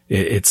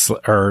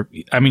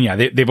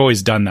they've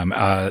always done them.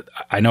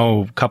 I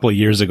know a couple of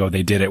years ago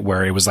they did it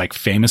where it was like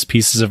famous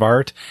pieces of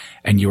art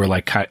and you were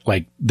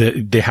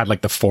they had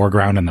like the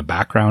foreground and the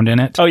background in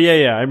it. Oh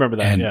yeah. I remember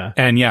that.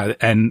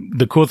 And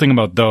the cool thing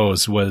about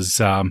those was,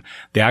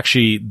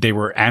 they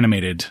were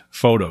animated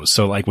photos.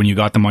 So like when you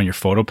got them on your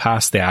photo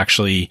pass, they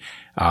actually,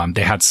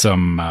 they had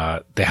some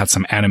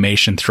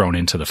animation thrown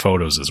into the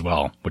photos as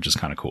well, which is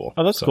kind of cool.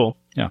 Oh, that's cool.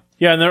 Yeah.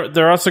 Yeah. And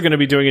they're also going to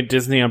be doing a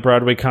Disney on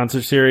Broadway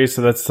concert series.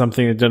 So that's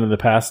something they've done in the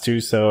past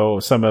too. So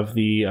some of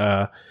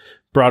the,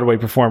 Broadway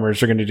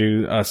performers are going to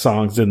do,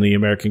 songs in the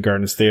American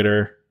Gardens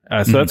Theater.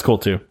 So that's cool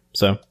too.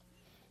 So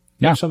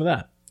yeah, some of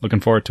that.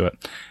 Looking forward to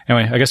it.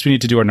 Anyway, I guess we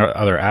need to do our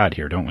other ad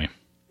here, don't we?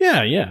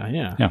 Yeah.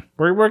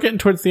 We're getting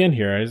towards the end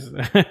here.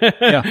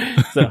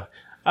 Yeah. So,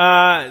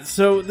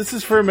 So this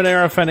is for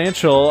Monero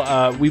Financial.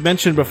 We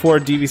mentioned before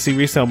DVC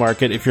resale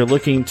market. If you're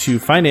looking to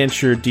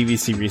finance your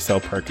DVC resale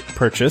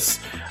purchase,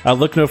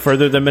 look no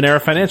further than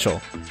Monero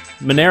Financial.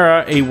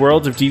 Monero, a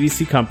World of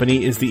DVC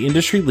company, is the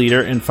industry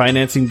leader in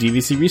financing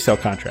DVC resale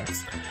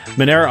contracts.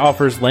 Monero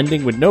offers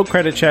lending with no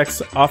credit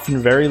checks, often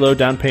very low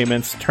down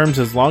payments, terms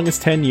as long as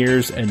 10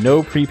 years, and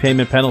no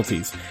prepayment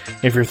penalties.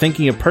 If you're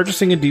thinking of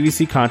purchasing a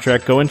DVC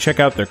contract, go and check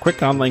out their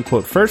quick online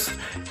quote first.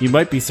 You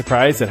might be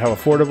surprised at how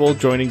affordable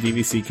joining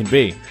DVC can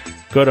be.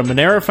 Go to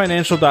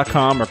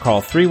MoneroFinancial.com or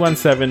call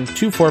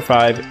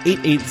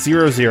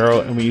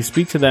 317-245-8800, and when you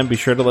speak to them, be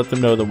sure to let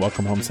them know that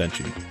Welcome Home sent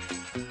you.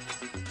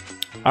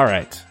 All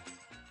right.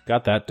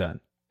 Got that done.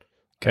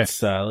 Okay.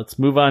 Let's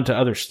move on to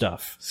other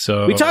stuff.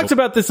 So we talked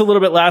about this a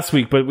little bit last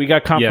week, but we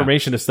got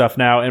confirmation of stuff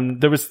now,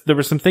 and there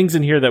were some things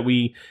in here that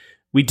we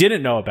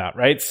didn't know about,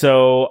 right?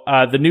 So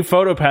the new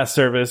PhotoPass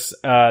service,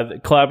 the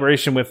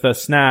collaboration with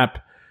Snap,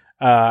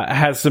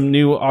 has some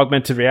new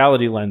augmented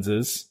reality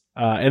lenses,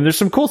 and there's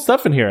some cool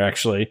stuff in here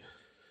actually.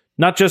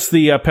 Not just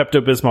the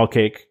Pepto-Bismol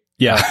cake,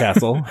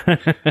 castle.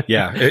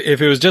 Yeah,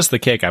 if it was just the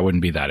cake, I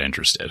wouldn't be that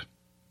interested.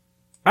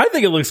 I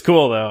think it looks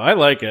cool though. I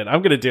like it.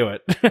 I'm going to do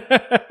it.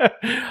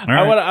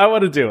 I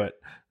want to do it.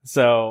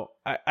 So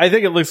I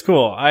think it looks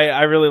cool.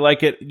 I really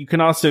like it. You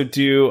can also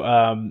do,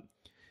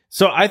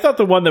 so I thought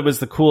the one that was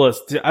the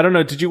coolest, I don't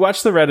know. Did you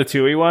watch the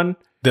Ratatouille one?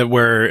 That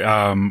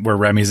where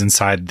Remy's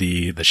inside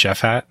the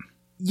chef hat?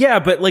 Yeah,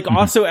 but like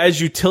also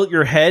as you tilt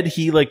your head,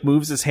 he like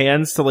moves his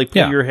hands to like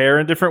pull your hair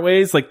in different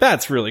ways. Like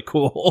that's really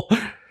cool.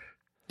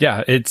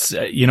 Yeah. It's,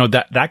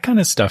 that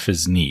kind of stuff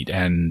is neat.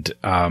 And,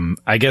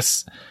 I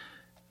guess,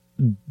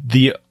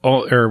 I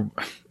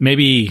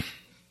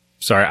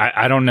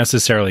don't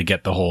necessarily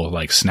get the whole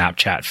like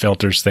Snapchat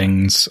filters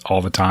things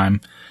all the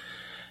time.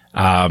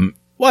 Well,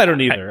 I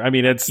don't either.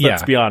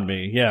 That's beyond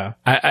me. Yeah.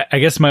 I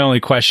guess my only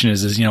question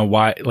is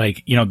why,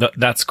 like,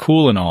 that's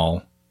cool and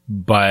all,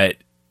 but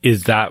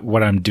is that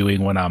what I'm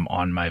doing when I'm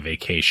on my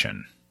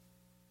vacation?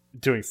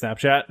 Doing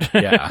Snapchat?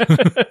 Yeah.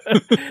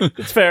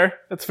 It's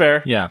fair. That's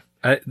fair. Yeah.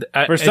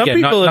 For some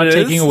people, not it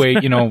taking is. away,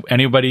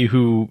 anybody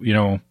who,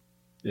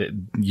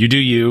 you do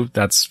you,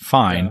 that's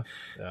fine.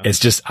 Yeah. It's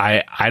just,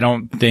 I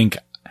don't think,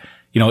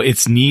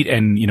 it's neat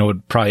and, it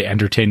would probably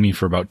entertain me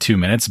for about 2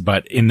 minutes,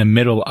 but in the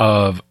middle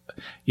of,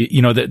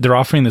 they're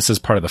offering this as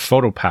part of the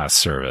PhotoPass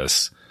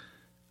service.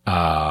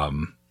 Well,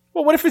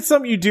 what if it's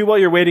something you do while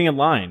you're waiting in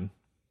line?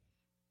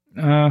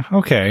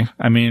 Okay.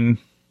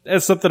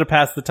 It's something to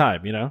pass the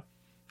time,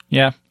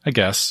 Yeah, I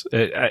guess.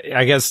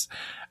 I guess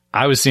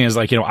I was seeing as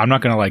like, I'm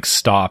not going to like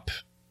stop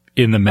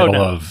in the middle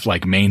of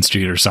like Main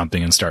Street or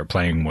something and start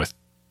playing with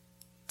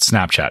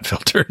Snapchat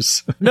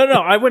filters. No,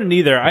 I wouldn't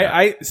either. Yeah.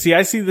 I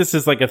see this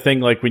as like a thing,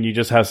 like when you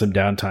just have some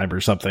downtime or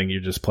something, you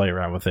just play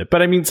around with it.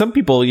 But some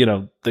people,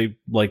 they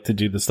like to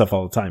do this stuff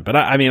all the time, but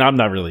I'm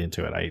not really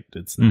into it.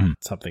 It's not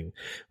something,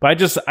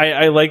 but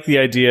I like the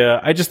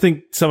idea. I just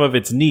think some of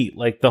it's neat.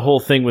 Like the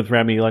whole thing with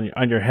Remy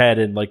on your head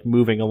and like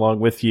moving along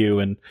with you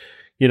and,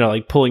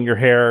 like pulling your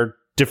hair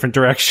different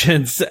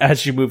directions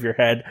as you move your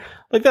head.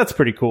 Like that's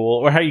pretty cool.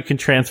 Or how you can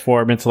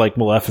transform into like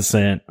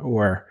Maleficent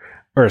or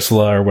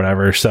Ursula or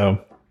whatever. So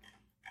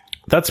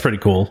that's pretty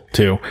cool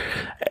too.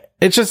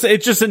 It's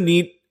just a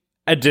neat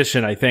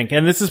addition, I think.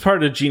 And this is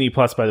part of Genie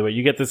Plus, by the way.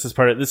 You get this as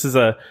this is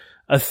a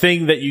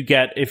thing that you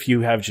get if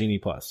you have Genie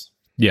Plus.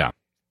 Yeah.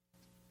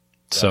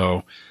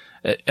 So,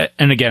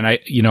 and again,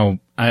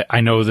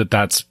 I know that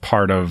that's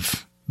part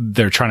of,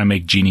 they're trying to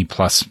make Genie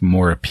Plus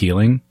more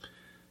appealing.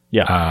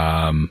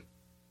 Yeah.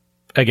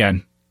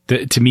 Again,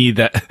 to me,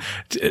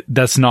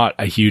 that's not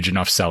a huge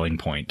enough selling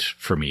point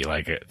for me.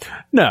 Like it.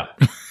 No.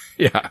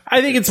 Yeah.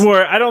 I think it's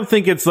more, I don't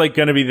think it's like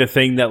going to be the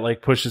thing that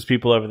like pushes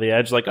people over the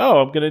edge. Like,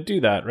 oh, I'm going to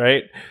do that.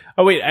 Right.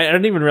 Oh, wait. I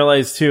didn't even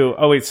realize too.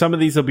 Oh, wait. Some of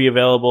these will be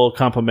available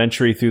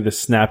complimentary through the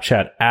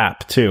Snapchat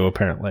app too,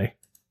 apparently.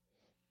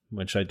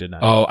 Which I did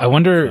not. Oh, I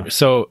wonder.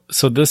 So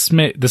this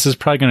is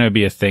probably going to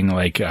be a thing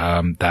like,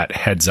 that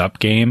Heads Up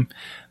game.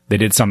 They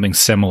did something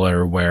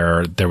similar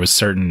where there was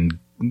certain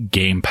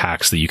game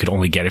packs that you could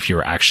only get if you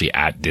were actually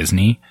at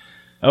Disney.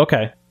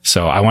 Okay.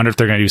 So I wonder if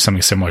they're going to do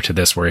something similar to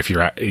this, where if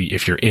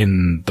you're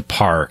in the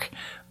park,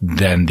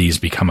 then these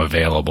become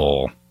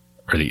available,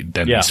 or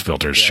these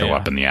filters show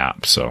up in the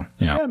app. So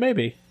yeah,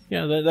 maybe.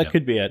 Yeah, that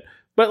could be it.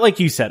 But like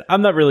you said,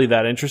 I'm not really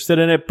that interested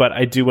in it, but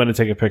I do want to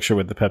take a picture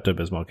with the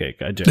Pepto-Bismol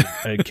cake. I do.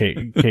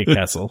 Cake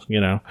Castle,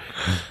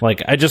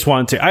 Like, I just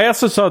want to. I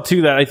also saw,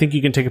 too, that I think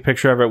you can take a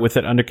picture of it with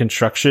it under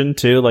construction,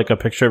 too. Like a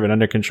picture of it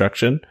under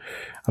construction.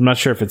 I'm not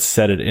sure if it's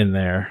set it in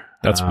there.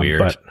 That's weird.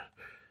 But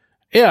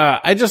yeah,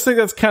 I just think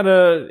that's kind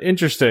of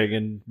interesting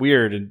and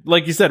weird. And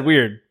like you said,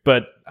 weird,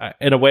 but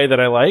in a way that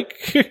I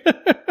like.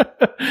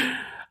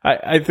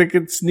 I think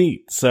it's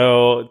neat.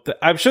 So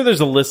I'm sure there's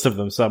a list of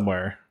them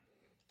somewhere.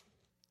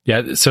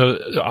 Yeah. So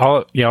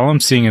all I'm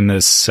seeing in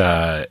this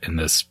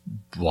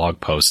blog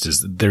post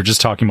is they're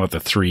just talking about the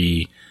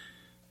three,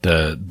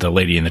 the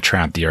Lady and the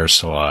Tramp, the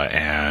Ursula,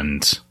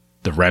 and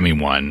the Remy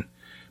one.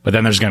 But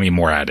then there's going to be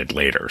more added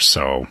later.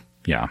 So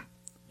yeah.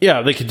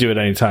 Yeah. They could do it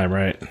anytime,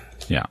 right?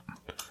 Yeah.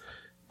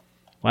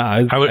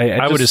 Wow.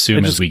 I would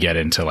assume as we get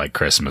into like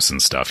Christmas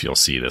and stuff, you'll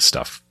see this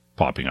stuff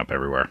popping up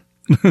everywhere.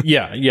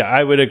 Yeah,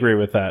 I would agree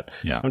with that.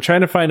 Yeah. I'm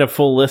trying to find a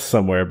full list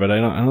somewhere, but I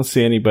don't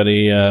see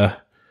anybody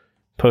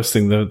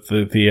posting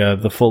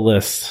the full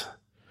list.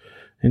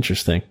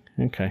 Interesting.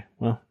 Okay,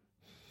 well,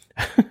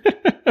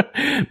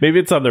 maybe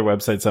it's on their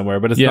website somewhere,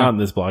 but it's not in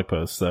this blog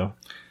post. So,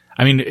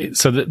 I mean,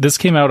 so this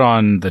came out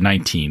on the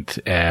 19th,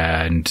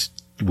 and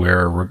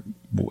we're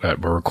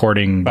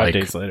recording 5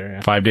 days later.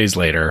 Yeah. 5 days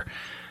later.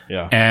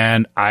 Yeah,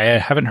 and I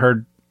haven't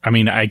heard. I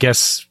mean, I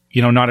guess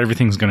not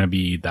everything's going to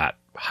be that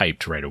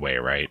hyped right away,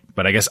 right?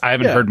 But I guess I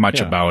haven't heard much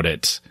about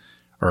it,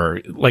 or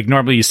like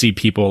normally you see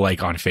people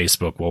like on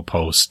Facebook will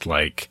post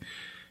like,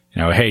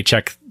 hey,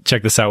 check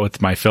this out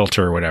with my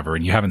filter or whatever,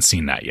 and you haven't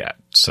seen that yet.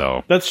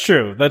 So that's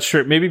true.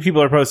 Maybe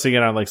people are posting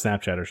it on like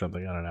Snapchat or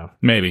something. I don't know.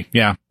 Maybe,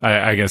 yeah.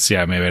 I guess,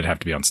 maybe it'd have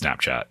to be on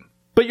Snapchat.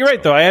 But you're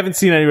right, though. I haven't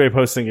seen anybody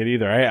posting it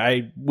either.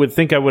 I would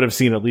think I would have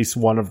seen at least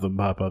one of them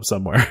pop up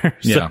somewhere.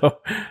 So,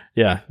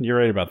 yeah, you're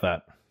right about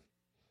that.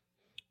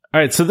 All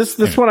right, so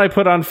this one I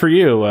put on for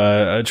you,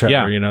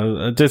 Trevor,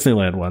 a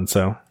Disneyland one,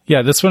 so.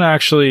 Yeah, this one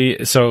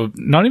actually, so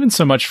not even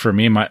so much for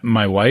me.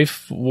 My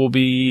wife will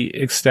be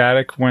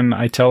ecstatic when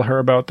I tell her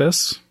about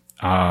this.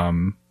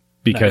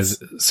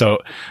 Because so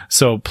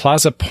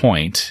Plaza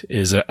Point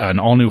is an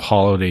all new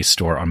holiday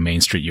store on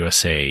Main Street,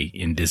 USA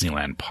in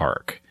Disneyland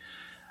Park.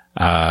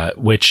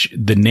 Which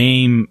the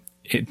name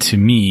to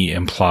me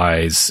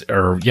implies,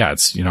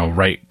 it's,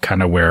 right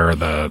kind of where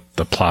the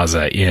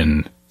Plaza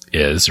Inn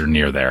is or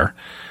near there.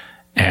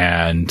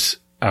 And,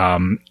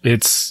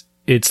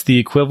 it's the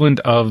equivalent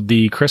of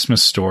the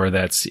Christmas store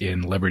that's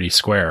in Liberty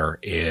Square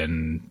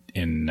in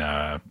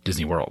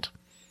Disney World.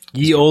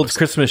 Ye old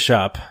Christmas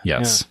shop.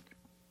 Yes.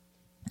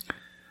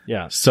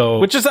 Yeah. So,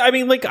 which is, I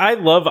mean, like,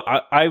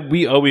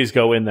 we always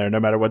go in there no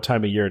matter what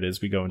time of year it is.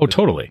 We go into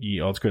totally.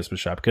 Ye old Christmas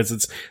shop because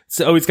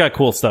it's always got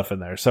cool stuff in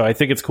there. So I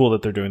think it's cool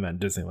that they're doing that in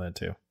Disneyland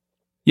too.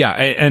 Yeah.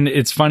 And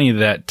it's funny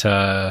that,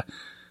 that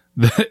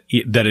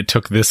it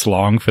took this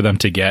long for them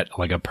to get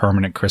like a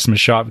permanent Christmas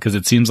shop, because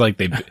it seems like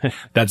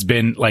that's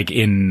been like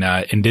in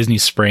Disney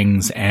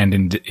Springs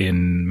and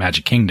in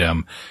Magic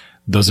Kingdom.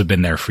 Those have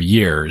been there for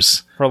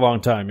years. For a long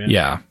time. Yeah.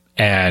 Yeah.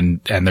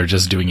 And they're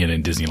just doing it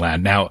in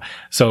Disneyland now.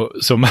 So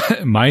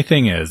my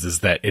thing is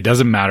that it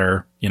doesn't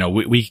matter.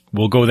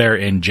 We'll go there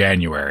in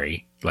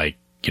January, like,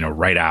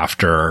 right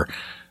after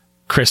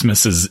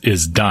Christmas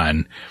is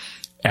done.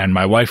 And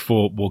my wife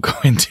will go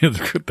into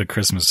the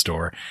Christmas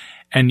store,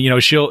 and,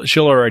 she'll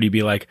already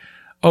be like,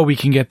 oh, we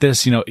can get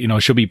this,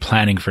 she'll be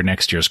planning for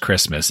next year's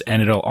Christmas,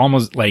 and it'll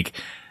almost like,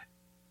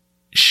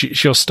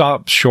 she'll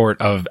stop short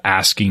of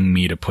asking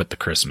me to put the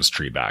Christmas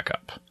tree back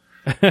up.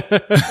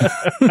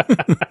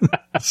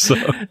 So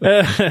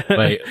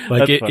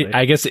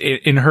I guess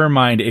in her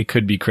mind it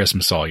could be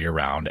Christmas all year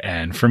round,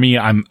 and for me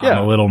I'm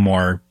a little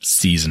more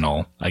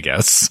seasonal, I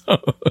guess.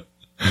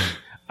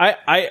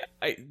 I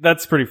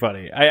that's pretty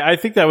funny. I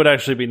think that would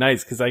actually be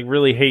nice, because I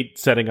really hate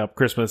setting up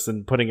Christmas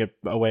and putting it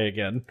away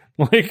again.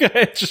 Like,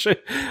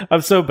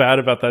 I'm so bad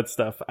about that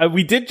stuff.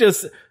 We did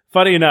just,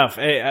 funny enough,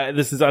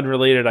 this is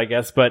unrelated, I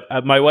guess, but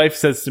my wife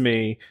says to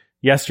me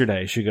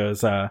yesterday, she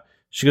goes, can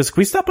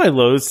we stop by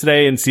Lowe's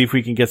today and see if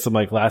we can get some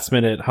like last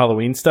minute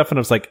Halloween stuff? And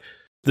I was like,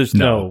 there's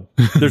no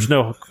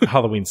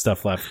Halloween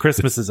stuff left.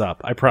 Christmas is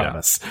up, I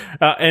promise.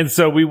 Yeah. And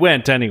so we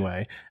went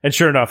anyway, and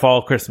sure enough,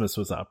 all Christmas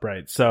was up,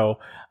 right? So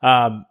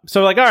like,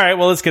 all right,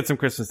 well, let's get some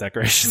Christmas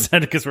decorations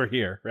then, because we're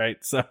here, right?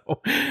 So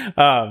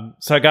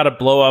I got a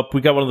blow up.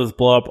 We got one of those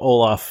blow up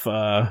Olaf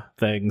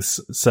things.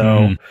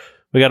 So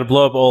we got to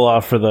blow up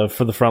Olaf for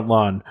the front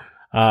lawn.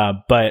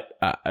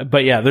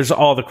 But yeah, there's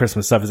all the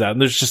Christmas stuff is out, and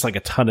there's just like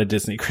a ton of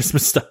Disney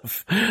Christmas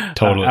stuff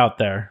out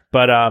there.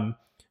 But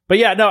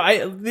yeah,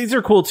 no, these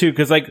are cool too,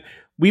 because like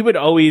we would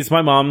always,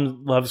 my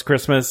mom loves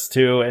Christmas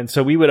too, and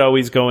so we would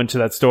always go into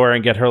that store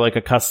and get her like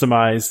a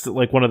customized,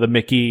 like one of the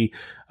Mickey,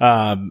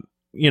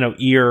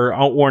 ear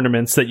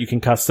ornaments that you can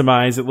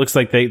customize. It looks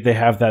like they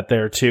have that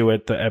there too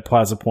at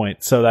Plaza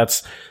Point. So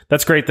that's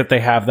great that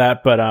they have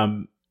that. But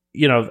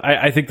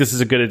I think this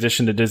is a good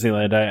addition to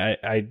Disneyland.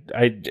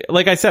 I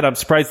like I said, I'm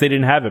surprised they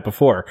didn't have it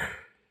before.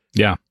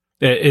 Yeah.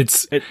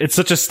 It's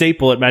such a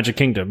staple at Magic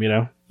Kingdom,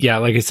 Yeah,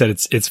 like I said,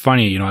 it's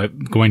funny,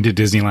 going to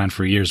Disneyland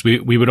for years.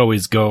 We would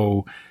always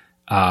go,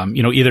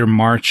 either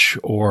March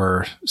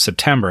or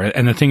September.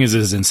 And the thing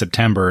is in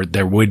September,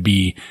 there would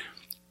be,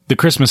 the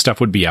Christmas stuff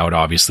would be out,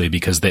 obviously,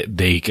 because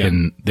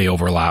they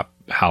overlap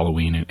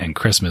Halloween and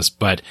Christmas.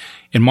 But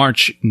in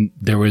March,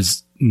 there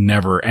was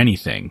never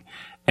anything.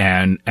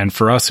 And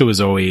for us, it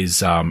was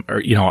always, our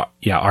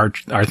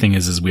thing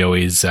is we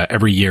always,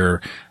 every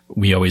year,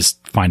 we always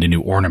find a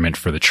new ornament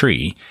for the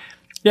tree.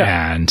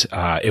 Yeah. And,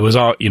 it was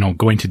all,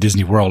 going to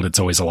Disney World, it's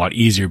always a lot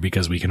easier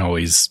because we can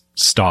always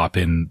stop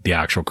in the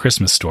actual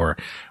Christmas store.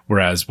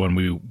 Whereas when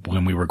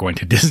we were going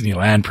to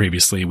Disneyland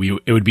previously,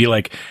 it would be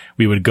like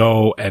we would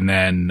go and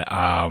then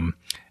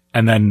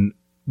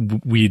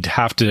we'd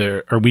have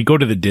to, or we'd go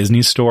to the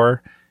Disney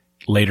store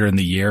later in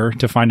the year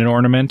to find an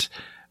ornament.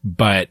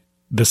 But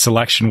the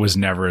selection was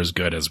never as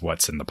good as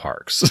what's in the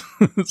parks.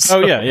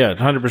 So,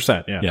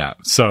 100%. Yeah. Yeah.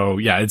 So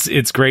yeah,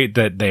 it's great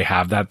that they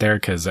have that there.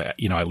 Cause, at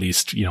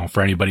least,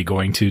 for anybody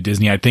going to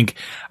Disney, I think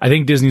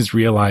Disney's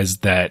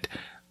realized that,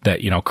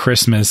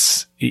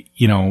 Christmas,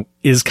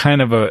 is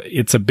kind of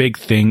it's a big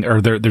thing, or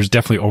there's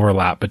definitely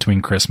overlap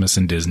between Christmas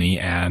and Disney.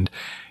 And,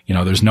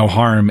 there's no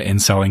harm in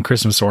selling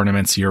Christmas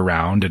ornaments year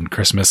round and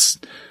Christmas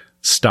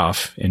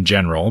stuff in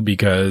general,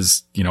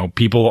 because,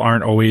 people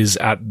aren't always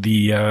at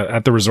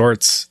the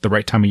resorts the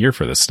right time of year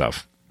for this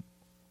stuff.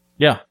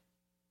 Yeah.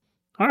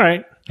 All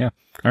right. Yeah.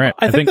 All right.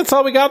 I think that's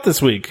all we got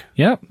this week.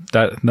 Yeah.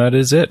 That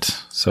is it.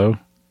 So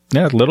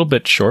yeah, a little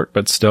bit short,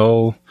 but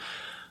still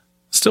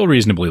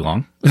reasonably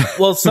long.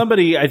 Well,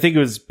 somebody, I think it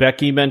was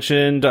Becky,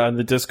 mentioned on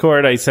the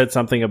Discord, I said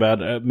something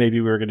about maybe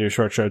we were going to do a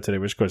short show today,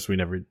 which of course we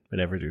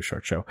never do a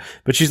short show.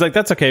 But she's like,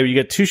 that's okay. You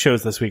get 2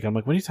 shows this week. I'm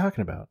like, what are you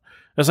talking about?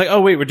 I was like,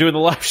 oh wait, we're doing the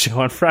live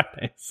show on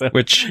Friday. So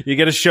which you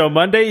get a show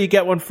Monday, you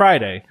get one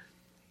Friday.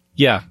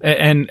 Yeah.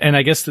 And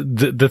I guess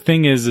the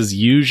thing is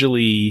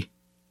usually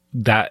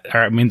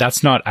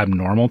that's not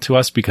abnormal to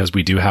us, because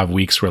we do have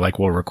weeks where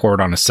we'll record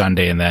on a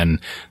Sunday and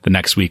then the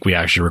next week we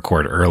actually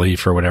record early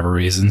for whatever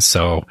reason.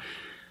 So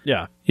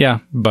yeah. Yeah.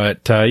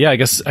 But, I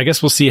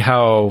guess we'll see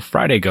how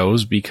Friday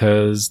goes,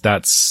 because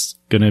that's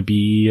going to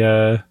be,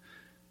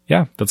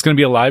 that's going to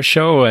be a live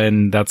show,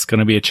 and that's going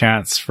to be a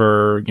chance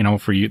for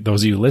you,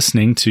 those of you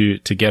listening to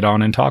get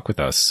on and talk with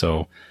us.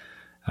 So,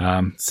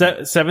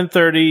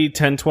 7:30,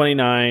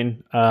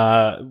 10:29,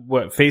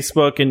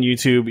 Facebook and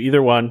YouTube,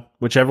 either one,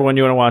 whichever one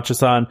you want to watch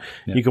us on.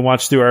 Yeah. You can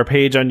watch through our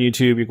page on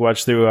YouTube. You can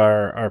watch through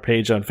our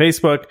page on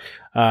Facebook.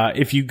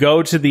 If you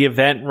go to the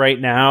event right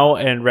now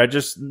and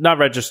not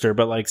register,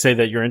 but say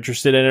that you're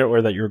interested in it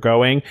or that you're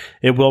going,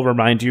 it will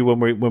remind you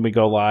when we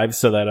go live,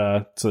 so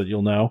that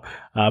you'll know.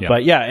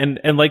 But yeah,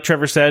 and like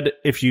Trevor said,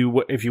 if you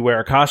wear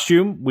a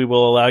costume, we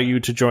will allow you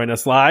to join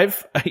us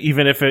live,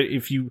 even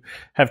if you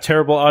have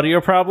terrible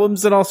audio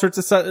problems and all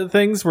sorts of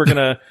things.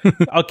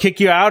 I'll kick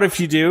you out if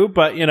you do,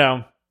 but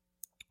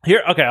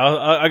here, okay,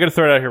 I'm going to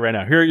throw it out here right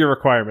now. Here are your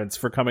requirements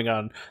for coming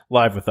on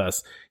live with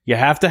us. You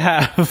have to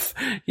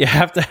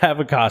have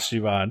a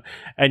costume on,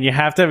 and you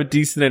have to have a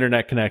decent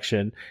internet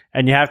connection,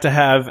 and you have to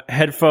have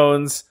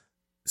headphones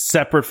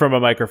separate from a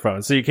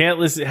microphone. So you can't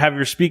have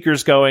your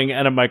speakers going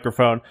and a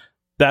microphone.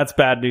 That's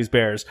bad news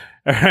bears.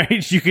 All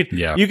right. You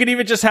can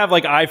even just have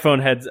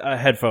iPhone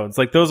headphones.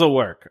 Those will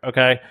work.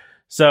 Okay.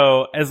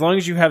 So as long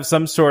as you have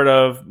some sort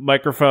of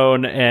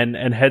microphone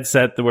and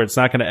headset where it's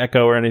not going to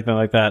echo or anything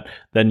like that,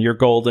 then you're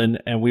golden,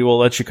 and we will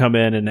let you come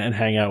in and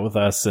hang out with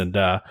us. And,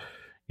 and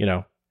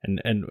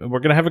we're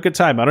going to have a good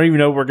time. I don't even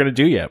know what we're going to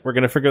do yet. We're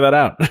going to figure that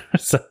out.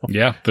 So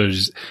yeah,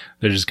 there's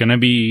going to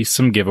be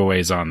some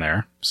giveaways on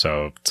there.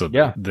 So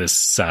yeah,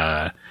 this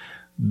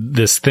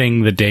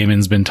thing that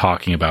Damon's been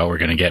talking about, we're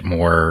going to get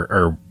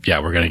more, we're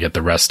going to get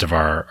the rest of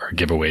our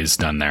giveaways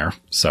done there.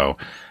 So,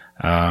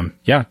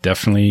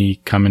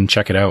 definitely come and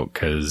check it out,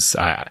 because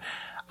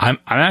I'm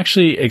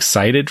actually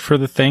excited for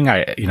the thing.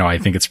 I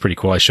think it's pretty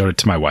cool. I showed it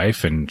to my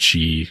wife, and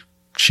she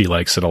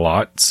likes it a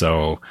lot.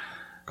 So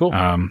cool.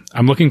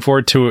 I'm looking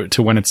forward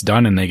to when it's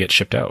done and they get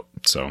shipped out.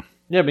 So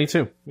yeah, me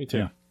too.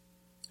 Yeah.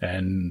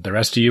 And the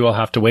rest of you will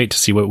have to wait to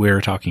see what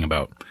we're talking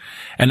about.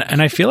 And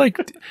I feel like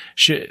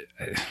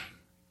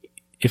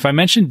if I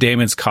mention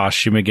Damon's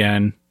costume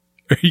again,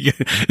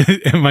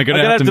 am I going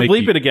to have to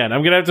bleep it again?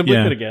 I'm going to have to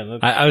bleep it again.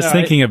 I was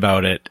thinking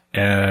about it,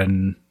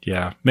 and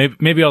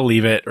maybe I'll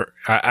leave it. Or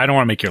I don't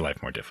want to make your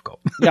life more difficult.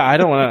 Yeah, I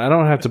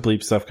don't have to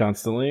bleep stuff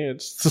constantly.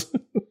 It's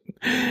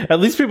at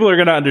least people are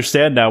going to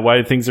understand now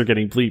why things are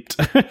getting bleeped.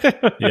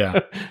 Yeah.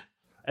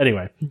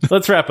 Anyway,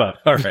 let's wrap up.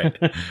 All right.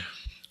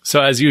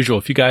 So as usual,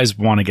 if you guys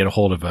want to get a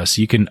hold of us,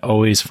 you can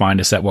always find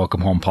us at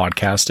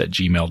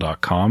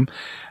welcomehomepodcast@gmail.com.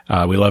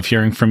 We love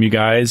hearing from you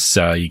guys.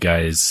 You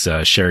guys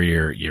share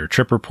your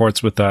trip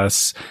reports with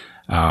us,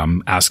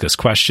 ask us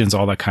questions,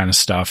 all that kind of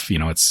stuff.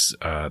 It's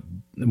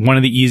one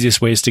of the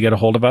easiest ways to get a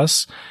hold of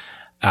us.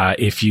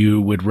 If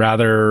you would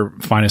rather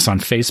find us on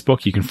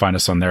Facebook, you can find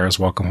us on there as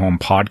Welcome Home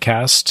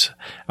Podcast,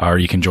 or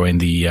you can join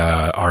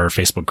our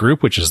Facebook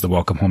group, which is the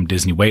Welcome Home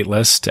Disney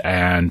Waitlist.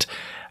 And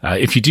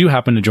if you do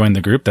happen to join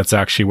the group, that's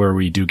actually where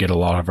we do get a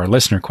lot of our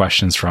listener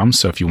questions from.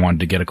 So if you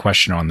wanted to get a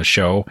question on the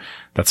show,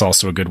 that's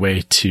also a good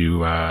way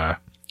to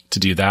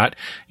do that.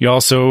 You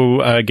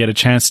also get a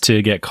chance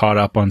to get caught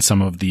up on some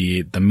of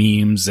the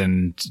memes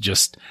and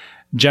just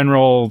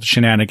general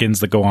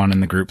shenanigans that go on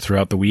in the group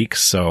throughout the week.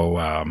 So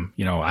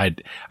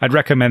I'd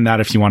recommend that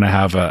if you want to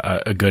have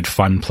a good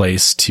fun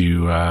place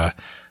to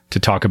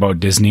talk about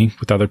Disney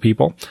with other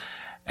people.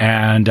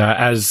 And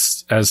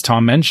as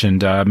Tom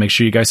mentioned, make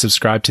sure you guys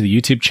subscribe to the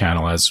YouTube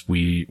channel, as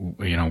we're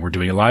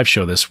doing a live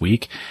show this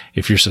week.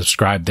 If you're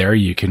subscribed there,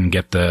 you can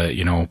get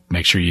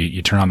make sure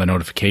you turn on the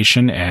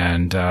notification,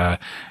 and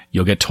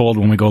you'll get told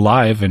when we go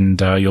live, and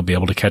you'll be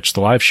able to catch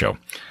the live show.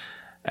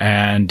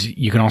 And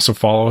you can also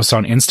follow us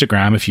on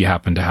Instagram if you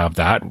happen to have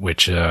that,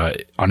 which on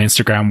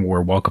Instagram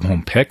we're Welcome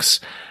Home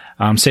Pics.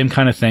 Same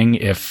kind of thing.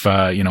 If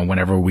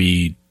whenever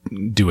we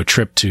do a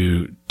trip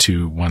to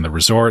to one of the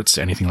resorts,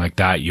 anything like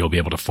that, you'll be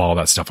able to follow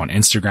that stuff on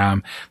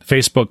Instagram. The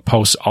Facebook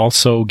posts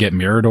also get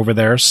mirrored over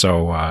there.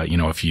 So,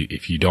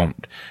 if you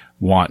don't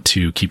want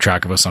to keep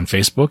track of us on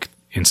Facebook,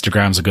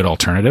 Instagram's a good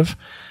alternative.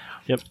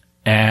 Yep.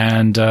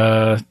 And,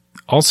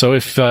 also,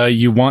 if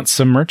you want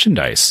some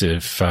merchandise,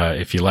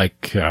 if you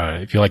like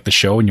the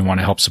show and you want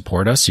to help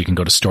support us, you can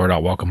go to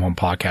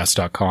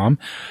store.welcomehomepodcast.com.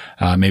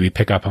 Maybe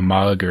pick up a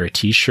mug or a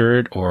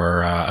t-shirt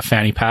or a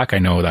fanny pack. I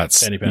know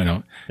that's,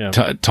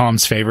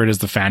 Tom's favorite is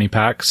the fanny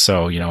pack.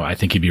 So, I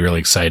think he'd be really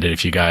excited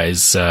if you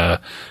guys,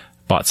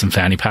 bought some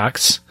fanny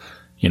packs,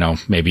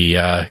 maybe,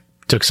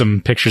 took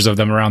some pictures of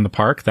them around the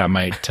park. That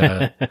might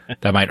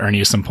earn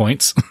you some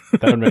points.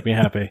 That would make me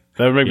happy.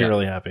 That would make me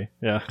really happy.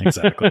 Yeah,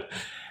 exactly.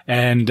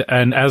 And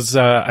as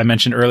I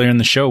mentioned earlier in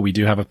the show, we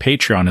do have a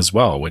Patreon as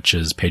well, which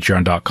is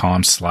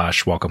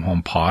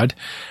patreon.com/welcomehomepod.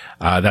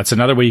 That's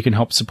another way you can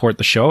help support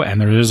the show.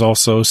 And there is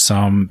also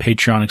some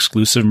Patreon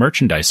exclusive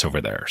merchandise over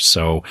there.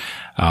 So,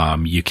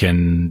 you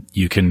can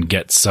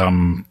get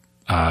some,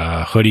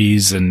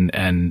 hoodies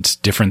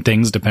and different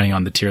things depending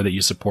on the tier that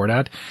you support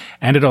at.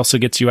 And it also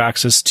gets you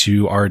access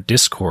to our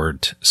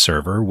Discord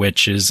server,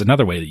 which is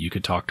another way that you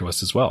could talk to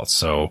us as well.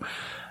 So,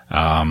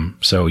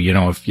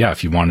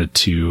 if you wanted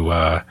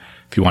to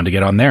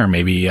get on there,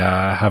 maybe,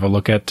 have a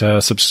look at,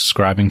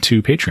 subscribing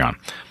to Patreon.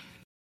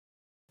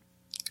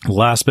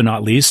 Last but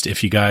not least,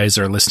 if you guys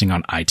are listening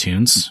on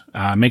iTunes,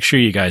 make sure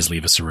you guys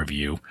leave us a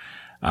review.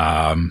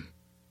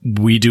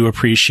 We do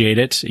appreciate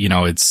it.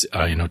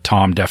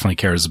 Tom definitely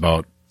cares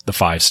about the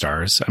 5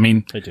 stars. I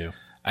mean, I do.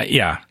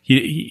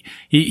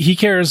 He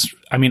cares.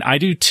 I mean, I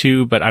do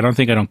too, but I don't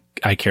think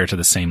I care to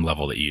the same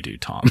level that you do,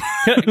 Tom.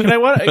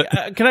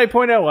 Can I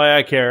point out why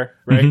I care?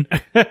 Right.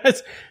 Mm-hmm.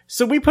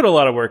 So we put a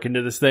lot of work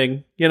into this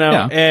thing,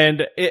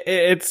 and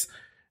it's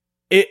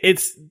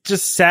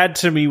just sad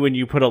to me when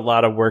you put a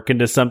lot of work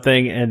into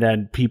something and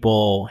then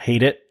people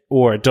hate it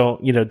or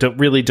don't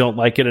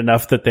like it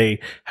enough that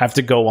they have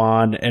to go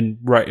on and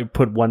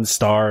put 1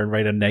 star and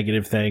write a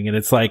negative thing. And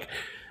it's like,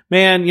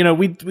 man,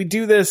 we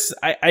do this.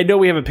 I know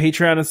we have a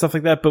Patreon and stuff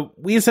like that, but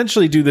we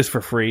essentially do this for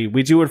free.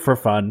 We do it for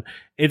fun.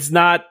 It's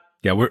not.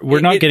 Yeah,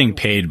 we're not getting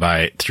paid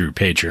through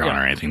Patreon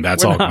or anything.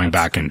 That's all going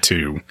back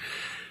into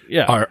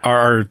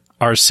our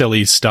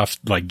silly stuff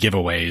like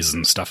giveaways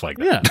and stuff like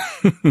that.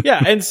 Yeah.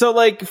 Yeah. And so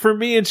like for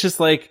me, it's just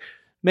like,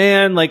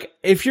 man, like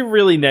if you're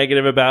really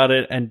negative about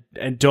it and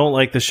don't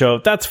like the show,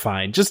 that's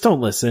fine. Just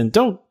don't listen.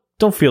 Don't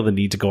feel the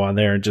need to go on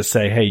there and just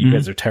say, hey, you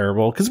guys are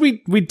terrible. Cause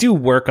we do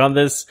work on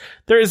this.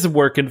 There is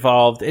work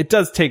involved. It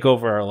does take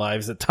over our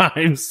lives at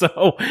times.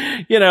 So,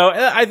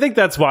 I think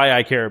that's why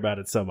I care about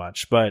it so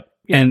much, but.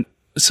 And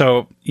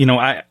so,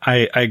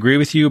 I agree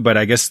with you, but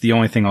I guess the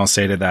only thing I'll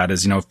say to that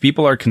is, if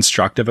people are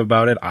constructive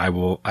about it,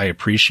 I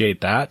appreciate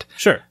that.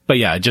 Sure. But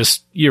yeah,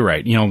 you're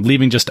right.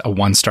 Leaving just a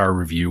 1-star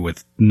review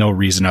with no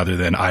reason other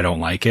than I don't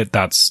like it,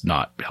 that's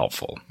not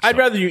helpful. So. I'd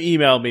rather you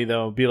email me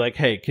though, be like,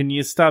 hey, can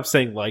you stop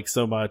saying like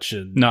so much?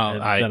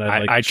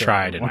 I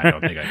tried and I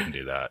don't think I can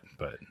do that,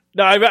 but.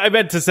 No, I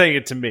meant to saying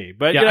it to me,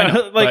 but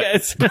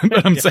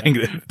but I'm saying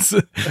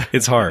that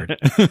it's hard.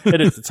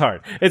 It is. It's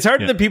hard. It's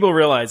harder than people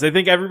realize. I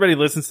think everybody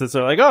listens to this.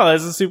 They're like, oh,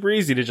 this is super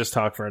easy to just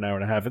talk for an hour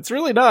and a half. It's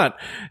really not,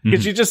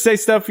 because you just say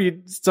stuff.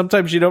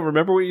 Sometimes you don't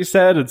remember what you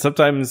said, and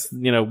sometimes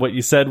what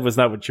you said was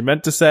not what you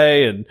meant to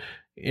say. And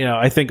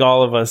I think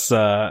all of us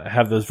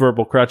have those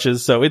verbal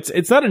crutches, so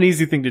it's not an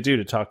easy thing to do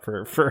to talk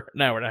for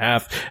an hour and a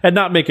half and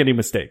not make any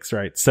mistakes,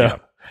 right? So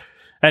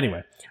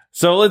anyway.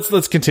 So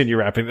let's continue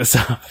wrapping this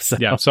up. So.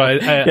 Yeah. So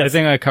I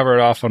think I covered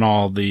off on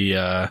all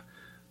the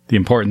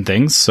important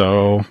things.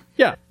 So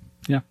yeah.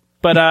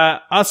 But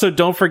also,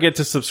 don't forget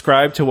to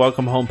subscribe to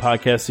Welcome Home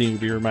Podcast so you can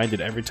be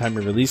reminded every time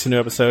we release a new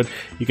episode.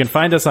 You can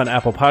find us on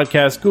Apple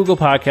Podcasts, Google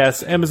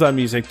Podcasts, Amazon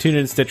Music,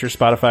 TuneIn, Stitcher,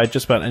 Spotify,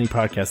 just about any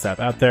podcast app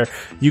out there.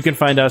 You can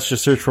find us,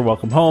 just search for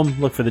Welcome Home,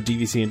 look for the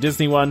DVC and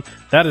Disney one.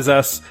 That is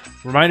us.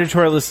 Reminder to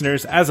our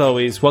listeners, as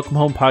always, Welcome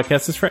Home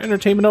Podcast is for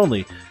entertainment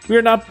only. We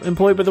are not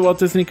employed by the Walt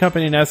Disney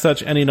Company, and as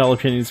such, any and all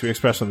opinions we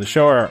express on the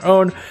show are our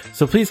own.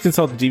 So please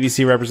consult the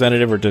DVC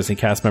representative or Disney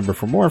cast member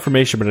for more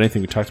information about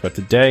anything we talked about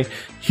today.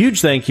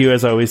 Huge thank you,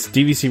 as always,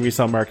 DVC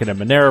Resale Market and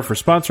Monero for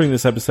sponsoring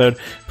this episode.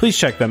 Please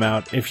check them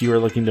out if you are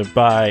looking to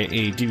buy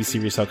a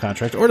DVC resale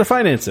contract or to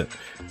finance it.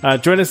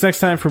 Join us next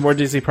time for more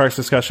Disney Parks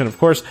discussion. Of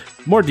course,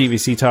 more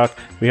DVC talk.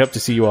 We hope to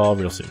see you all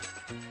real soon.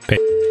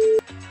 Peace.